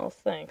somewhere else,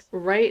 thanks.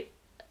 Right?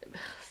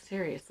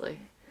 Seriously.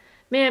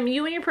 Ma'am,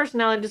 you and your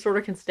personality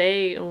disorder can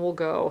stay and we'll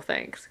go,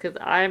 thanks. Because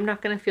I'm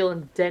not going to feel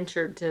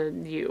indentured to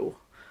you.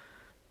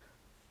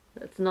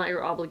 That's not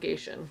your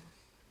obligation.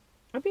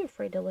 I'd be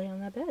afraid to lay on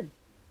that bed.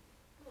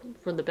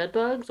 From the bed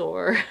bugs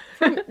or...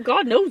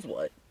 God knows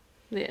what.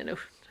 yeah, no.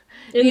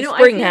 In You the know,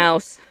 spring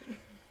house.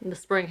 In the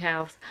spring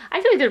house.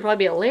 I feel like there'd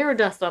probably be a layer of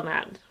dust on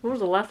that. When was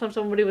the last time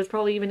somebody was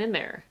probably even in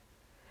there?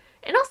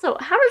 And also,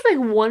 how does like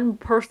one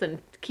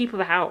person keep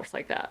a house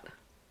like that?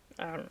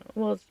 I don't know.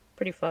 Well, it's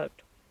pretty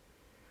fucked.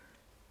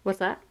 What's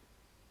that?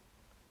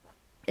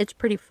 It's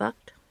pretty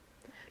fucked.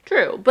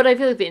 True, but I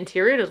feel like the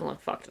interior doesn't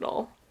look fucked at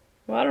all.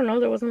 Well, I don't know.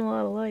 There wasn't a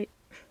lot of light.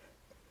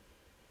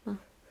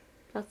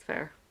 That's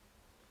fair.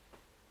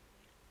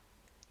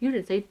 You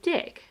didn't say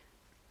dick.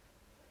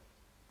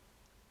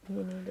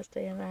 You need to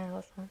stay in the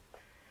house, huh?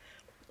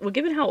 Well,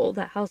 given how old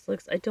that house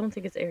looks, I don't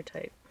think it's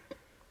airtight.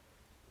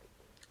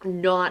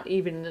 Not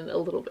even a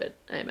little bit,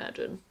 I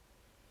imagine.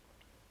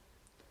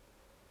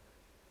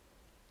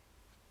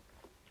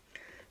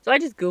 So I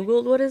just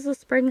Googled what is a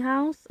spring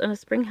house, and a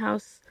spring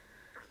house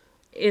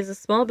is a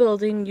small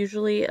building,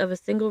 usually of a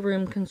single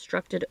room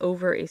constructed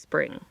over a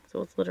spring.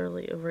 So it's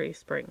literally over a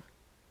spring.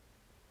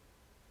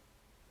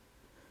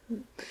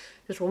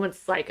 This woman's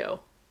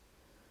psycho.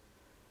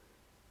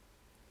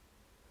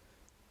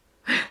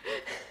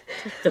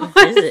 The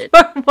visit.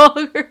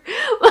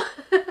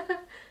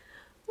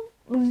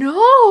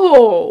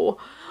 No.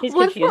 He's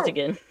confused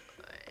again.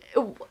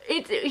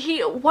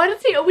 Why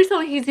does he always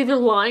sound like he's either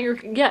lying or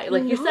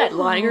like you said,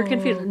 lying or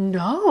confused?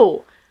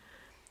 No.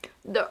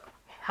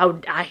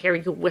 How I hear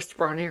you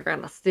whisper and you're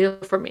gonna steal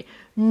from me.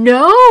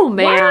 No,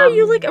 man. Why are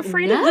you like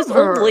afraid of this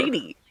old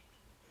lady?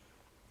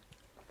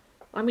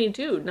 I mean,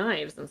 dude,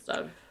 knives and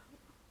stuff.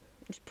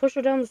 Just push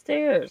her down the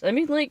stairs. I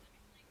mean, like,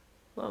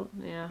 well,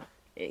 yeah,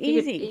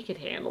 easy. He could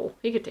handle.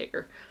 He could take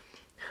her.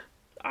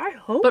 I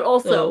hope. But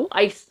also, so.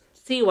 I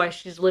see why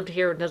she's lived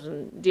here and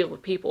doesn't deal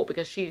with people,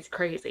 because she's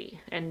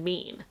crazy and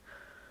mean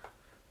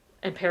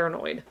and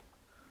paranoid.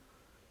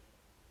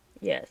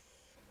 Yes.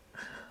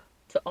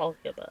 To all of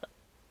the above.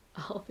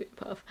 All of the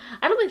above.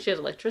 I don't think she has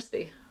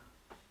electricity.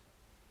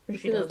 She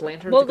see those does.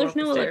 lanterns Well, that go there's up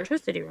the no stairs?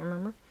 electricity,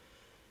 remember?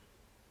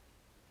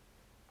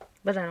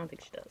 But I don't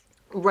think she does.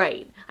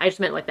 Right. I just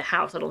meant like the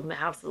house. I don't think the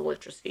house has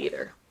electricity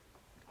either.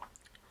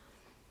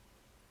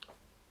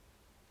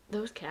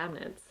 Those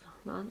cabinets.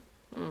 Not.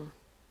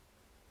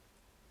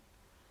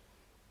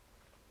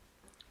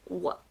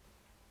 What?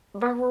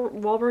 Barbara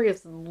Wahlberg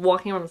is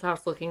walking around this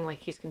house looking like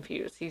he's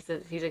confused. He's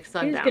like He's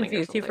sundowning.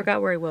 confused. He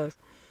forgot where he was.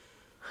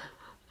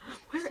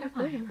 Where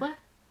am I?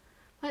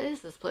 What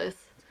is this place?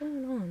 What's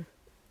going on?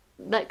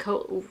 That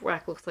coat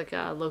rack looks like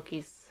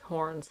Loki's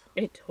horns.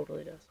 It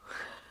totally does.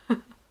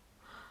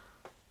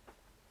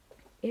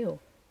 Ew,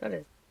 that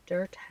is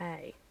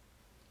dirty.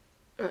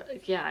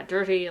 Yeah,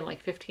 dirty and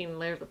like 15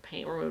 layers of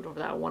paint removed over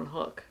that one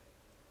hook.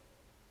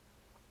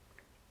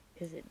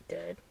 Is it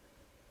dead?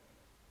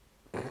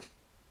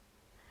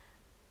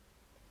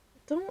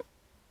 Don't,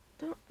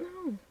 no.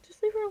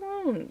 Just leave her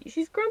alone.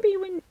 She's grumpy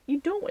when you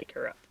don't wake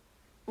her up.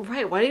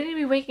 Right, why didn't you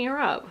be waking her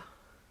up?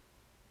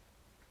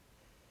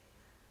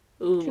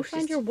 Ooh, You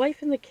find your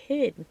wife and the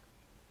kid.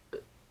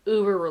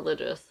 uber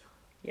religious.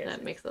 Yes.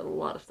 That makes a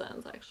lot of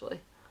sense, actually.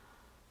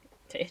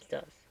 It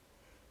does.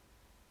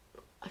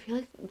 I feel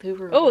like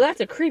uber. Oh, that's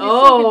a creepy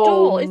fucking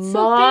doll. It's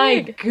so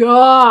big. My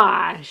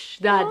gosh,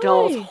 that Why?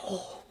 doll's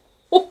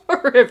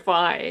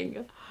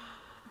horrifying.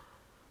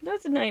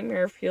 That's a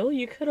nightmare fuel.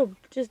 You could have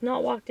just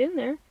not walked in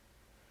there.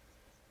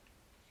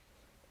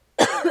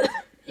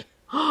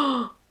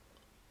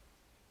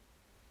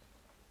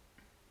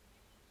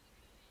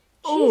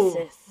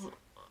 Jesus.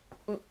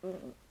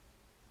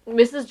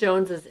 Mrs.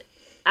 Jones is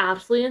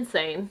absolutely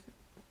insane.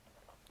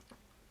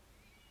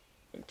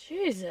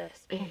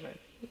 Jesus. Woman.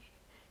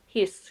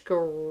 She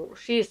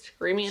is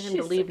screaming at him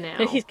to leave now.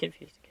 He's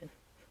confused again.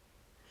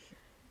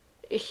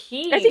 I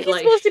I think he's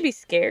supposed to be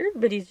scared,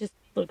 but he just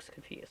looks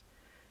confused.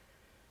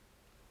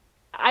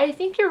 I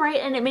think you're right,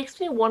 and it makes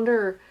me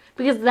wonder,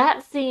 because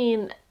that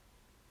scene,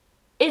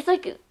 it's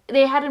like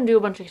they had him do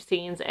a bunch of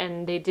scenes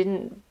and they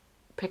didn't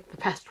pick the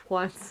best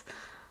ones.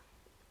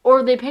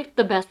 Or they picked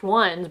the best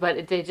ones,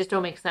 but they just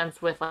don't make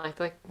sense with,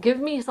 like, give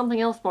me something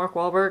else, Mark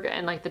Wahlberg,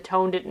 and, like, the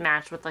tone didn't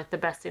match with, like, the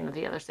best scene of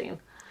the other scene.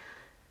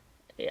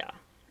 Yeah.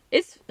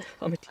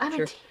 I'm a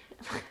teacher.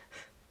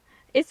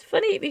 It's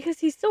funny because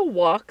he still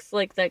walks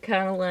like that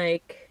kind of,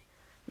 like,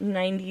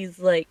 90s,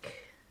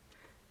 like,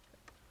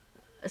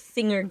 a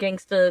singer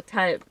gangsta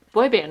type.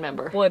 Boy band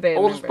member.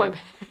 Oldest member. boy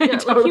band. Yeah,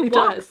 Totally like, he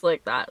walks does.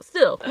 like that,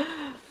 still. To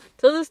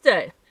this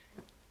day.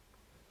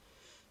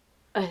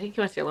 I think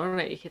once you learn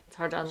it, it's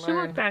hard to unlearn. She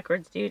worked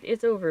backwards, dude.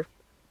 It's over.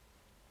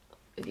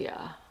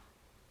 Yeah.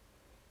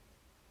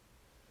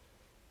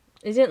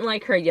 I didn't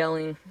like her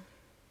yelling.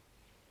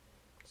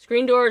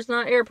 Screen door is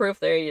not airproof.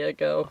 There you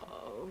go.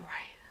 Oh,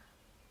 right.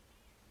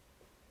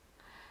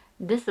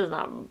 This is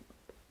not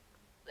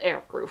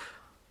airproof.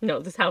 No,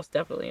 this house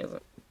definitely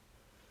isn't.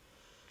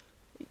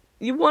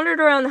 You wandered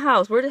around the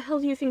house. Where the hell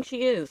do you think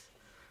she is?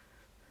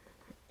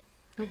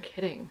 No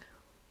kidding.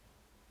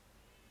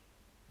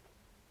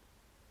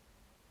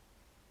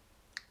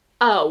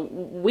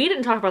 We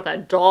didn't talk about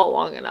that doll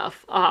long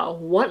enough.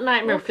 What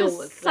nightmare fuel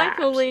was that?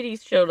 Psycho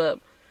ladies showed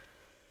up.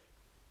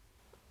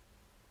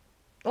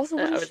 Also,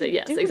 what I is would she say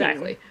yes, doing?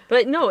 exactly.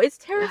 But no, it's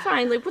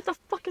terrifying. Like, what the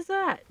fuck is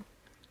that?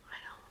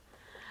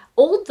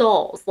 Old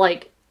dolls,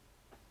 like,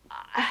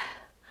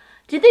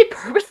 did they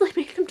purposely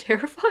make them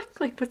terrifying?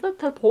 Like, was that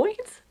the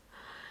point?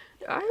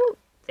 I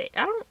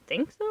don't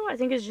think so. I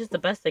think it's just the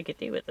best they could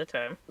do at the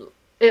time.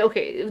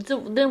 Okay, so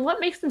then what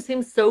makes them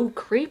seem so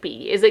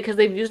creepy? Is it because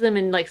they've used them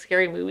in like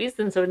scary movies,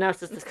 and so now it's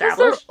just Because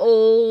they're established?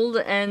 old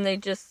and they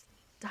just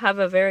have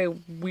a very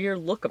weird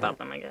look about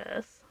them, I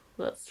guess.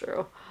 That's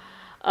true.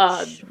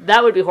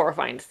 That would be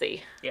horrifying to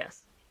see.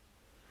 Yes.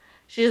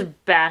 She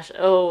just bashed.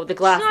 Oh, the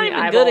glass She's not in the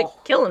even eyeball. good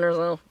at killing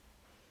herself.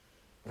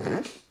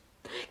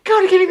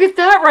 Gotta get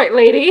that right,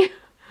 lady.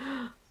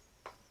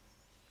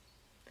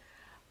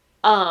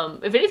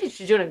 If anything,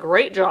 she's doing a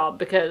great job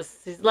because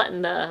she's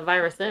letting the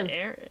virus in.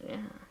 Aaron, yeah.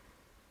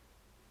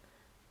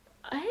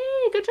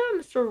 Hey, good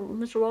job,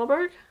 Mr.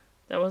 Wahlberg.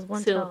 That was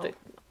one Still towel.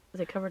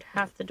 They covered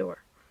half the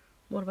door.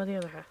 What about the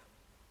other half?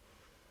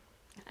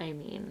 I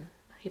mean,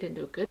 he didn't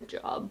do a good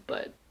job,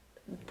 but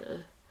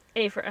the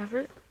A for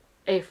effort.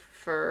 A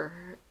for,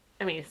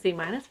 I mean, C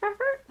minus for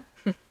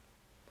effort.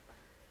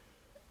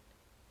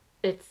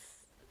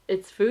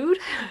 it's food.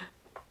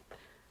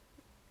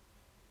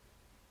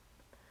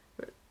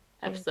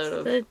 Episode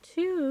of the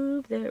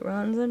tube that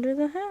runs under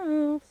the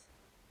house.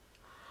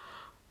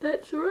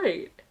 That's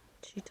right.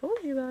 She told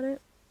you about it.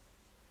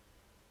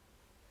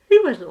 He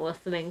wasn't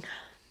listening.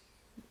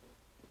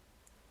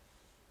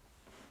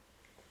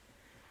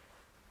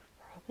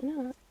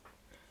 Probably not.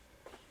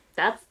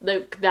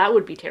 That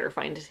would be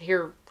terrifying to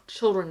hear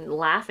children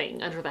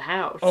laughing under the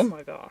house. Oh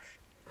my gosh.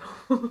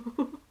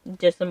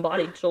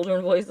 Disembodied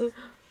children voices.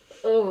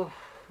 Oh,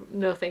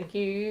 no thank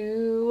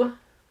you.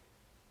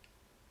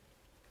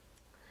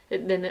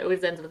 Then it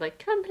always ends with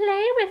like, come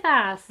play with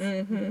us.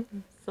 Mm-hmm.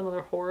 Some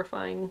other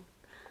horrifying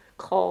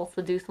call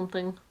to do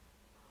something.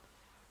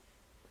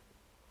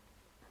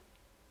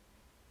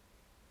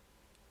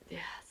 Yeah,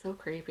 so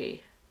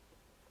creepy.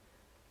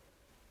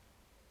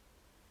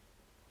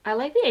 I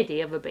like the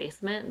idea of a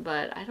basement,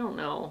 but I don't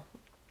know.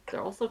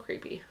 They're also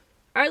creepy.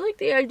 I like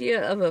the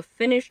idea of a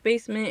finished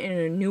basement in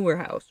a newer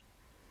house.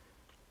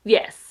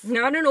 Yes.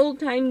 Not an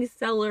old-timey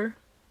cellar.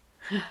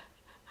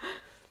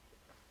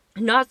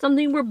 Not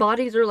something where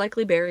bodies are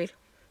likely buried.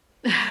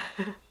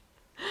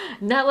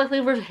 Not likely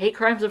where hate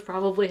crimes have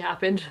probably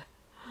happened.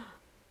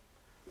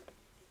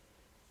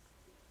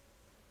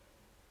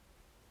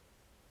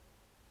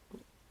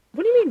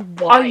 What do you mean,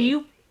 why?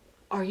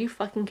 Are you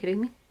fucking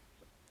kidding me?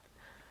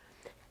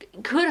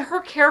 Could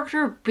her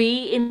character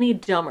be any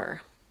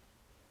dumber?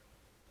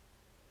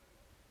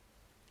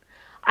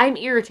 I'm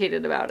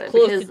irritated about it.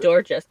 Close because the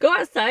door, Jess. Go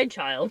outside,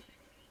 child.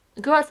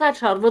 Go outside,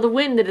 child, where the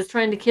wind that is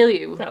trying to kill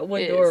you. That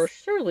wood is. door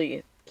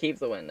surely keeps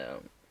the wind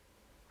out.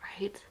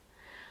 Right?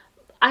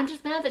 I'm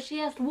just mad that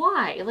she asked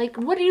why. Like,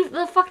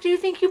 the fuck do you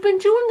think you've been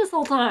doing this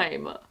whole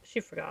time? She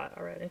forgot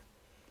already.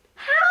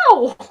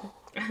 How?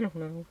 I don't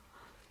know.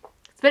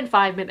 It's been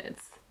 5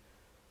 minutes.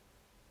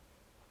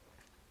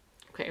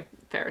 Okay,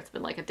 fair, it's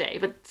been like a day,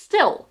 but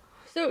still.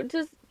 So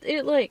does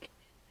it, like,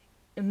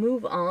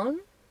 move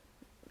on?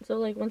 So,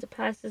 like, once it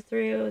passes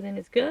through, then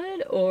it's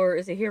good? Or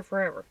is it here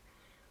forever?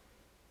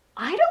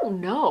 I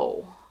don't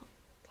know.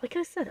 Like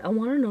I said, I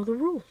want to know the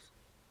rules.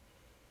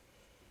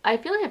 I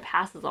feel like it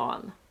passes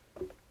on.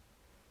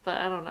 But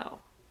I don't know.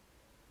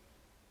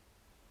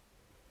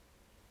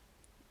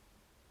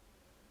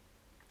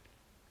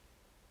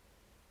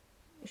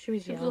 She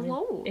was She was yelling.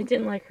 alone. It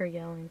didn't like her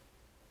yelling.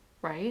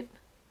 Right?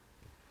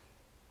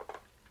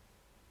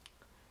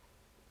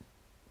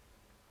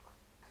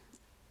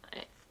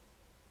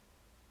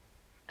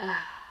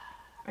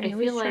 I know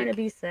he's trying to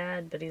be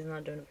sad, but he's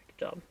not doing a good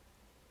job.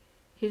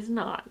 He's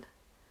not.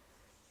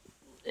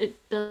 It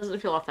doesn't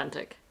feel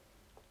authentic.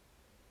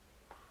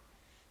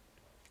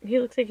 He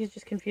looks like he's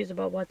just confused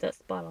about what that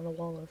spot on the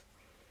wall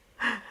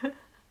is.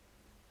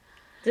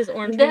 Does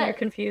orange mean you're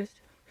confused?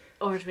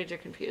 Orange means you're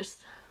confused.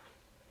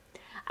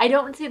 I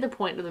don't see the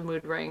point of the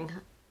mood ring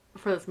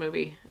for this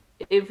movie.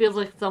 It feels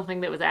like something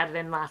that was added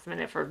in last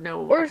minute for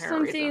no Or apparent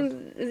something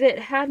reason. that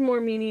had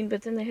more meaning,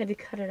 but then they had to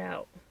cut it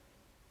out.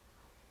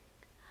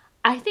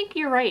 I think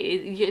you're right.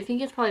 I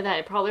think it's probably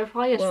that. There's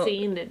probably a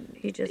scene that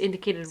he just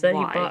indicated said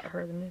why. he bought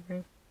her the mood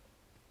ring.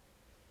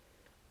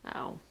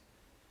 Oh.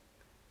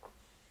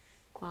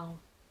 Well.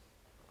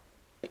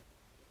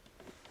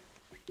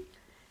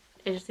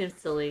 It just seems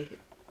silly.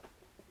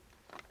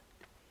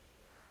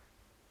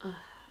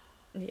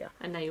 Yeah.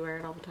 And now you wear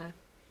it all the time.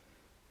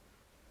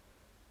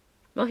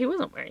 Well, he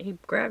wasn't wearing it. He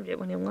grabbed it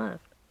when he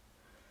left.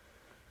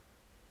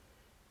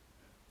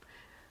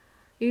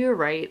 You're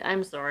right.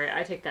 I'm sorry.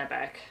 I take that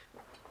back.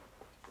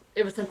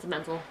 It was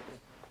sentimental.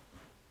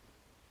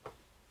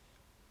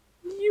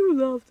 You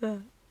love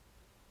that.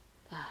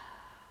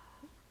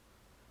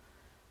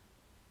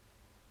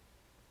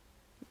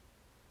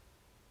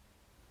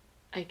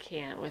 I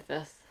can't with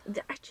this.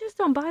 I just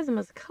don't buy them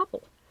as a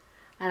couple.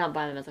 I don't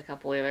buy them as a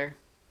couple either.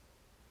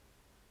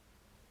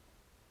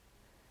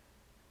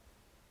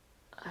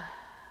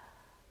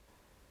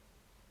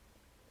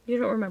 You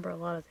don't remember a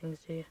lot of things,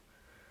 do you?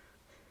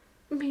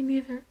 Me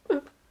neither.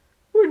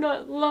 We're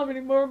not in love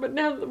anymore, but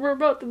now that we're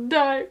about to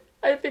die,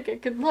 I think I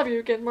could love you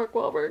again, Mark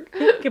Wahlberg.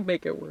 I can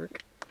make it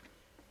work.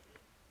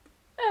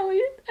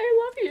 Elliot,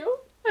 I love you.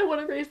 I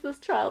want to raise this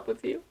child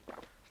with you.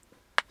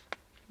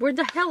 Where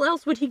the hell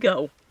else would he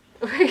go?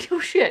 Oh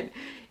shit.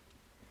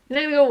 He's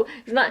not gonna go.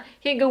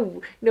 He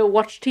can't go.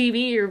 Watch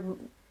TV or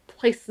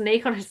play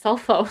Snake on his cell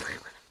phone.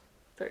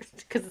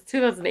 Because it's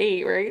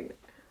 2008, right?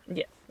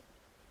 Yeah.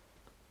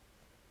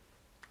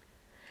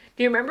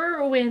 Do you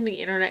remember when the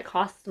internet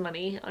costs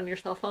money on your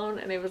cell phone,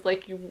 and it was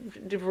like you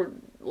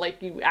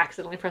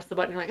accidentally pressed the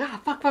button, you're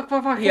like, fuck,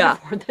 I Yeah.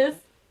 can't afford this.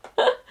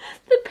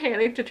 The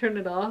panic to turn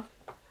it off.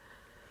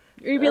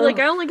 You'd be like,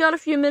 I only got a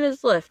few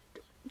minutes left.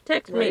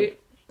 Text me. Right?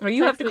 Or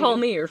you have Text to call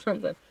me or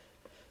something.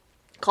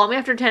 Call me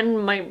after 10,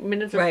 my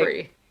minutes are Right.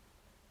 free.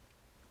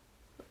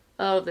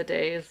 Oh, the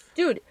days.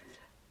 Dude,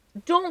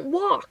 don't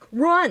walk.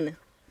 Run.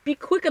 Be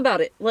quick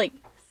about it. Like,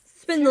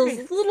 spend Serious.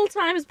 as little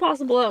time as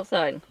possible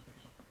outside.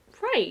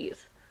 Right.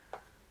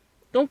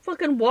 Don't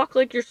fucking walk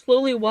like you're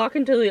slowly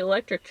walking to the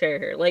electric chair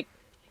here. Like,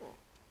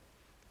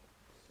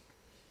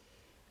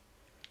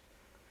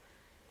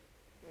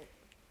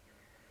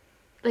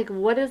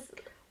 What is...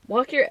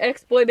 walk your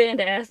ex-boy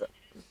band ass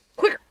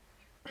quicker.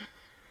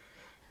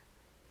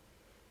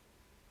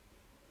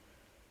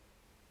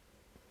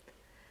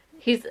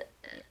 He's...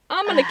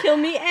 I'm gonna kill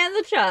me and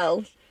the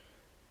child.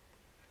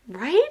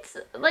 Right?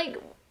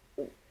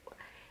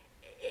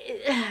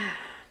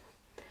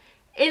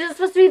 Is it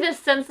supposed to be this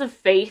sense of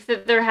faith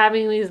that they're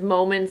having these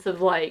moments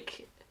of,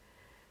 like,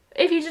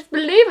 if you just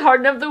believe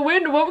hard enough, the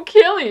wind won't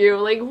kill you?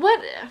 Like, what?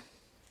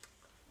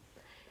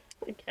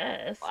 I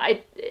guess.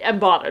 I'm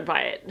bothered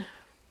by it.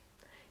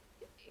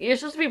 You're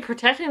supposed to be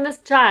protecting this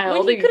child.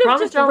 Well, he You could've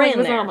promised just John ran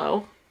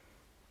Leguizamo.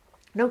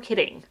 No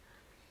kidding.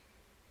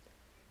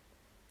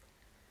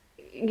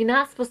 You're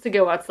not supposed to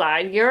go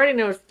outside. You already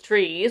know it's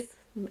trees,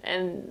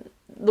 and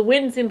the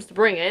wind seems to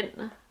bring it.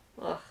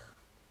 Ugh.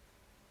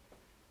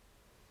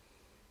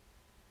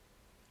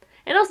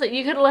 And also,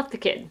 you could have left the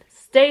kid.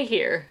 Stay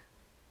here.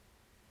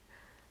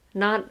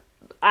 Not,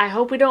 I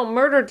hope we don't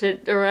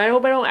or I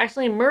hope I don't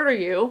actually murder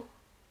you.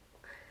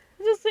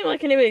 It doesn't seem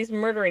like anybody's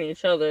murdering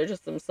each other,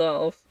 just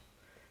themselves.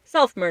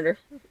 Self-murder.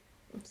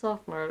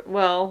 Soft murder.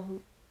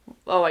 Well,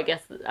 I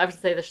guess I would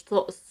say the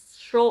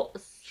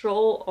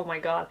oh my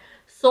god,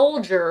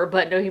 soldier,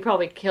 but no, he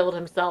probably killed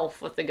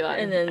himself with the gun.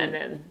 And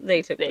then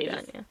they took the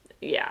gun, yeah.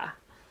 Yeah.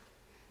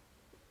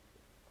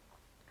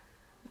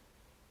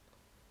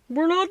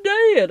 We're not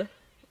dead.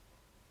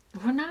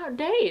 We're not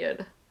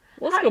dead.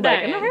 Let's Hot go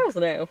back in dang. the house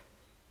now.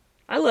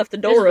 I left the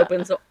door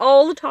open so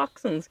all the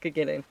toxins could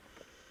get in.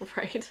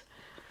 Right.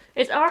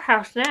 It's our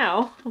house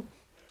now.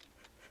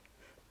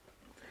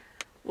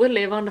 We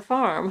live on the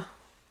farm.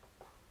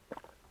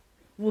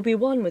 We'll be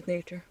one with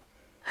nature.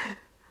 I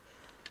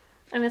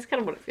mean, that's kind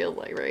of what it feels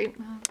like, right?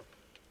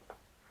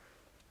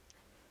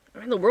 I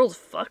mean, the world's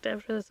fucked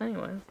after this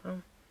anyway, so.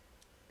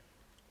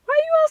 Why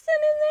are you all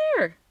sitting in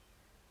there?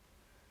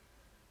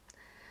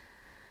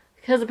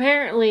 Because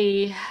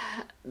apparently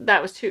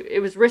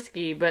it was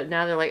risky, but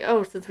now they're like,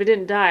 oh, since we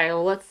didn't die,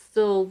 well, let's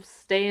still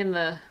stay in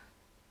the...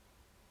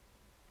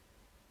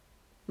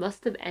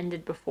 Must have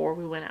ended before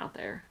we went out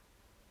there.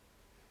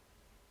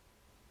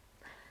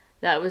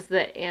 That was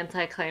the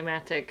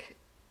anticlimactic...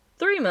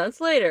 3 months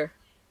later.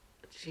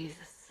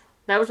 Jesus.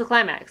 That was the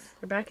climax.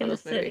 We're back in the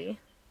city.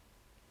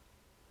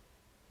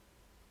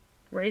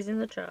 Raising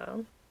the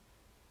child.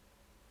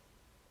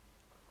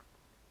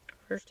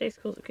 First day of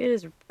school. It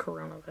is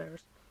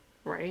coronavirus.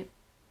 Right.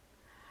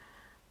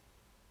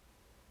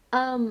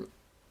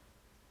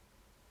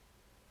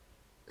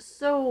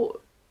 So,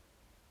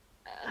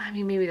 I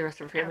mean, maybe the rest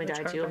of her family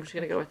died too. I'm just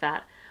gonna go with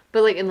that.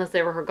 But like, unless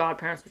they were her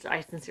godparents, which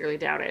I sincerely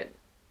doubt it.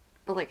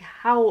 But like,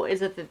 how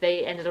is it that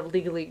they ended up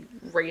legally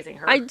raising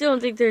her? I don't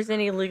think there's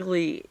any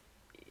legally.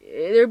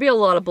 There'd be a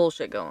lot of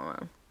bullshit going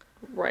on.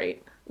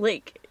 Right.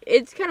 Like,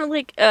 it's kind of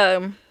like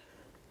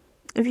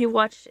if you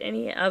watched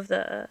any of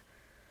the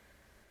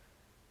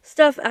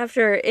stuff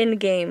after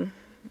Endgame.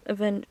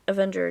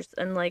 Avengers,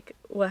 and like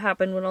what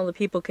happened when all the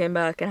people came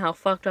back and how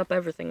fucked up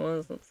everything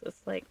was.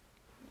 It's like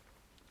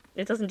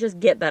it doesn't just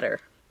get better.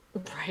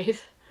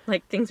 Right.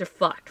 Like things are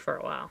fucked for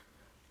a while.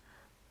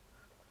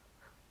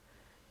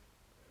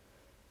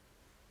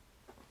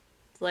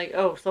 It's like,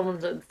 oh,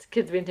 the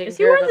kid's being taken Is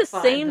he care of. wearing the That's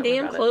fine. same Don't worry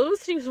damn about it.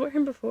 clothes he was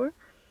wearing before?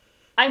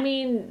 I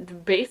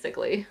mean,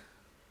 basically.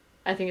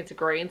 I think it's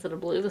gray instead of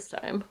blue this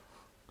time.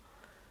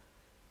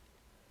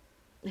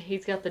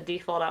 He's got the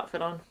default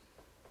outfit on.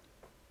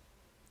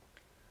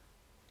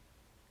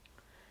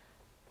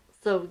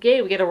 So,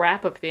 yay, we get a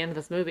wrap up at the end of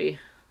this movie.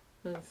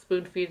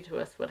 Spoon feed to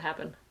us what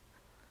happened.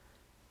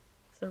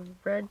 It's a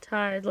red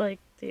tide like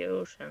the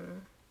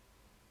ocean.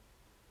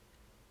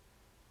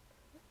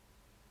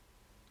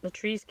 The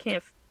trees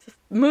can't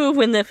move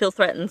when they feel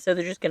threatened, so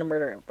they're just gonna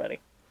murder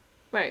everybody.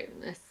 Right.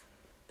 They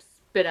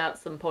spit out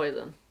some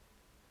poison.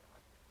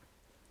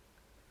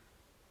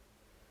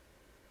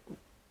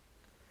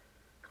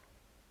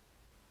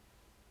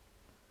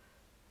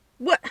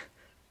 What?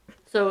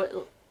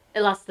 So,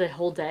 it lasted the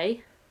whole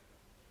day?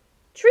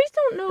 Trees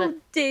don't know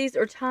days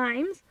or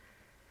times.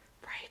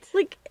 Right.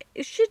 Like,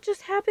 shit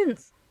just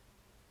happens.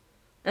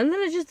 And then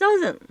it just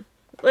doesn't.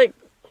 Like,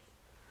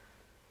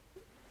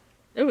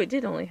 oh, it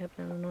did only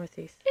happen in the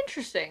Northeast.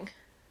 Interesting.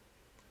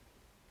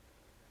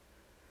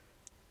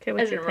 Okay,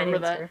 what's I your didn't remember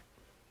opinion, that. sir?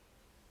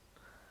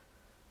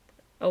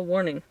 A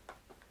warning.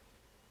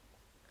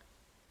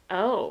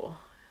 Oh.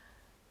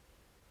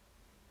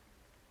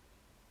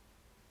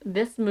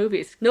 This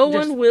movie's No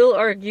just, one will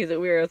argue that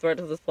we are a threat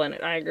to this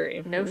planet. I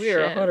agree. No we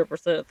are shit.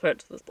 100% a threat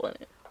to this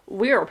planet.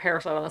 we are a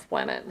parasite on this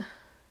planet.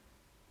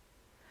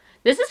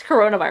 This is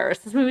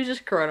coronavirus. This movie's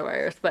just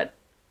coronavirus, but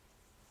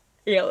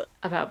Yeah.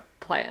 about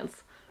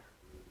plants.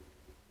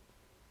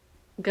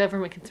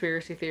 Government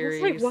conspiracy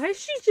theories. It's like, why is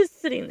she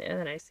just sitting there? And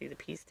then I see the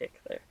pea stick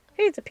there.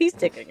 Hey, it's a pea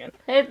stick again.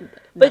 Hey,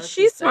 But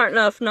she's smart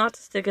enough not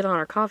to stick it on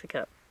her coffee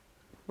cup.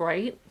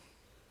 Right?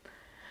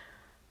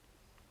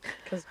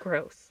 Because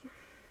gross.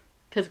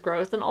 Because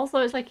gross, and also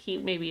it's like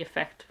heat maybe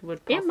would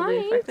It possibly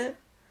might. affect it.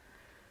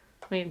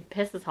 I mean,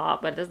 piss is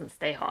hot, but it doesn't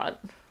stay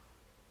hot.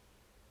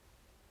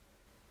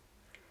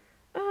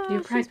 Oh,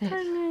 You're she's pregnant.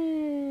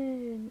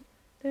 pregnant.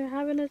 They're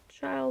having a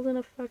child in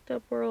a fucked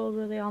up world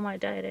where they all might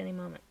die at any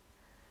moment.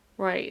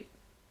 Right.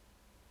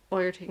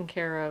 While you're taking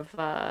care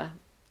of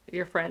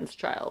your friend's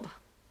child,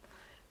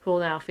 who will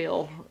now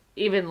feel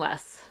even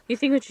less. You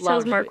think when she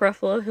tells Loved. Mark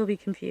Ruffalo, he'll be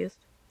confused?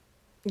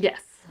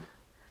 Yes.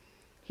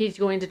 He's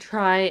going to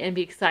try and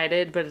be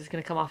excited, but it's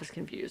going to come off as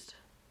confused.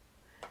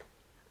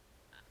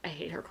 I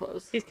hate her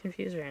clothes. He's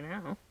confused right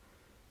now.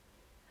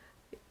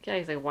 Yeah,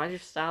 he's like, why did you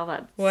style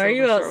that? Why are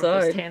you silver shirt with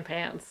those outside? tan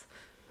pants.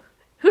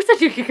 Who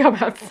said you could come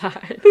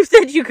outside? Who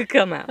said you could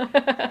come out?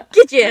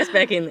 Get your ass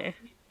back in there.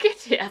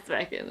 Get your ass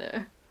back in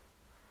there.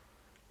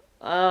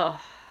 Oh,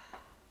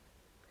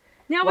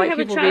 Now White we have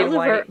a people child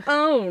being of our white.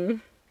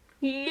 own.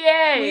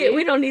 yay!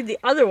 We don't need the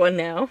other one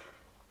now.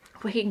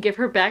 We can give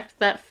her back to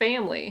that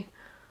family.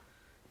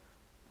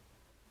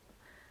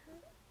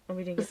 Oh,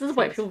 we didn't This get to is see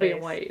white his people being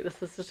face. white.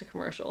 This is just a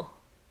commercial.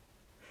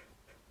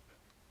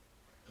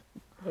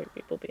 White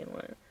people being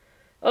white.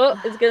 Oh,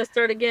 it's gonna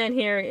start again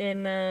here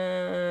in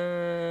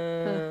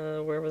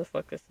wherever the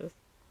fuck this is.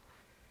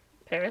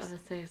 Paris? I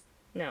was gonna say,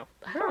 No.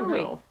 I Where don't are we?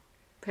 know.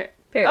 Paris.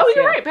 Oh,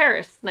 you're yeah. right,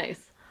 Paris.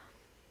 Nice.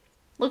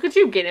 Look at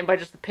you getting by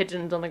just the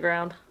pigeons on the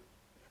ground.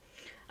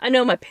 I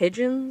know my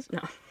pigeons.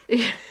 No.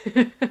 I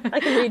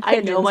can read I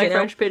know pigeons, my you know?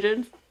 French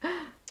pigeons.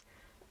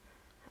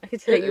 I can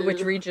tell you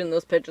which region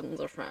those pigeons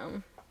are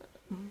from.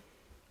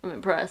 I'm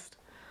impressed.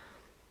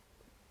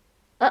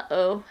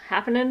 Uh-oh.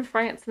 Happening in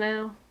France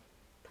now.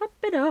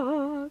 Puppy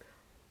dog.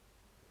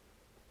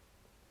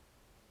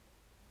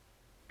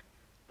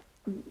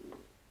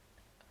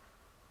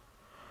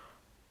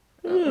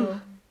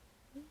 Uh-oh.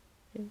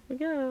 Here we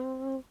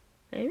go.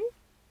 Maybe?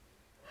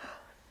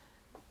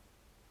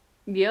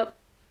 Yep.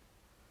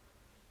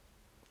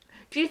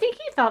 Do you think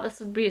he thought this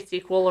would be a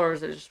sequel, or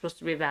is it just supposed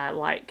to be that,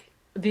 like,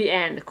 the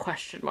end,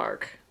 question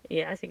mark?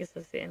 Yeah, I think it's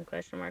supposed to be in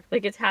question mark.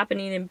 Like, it's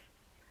happening in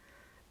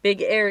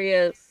big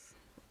areas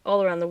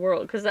all around the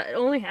world. Because that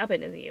only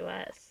happened in the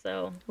U.S.,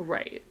 so...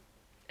 Right.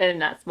 And in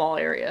that small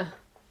area.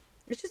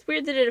 It's just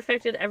weird that it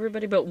affected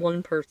everybody but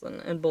one person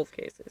in both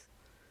cases.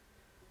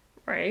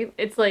 Right?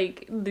 It's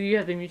like, do you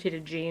have the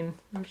mutated gene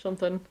or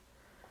something?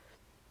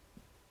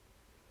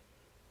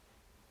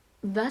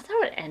 That's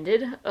how it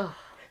ended? Ugh.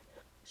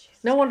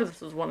 No wonder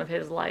this was one of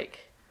his,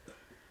 like...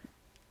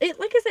 It,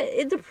 like I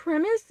said, the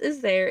premise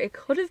is there. It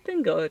could have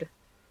been good.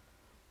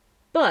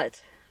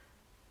 But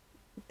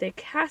they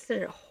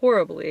casted it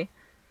horribly.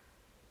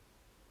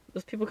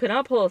 Those people could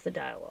not pull off the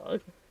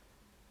dialogue.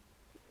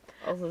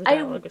 Although the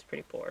dialogue was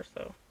pretty poor,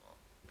 so...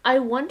 I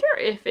wonder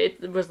if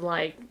it was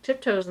like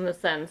Tiptoes in the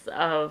sense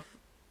of...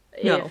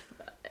 No. If,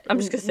 I'm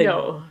just gonna say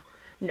no.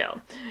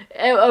 No.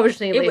 I was just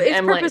thinking, like, Its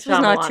M. Night purpose was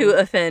not to Shyamalan.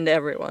 offend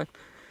everyone.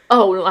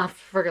 Oh, no,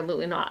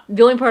 absolutely not.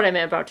 The only part I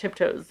meant about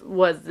Tiptoes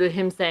was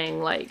him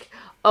saying, like,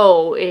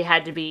 oh, it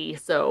had to be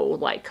so,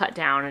 like, cut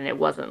down, and it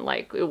wasn't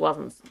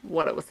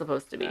what it was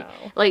supposed to be. No.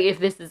 Like, if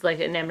this is, like,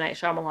 an M. Night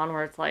Shyamalan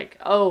where it's like,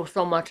 oh,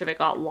 so much of it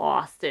got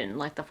lost in,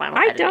 like, the final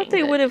I editing. doubt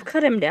they would have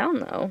cut him down,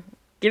 though.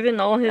 Given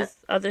all his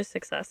other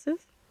successes.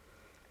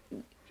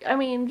 I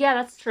mean, yeah,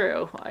 that's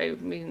true. I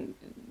mean,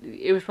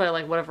 it was probably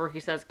like, whatever he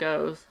says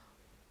goes.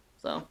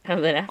 So,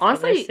 And then after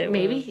honestly, this, it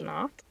maybe was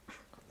not.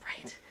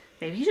 right.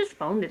 Maybe he just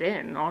phoned it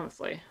in,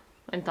 honestly.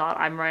 And thought,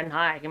 I'm riding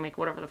high, I can make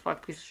whatever the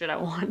fuck piece of shit I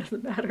want,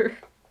 doesn't matter.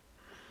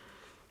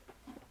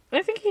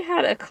 I think he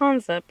had a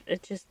concept,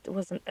 it just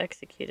wasn't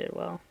executed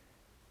well.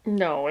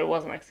 No, it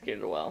wasn't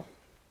executed well.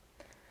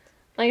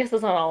 I guess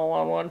it's not all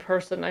on one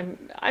person.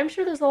 I'm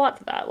sure there's a lot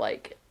to that,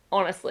 like,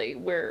 honestly,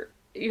 where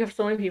you have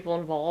so many people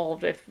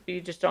involved, if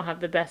you just don't have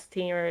the best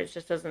team or it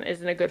just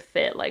isn't a good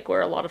fit, like,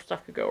 where a lot of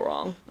stuff could go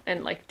wrong,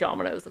 and, like,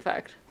 dominoes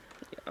effect.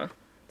 Yeah.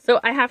 So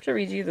I have to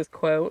read you this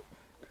quote.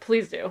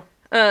 Please do.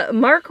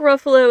 Mark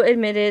Ruffalo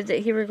admitted that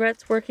he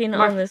regrets working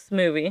on this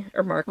movie.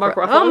 Or Mark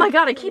Ruffalo? Oh my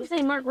god, I keep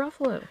saying Mark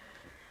Ruffalo.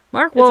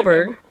 Mark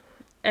Wahlberg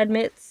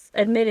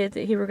admitted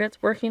that he regrets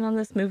working on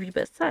this movie,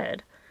 but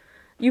said,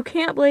 "You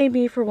can't blame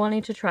me for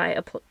wanting to try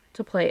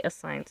to play a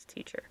science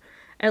teacher.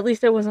 At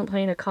least I wasn't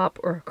playing a cop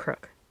or a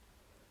crook.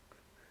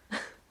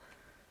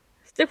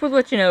 Stick with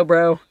what you know,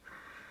 bro.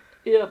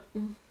 Yep.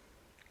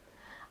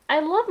 I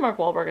love Mark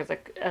Wahlberg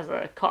as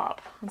a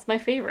cop. It's my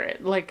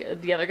favorite.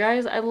 Like the other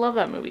guys, I love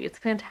that movie. It's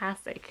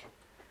fantastic.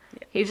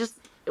 Yeah. He just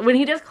when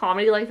he does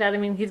comedy like that, I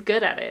mean, he's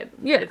good at it.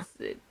 Yeah.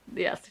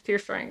 Yeah, stick to your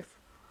strengths.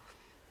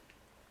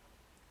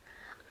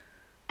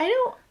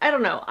 I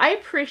don't know. I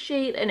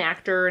appreciate an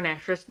actor or an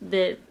actress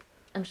that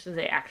I'm just gonna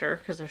say actor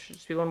because there should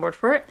just be one word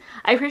for it.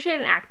 I appreciate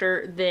an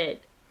actor that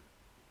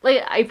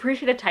like I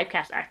appreciate a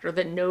typecast actor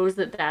that knows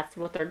that that's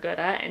what they're good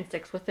at and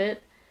sticks with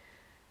it.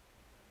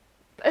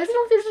 I don't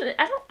know if there's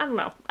I don't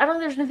know. I don't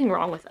think there's anything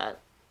wrong with that.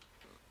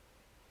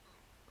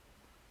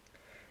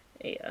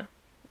 Yeah.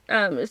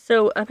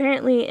 So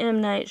apparently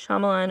M. Night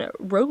Shyamalan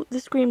wrote the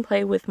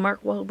screenplay with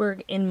Mark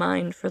Wahlberg in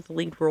mind for the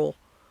lead role.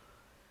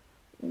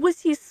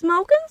 Was he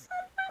smoking something?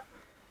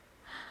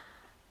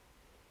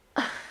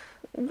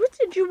 What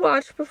did you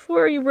watch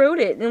before you wrote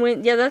it and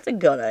went, yeah, that's a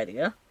good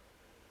idea?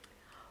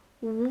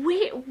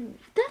 Wait,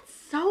 that's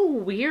so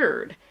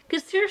weird.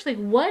 Because seriously,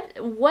 what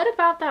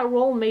about that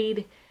role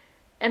made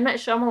M. Night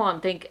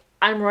Shyamalan think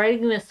I'm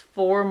writing this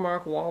for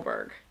Mark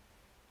Wahlberg?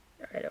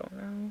 I don't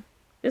know.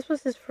 This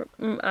was his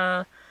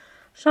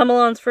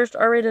Shyamalan's first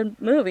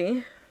R-rated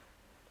movie.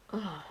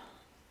 Ugh.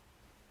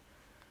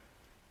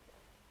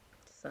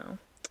 So.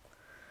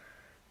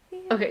 Yeah.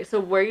 Okay, so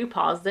where you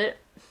paused it.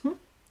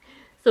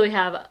 So we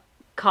have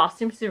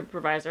costume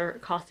supervisor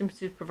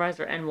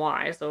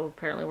NY. So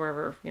apparently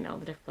wherever, the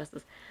different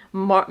places.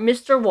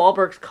 Mr.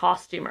 Wahlberg's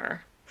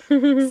costumer.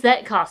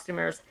 Set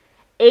costumers.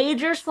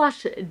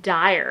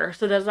 Ager/dyer.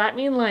 So does that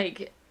mean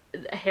like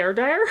a hair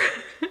dyer?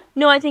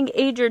 No, I think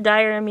ager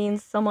dyer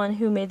means someone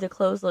who made the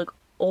clothes look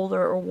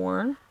older or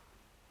worn.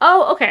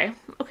 Oh, okay.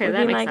 Okay, would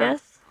that be makes my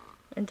sense. Guess.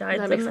 And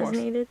dyed them as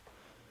needed.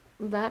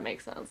 That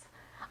makes sense.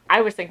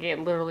 I was thinking it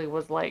literally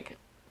was like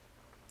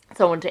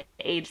someone to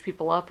age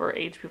people up or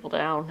age people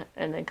down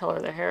and then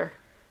color their hair.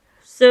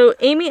 So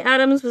Amy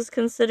Adams was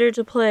considered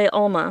to play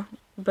Alma,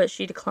 but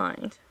she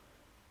declined.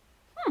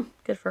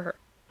 Good for her.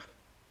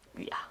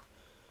 Yeah.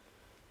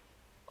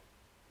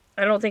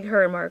 I don't think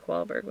her and Mark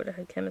Wahlberg would have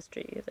had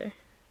chemistry either.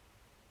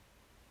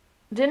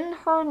 Didn't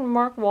her and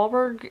Mark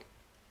Wahlberg,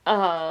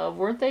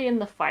 weren't they in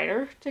The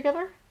Fighter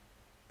together?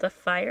 The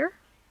Fire?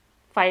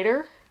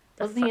 Fighter?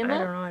 Wasn't he in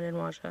that? I don't know, I didn't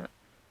watch that.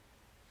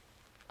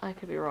 I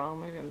could be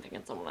wrong. Maybe I'm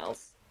thinking someone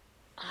else.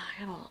 I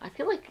don't know. I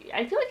feel like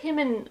him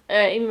and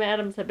Amy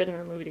Adams have been in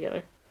a movie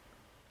together.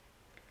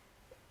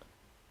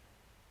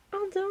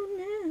 I don't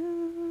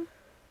know.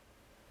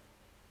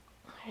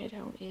 I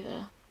don't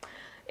either.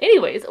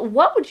 Anyways,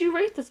 what would you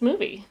rate this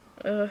movie?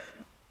 You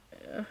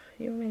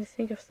want me to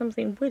think of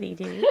something witty,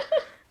 do you?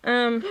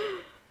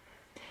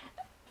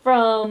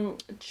 From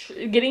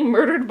getting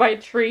murdered by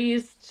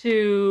trees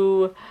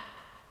to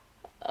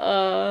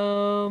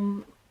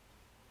having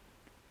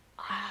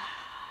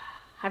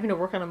to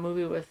work on a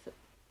movie with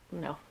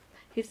no.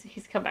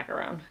 He's come back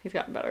around. He's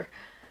gotten better.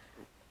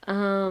 I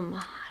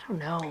don't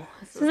know.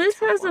 So this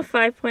has a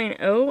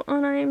 5.0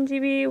 on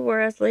IMDb,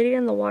 whereas Lady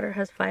in the Water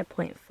has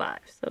 5.5.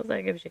 So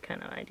that gives you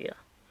kind of an idea.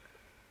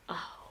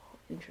 Oh,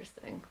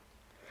 interesting.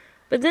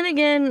 But then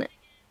again,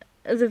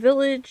 The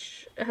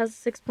Village has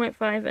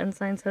 6.5 and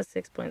Signs has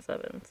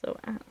 6.7. So,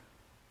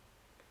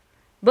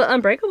 but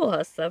Unbreakable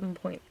has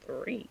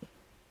 7.3.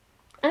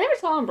 I never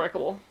saw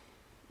Unbreakable.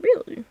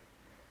 Really?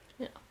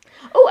 Yeah.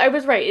 Oh, I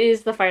was right. It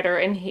is The Fighter,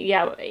 and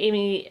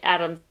Amy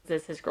Adams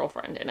is his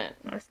girlfriend in it.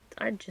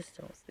 I just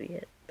don't see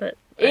it, but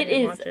it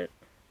is. Watch it.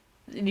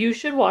 You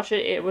should watch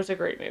it. It was a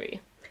great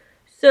movie.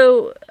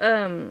 So,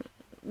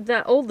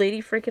 that old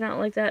lady freaking out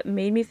like that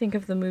made me think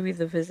of the movie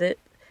The Visit,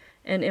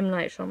 and M.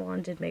 Night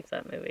Shyamalan did make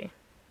that movie.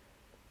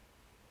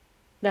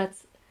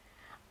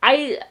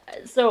 I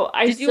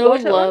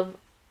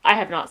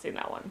have not seen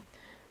that one.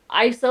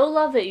 I so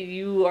love that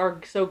you are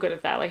so good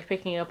at that, like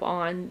picking up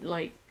on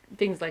like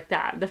things like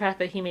that. The fact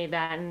that he made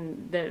that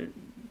and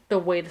the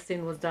way the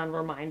scene was done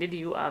reminded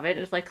you of it.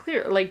 It's like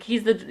clear, like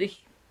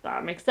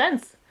that makes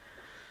sense.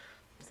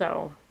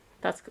 So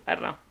I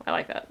don't know. I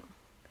like that.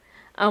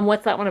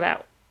 What's that one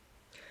about?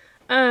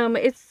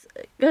 It's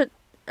good.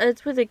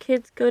 It's where the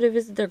kids go to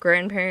visit their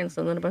grandparents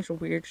and then a bunch of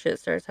weird shit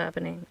starts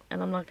happening.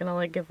 And I'm not gonna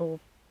like give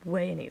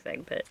away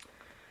anything, but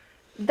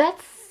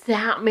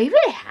maybe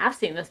I have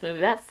seen this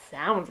movie. That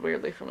sounds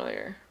weirdly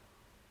familiar.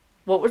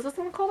 What was this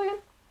one called again?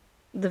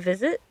 The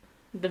Visit?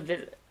 The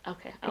Visit.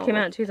 Okay. It came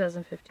out in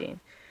 2015.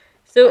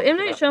 So M.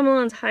 Night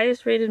Shyamalan's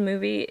highest rated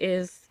movie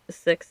is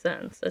Sixth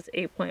Sense. That's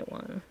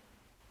 8.1.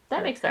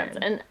 That makes sense.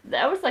 And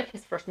that was like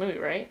his first movie,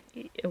 right?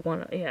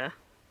 Yeah.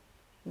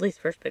 At least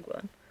first big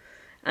one.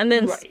 And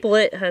then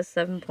Split has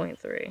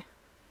 7.3.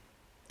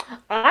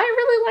 I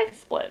really like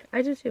Split.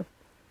 I do too.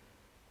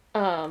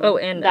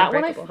 And that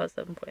Unbreakable has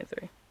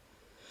 7.3.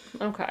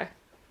 Okay.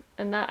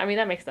 And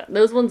that makes sense.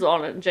 Those ones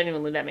on it,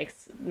 genuinely, that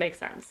makes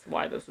sense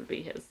why those would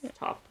be his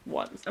top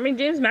ones. I mean,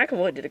 James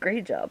McAvoy did a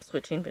great job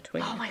switching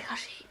between. Oh my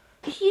gosh,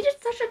 he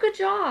did such a good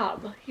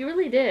job. He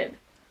really did.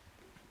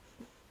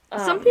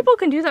 Some people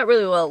can do that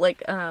really well,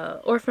 like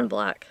Orphan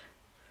Black.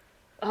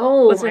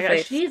 Oh What's my her gosh,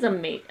 face? she's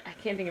amazing. I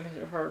can't think of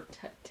her.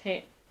 I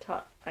can't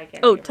Oh, think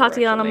of her actual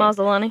Tatiana name.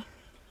 Maslany.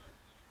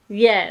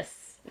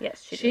 Yes,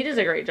 Yes, she does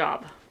a great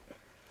job.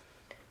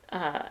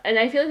 And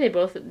I feel like they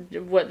both.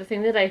 What the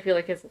thing that I feel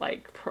like is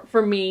like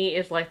for me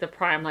is like the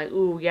prime. Like,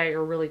 ooh, yeah,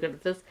 you're really good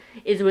at this.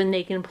 Is when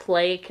they can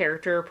play a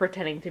character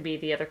pretending to be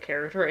the other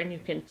character, and you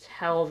can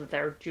tell that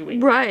they're doing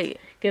right.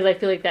 Because I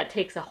feel like that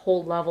takes a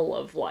whole level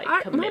of like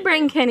My commitment.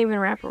 brain can't even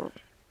wrap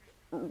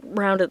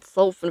around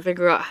itself and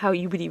figure out how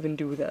you would even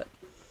do that.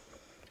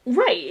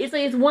 Right. It's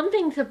like it's one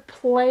thing to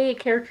play a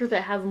character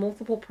that has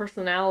multiple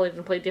personalities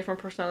and play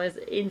different personalities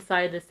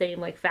inside the same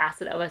like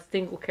facet of a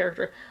single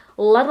character,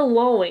 let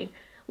alone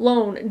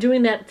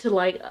doing that to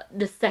like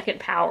the second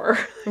power.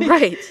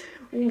 Right.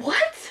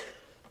 What?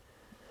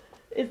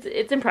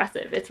 It's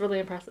impressive. It's really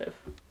impressive.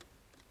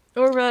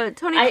 Or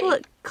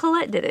Toni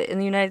Collette did it in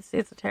the United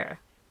States of Terror.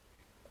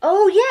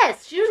 Oh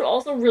yes, she was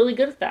also really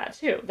good at that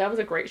too. That was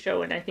a great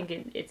show, and I think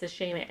it's a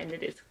shame it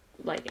ended. It's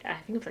like I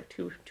think it was like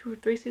two or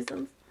three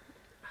seasons.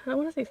 I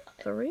want to say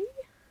 3.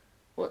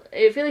 Well,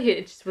 I feel like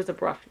it just was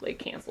abruptly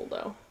canceled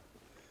though.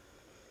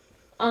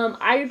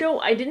 I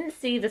didn't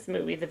see this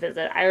movie, The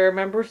Visit. I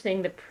remember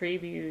seeing the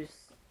previews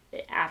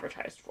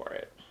advertised for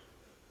it.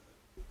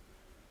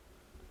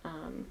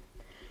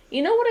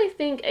 You know what I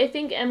think? I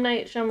think M.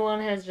 Night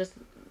Shyamalan has just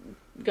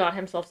got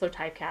himself so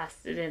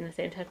typecasted in the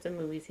same types of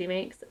movies he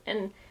makes.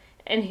 And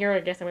here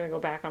I guess I'm going to go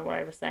back on what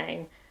I was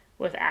saying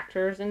with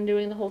actors and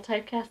doing the whole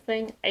typecast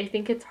thing. I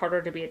think it's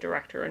harder to be a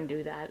director and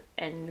do that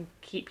and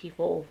keep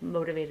people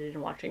motivated in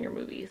watching your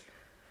movies.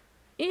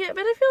 Yeah, but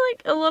I feel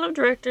like a lot of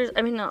directors,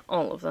 I mean, not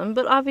all of them,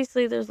 but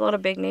obviously there's a lot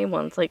of big name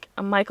ones. Like,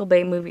 a Michael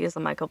Bay movie is a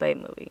Michael Bay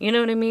movie. You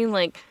know what I mean?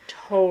 Like,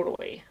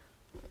 Totally.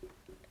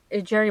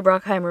 A Jerry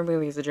Bruckheimer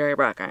movie is a Jerry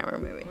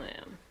Bruckheimer movie.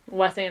 Yeah.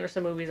 Wes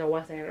Anderson movie is a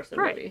Wes Anderson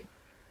movie.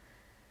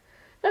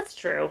 That's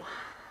true.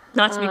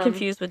 Not to be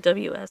confused with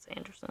W.S.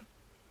 Anderson.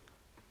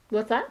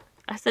 What's that?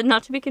 I said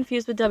not to be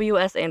confused with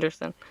W.S.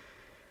 Anderson.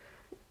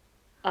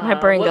 My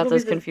brain got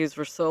those confused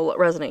for so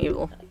Resident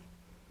Evil.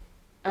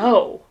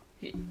 Oh.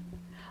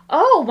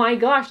 Oh my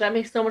gosh, that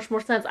makes so much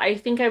more sense. I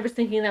think I was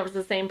thinking that was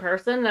the same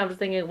person, and I was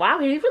thinking, wow,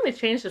 he really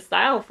changed his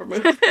style for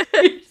movies.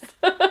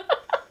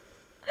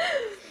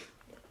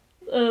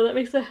 That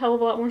makes a hell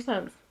of a lot more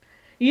sense.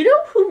 You know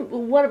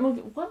what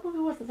movie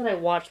was it that I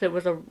watched that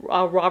was a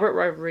Robert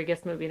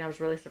Rodriguez movie, and I was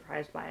really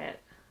surprised by it?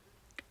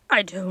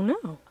 I don't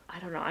know. I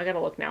don't know. I gotta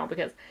look now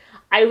because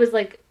I was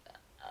like,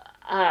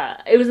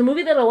 it was a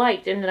movie that I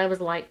liked, and then I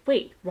was like,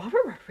 wait,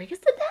 Robert Rodriguez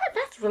did that?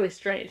 That's really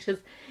strange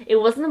because it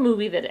wasn't a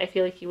movie that I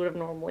feel like he would have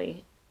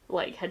normally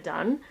like had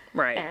done.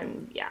 Right.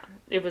 And yeah,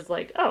 it was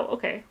like, oh,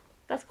 okay,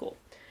 that's cool.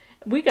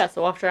 We got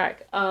so off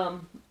track.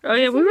 Oh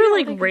yeah, we were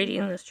like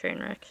rating this train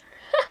wreck.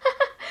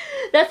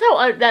 That's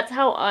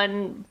how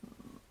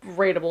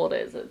unrateable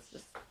it is. It's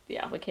just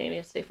we can't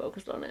even stay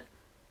focused on it.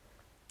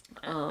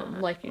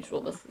 Like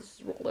usual, this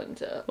is rolled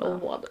into a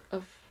lot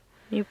of.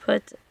 You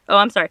put. Oh,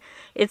 I'm sorry.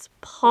 It's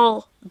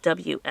Paul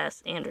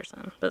W.S.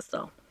 Anderson, but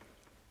still.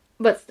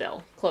 But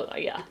still, close.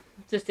 Yeah,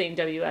 just saying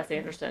W.S.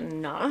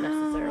 Anderson, not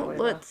necessarily.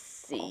 Let's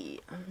see.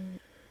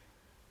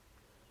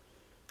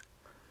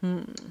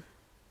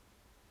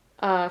 How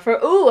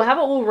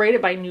about we'll rate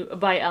it by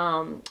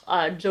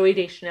Joey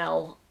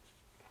Deschanel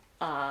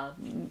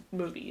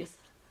movies.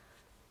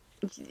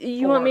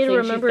 You want me to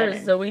remember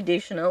Zoe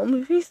Deschanel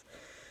movies?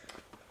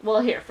 Well,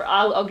 here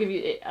I'll give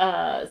you.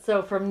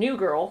 So from New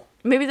Girl.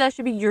 Maybe that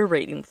should be your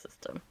rating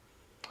system.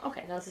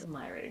 Okay, this is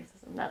my rating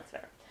system. That's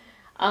fair.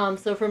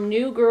 So from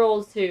New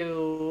Girl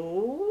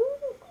to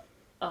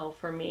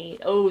for me,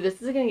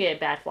 this is gonna get a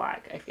bad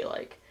flag. I feel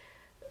like.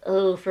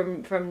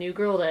 From New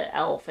Girl to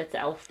Elf, it's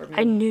Elf for me.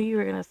 I knew you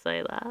were gonna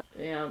say that.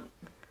 Yeah,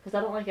 because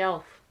I don't like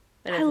Elf,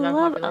 and it's an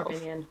unpopular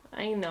opinion.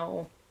 I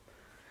know.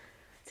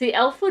 See,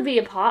 Elf would be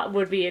up high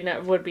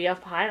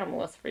on the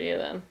list for you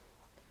then.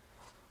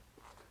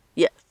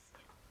 Yes.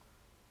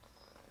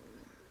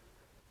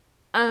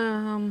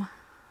 Well,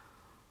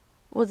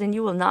 then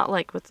you will not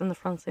like what's in the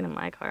front seat of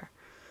my car.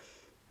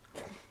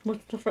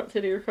 What's the front seat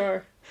of your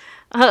car?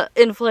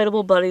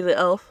 Inflatable Buddy the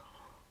Elf.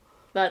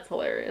 That's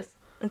hilarious.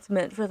 It's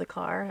meant for the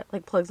car. It,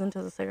 like, plugs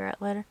into the cigarette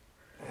lighter.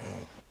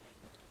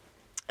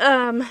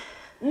 No,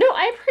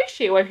 I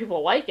appreciate why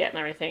people like it and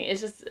everything.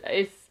 It's just,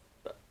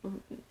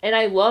 and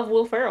I love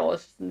Will Ferrell.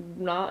 It's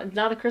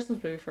not a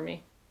Christmas movie for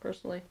me,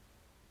 personally.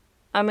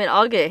 I mean,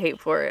 I'll get hate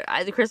for it.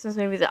 The Christmas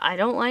movie that I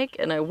don't like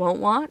and I won't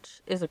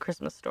watch is A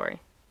Christmas Story.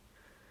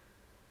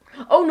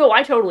 Oh, no,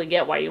 I totally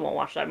get why you won't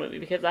watch that movie,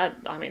 because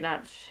that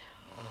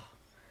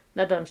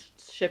done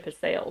ship has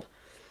sailed.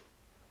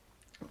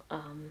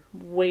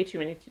 Way too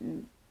many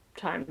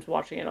times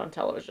watching it on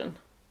television.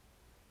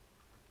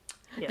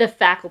 Yeah. The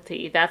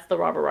Faculty, that's the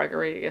Robert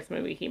Rodriguez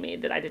movie he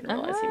made that I didn't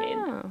realize he made.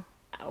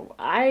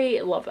 I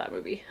love that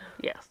movie.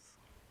 Yes.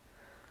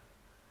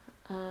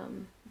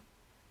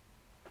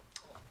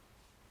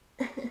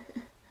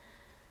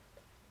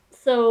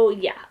 So,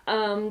 yeah,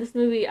 this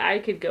movie, I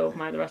could go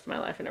the rest of my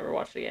life and never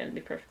watch it again and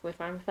be perfectly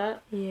fine with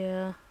that.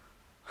 Yeah.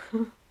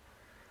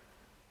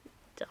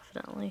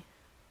 Definitely.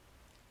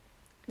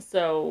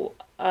 So,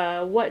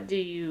 what do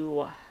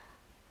you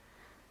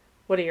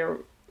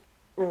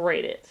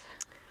rate it?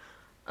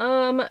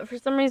 For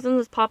some reason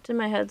this popped in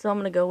my head, so I'm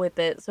gonna go with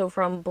it. So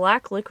from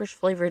black licorice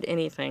flavored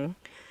anything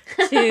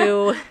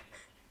to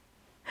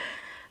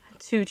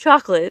to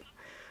chocolate,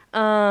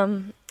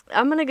 I'm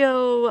gonna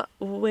go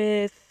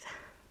with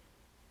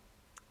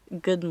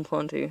good and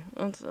plenty.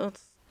 That's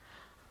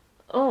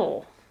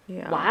Oh,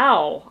 yeah.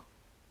 wow.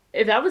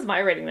 If that was my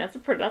rating, that's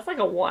like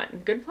a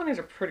 1. Good ponies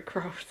are pretty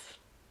gross.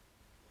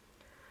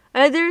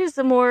 There is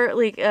a more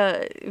like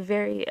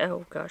very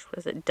oh gosh, what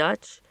is it,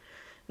 Dutch?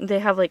 They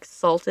have like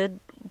salted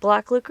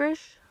black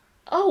licorice,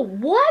 Oh,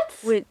 what?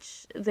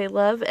 which they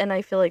love, and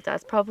I feel like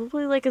that's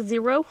probably like a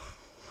 0.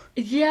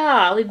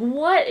 Yeah, like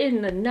what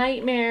in the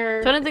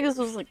nightmare? So I didn't think this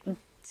was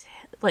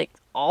like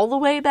all the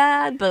way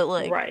bad, but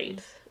like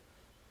Right.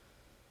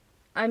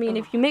 I mean,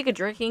 if you make a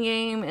drinking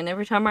game and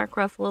every time Mark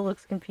Ruffalo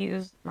looks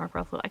confused, Mark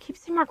Ruffalo, I keep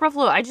saying Mark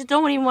Ruffalo, I just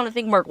don't even want to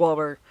think Mark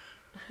Wahlberg.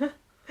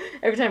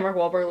 Every time Mark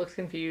Wahlberg looks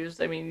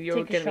confused, I mean, you're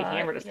Take a gonna be shot,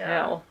 hammered as yeah.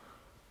 hell.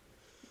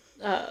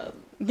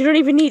 You don't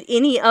even need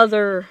any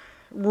other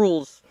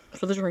rules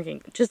for the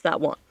drinking, just that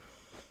one.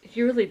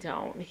 You really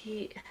don't.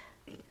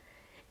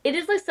 It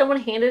is like someone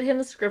handed him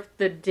the script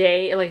the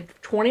day, like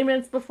 20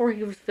 minutes before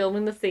he was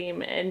filming the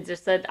scene, and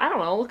just said, "I don't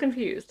know, look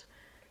confused."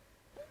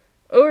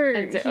 Or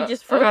And he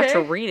just forgot to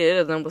okay. read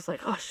it and then was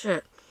like, oh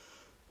shit,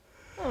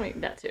 I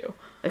mean, that too.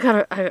 I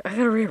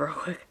gotta read real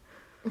quick.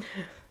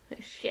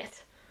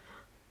 Shit.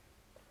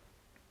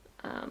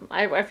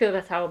 I feel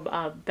that's how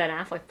Ben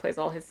Affleck plays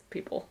all his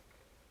people.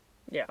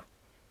 Yeah.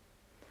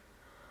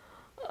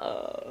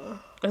 I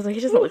was like,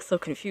 he doesn't look so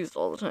confused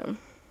all the time.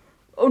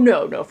 Oh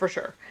no, for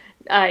sure.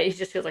 He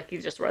just feels like he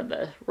just read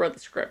the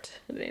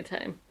script at any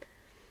time.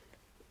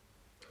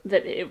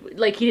 That it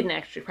like he didn't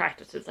actually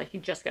practice. It's like he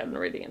just got in the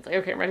reading. It's like,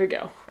 okay, I'm ready to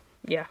go.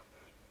 Yeah.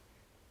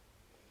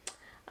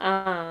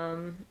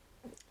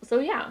 So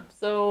yeah.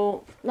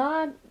 So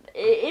not.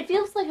 It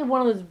feels like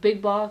one of those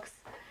big box,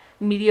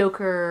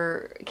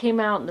 mediocre. Came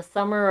out in the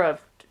summer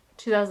of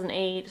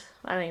 2008.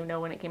 I don't even know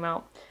when it came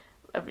out.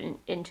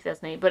 In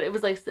 2008, but it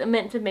was like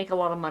meant to make a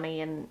lot of money,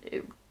 and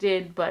it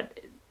did, but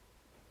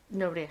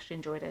nobody actually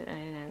enjoyed it, and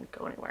it didn't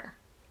go anywhere.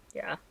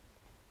 Yeah.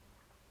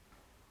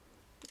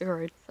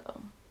 Agreed.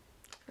 So,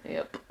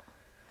 yep.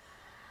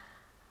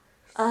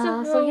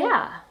 So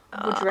yeah,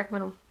 would you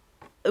recommend?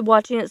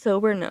 Watching it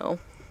sober? No.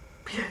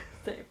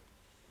 Same.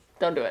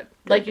 Don't do it.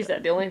 Like you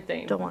said, the only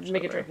thing Don't watch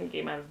make a sober. drinking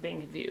game out of being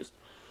confused.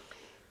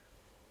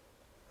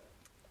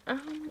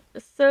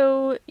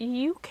 So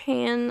you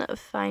can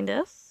find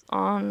us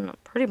on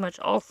pretty much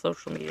all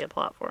social media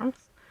platforms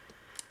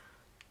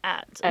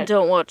at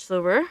Don't Watch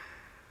Sober.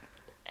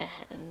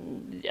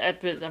 And I'm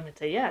gonna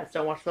say yes.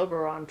 Don't watch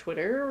sober on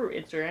Twitter,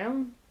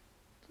 Instagram,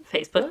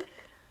 Facebook,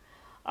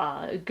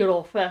 good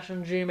old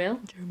fashioned Gmail,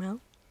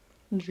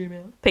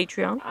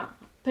 Patreon.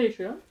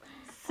 Patreon.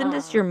 Send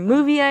us your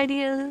movie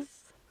ideas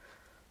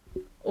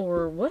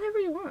or whatever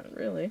you want,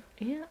 really.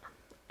 Yeah.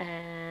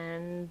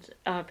 And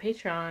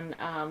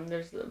Patreon,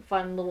 there's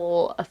fun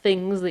little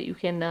things that you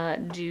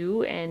can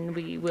do, and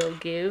we will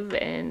give.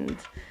 And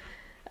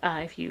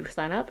if you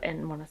sign up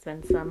and want to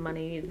spend some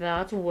money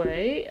that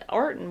way,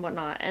 art and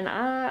whatnot. And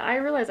I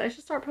realized I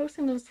should start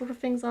posting those sort of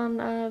things on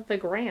the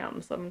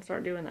gram, so I'm gonna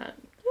start doing that.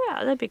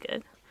 Yeah, that'd be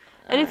good.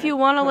 And if you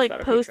want to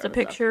like post a Patreon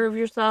picture of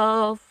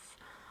yourself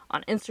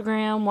on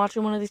Instagram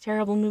watching one of these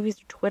terrible movies,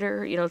 or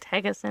Twitter,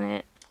 tag us in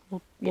it.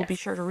 We'll be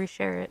sure to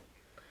reshare it.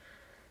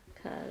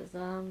 Cause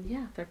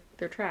yeah,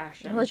 they're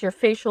trash. Let your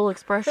facial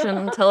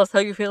expression tell us how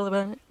you feel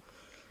about it.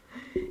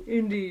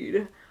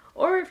 Indeed.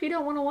 Or if you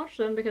don't want to watch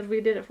them because we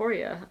did it for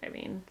you, I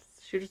mean,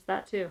 shoot us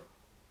that too.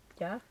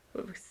 Yeah.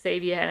 It would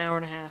save you an hour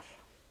and a half.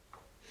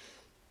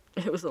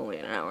 It was only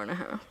an hour and a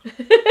half.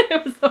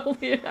 It was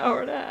only an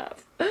hour and a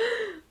half.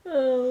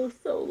 Oh,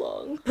 so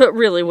long. But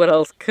really, what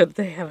else could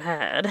they have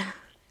had?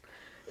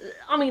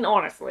 I mean,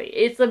 honestly,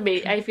 it's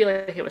amazing. I feel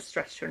like it was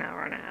stretched to an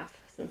hour and a half.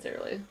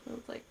 Sincerely, it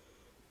was like.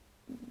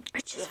 I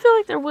just feel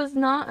like there was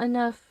not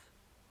enough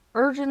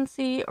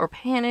urgency or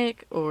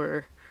panic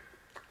or.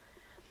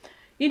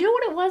 You know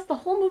what it was? The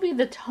whole movie,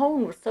 the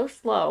tone was so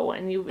slow,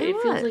 and it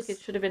feels like was. it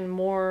should have been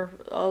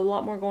a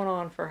lot more going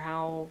on for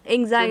how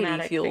Anxiety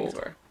dramatic fueled. things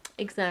were.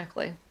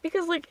 Exactly.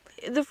 Because, like,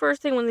 the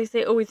first thing when they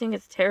say, oh, we think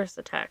it's terrorist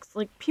attacks,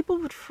 like, people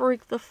would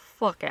freak the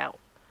fuck out.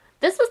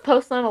 This was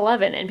post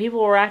 9/11, and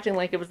people were acting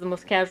like it was the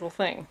most casual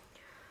thing.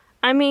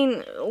 I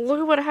mean, look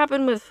at what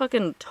happened with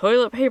fucking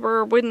toilet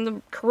paper when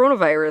the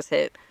coronavirus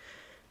hit.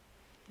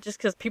 Just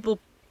because people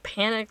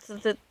panicked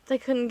that they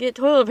couldn't get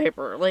toilet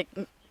paper. Like,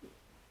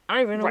 I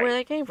don't even know where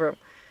that came from.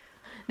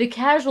 The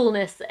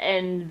casualness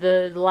and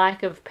the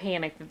lack of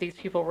panic that these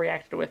people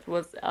reacted with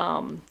was,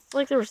 It's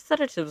like there were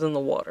sedatives in the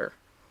water.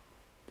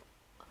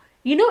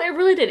 You know, it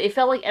really did. It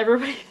felt like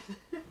everybody...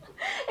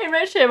 And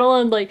Red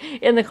Shyamalan, like,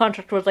 in the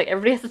contract was like,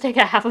 everybody has to take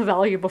a half a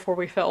value before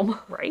we film.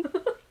 Right?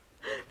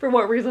 For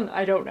what reason,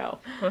 I don't know.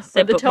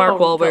 But Mark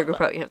Wahlberg would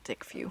probably have to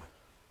take a few.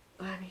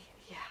 I mean,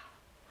 yeah.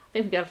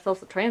 think we got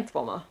ourselves a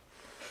Transformer.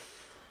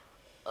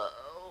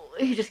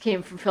 He just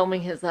came from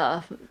filming his,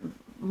 what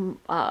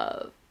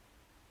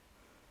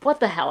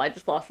the hell? I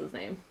just lost his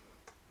name.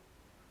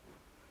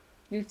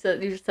 You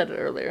just said it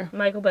earlier.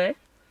 Michael Bay.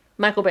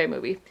 Michael Bay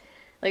movie.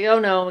 Like, oh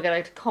no, we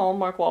gotta calm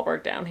Mark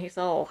Wahlberg down. He's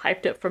all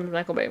hyped up from the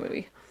Michael Bay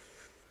movie.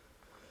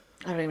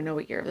 I don't even know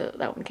what year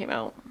that one came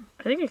out.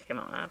 I think it came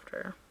out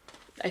after.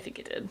 I think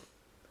it did.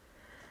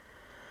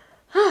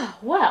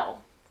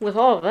 Well, with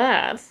all of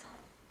that,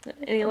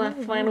 any last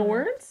final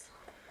words?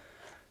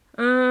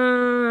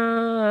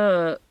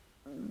 No.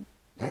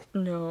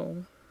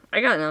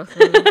 I got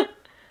nothing.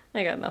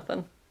 I got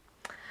nothing.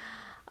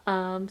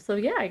 So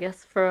yeah, I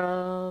guess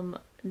from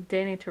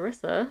Danny to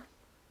Rissa.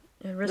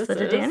 Rissa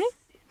to Danny?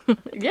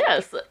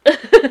 Yes.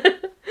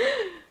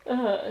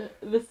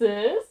 This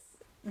is...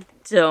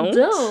 Don't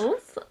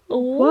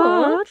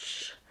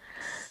watch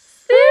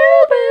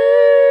Super!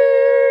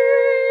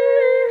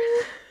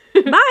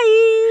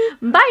 Bye!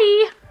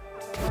 Bye!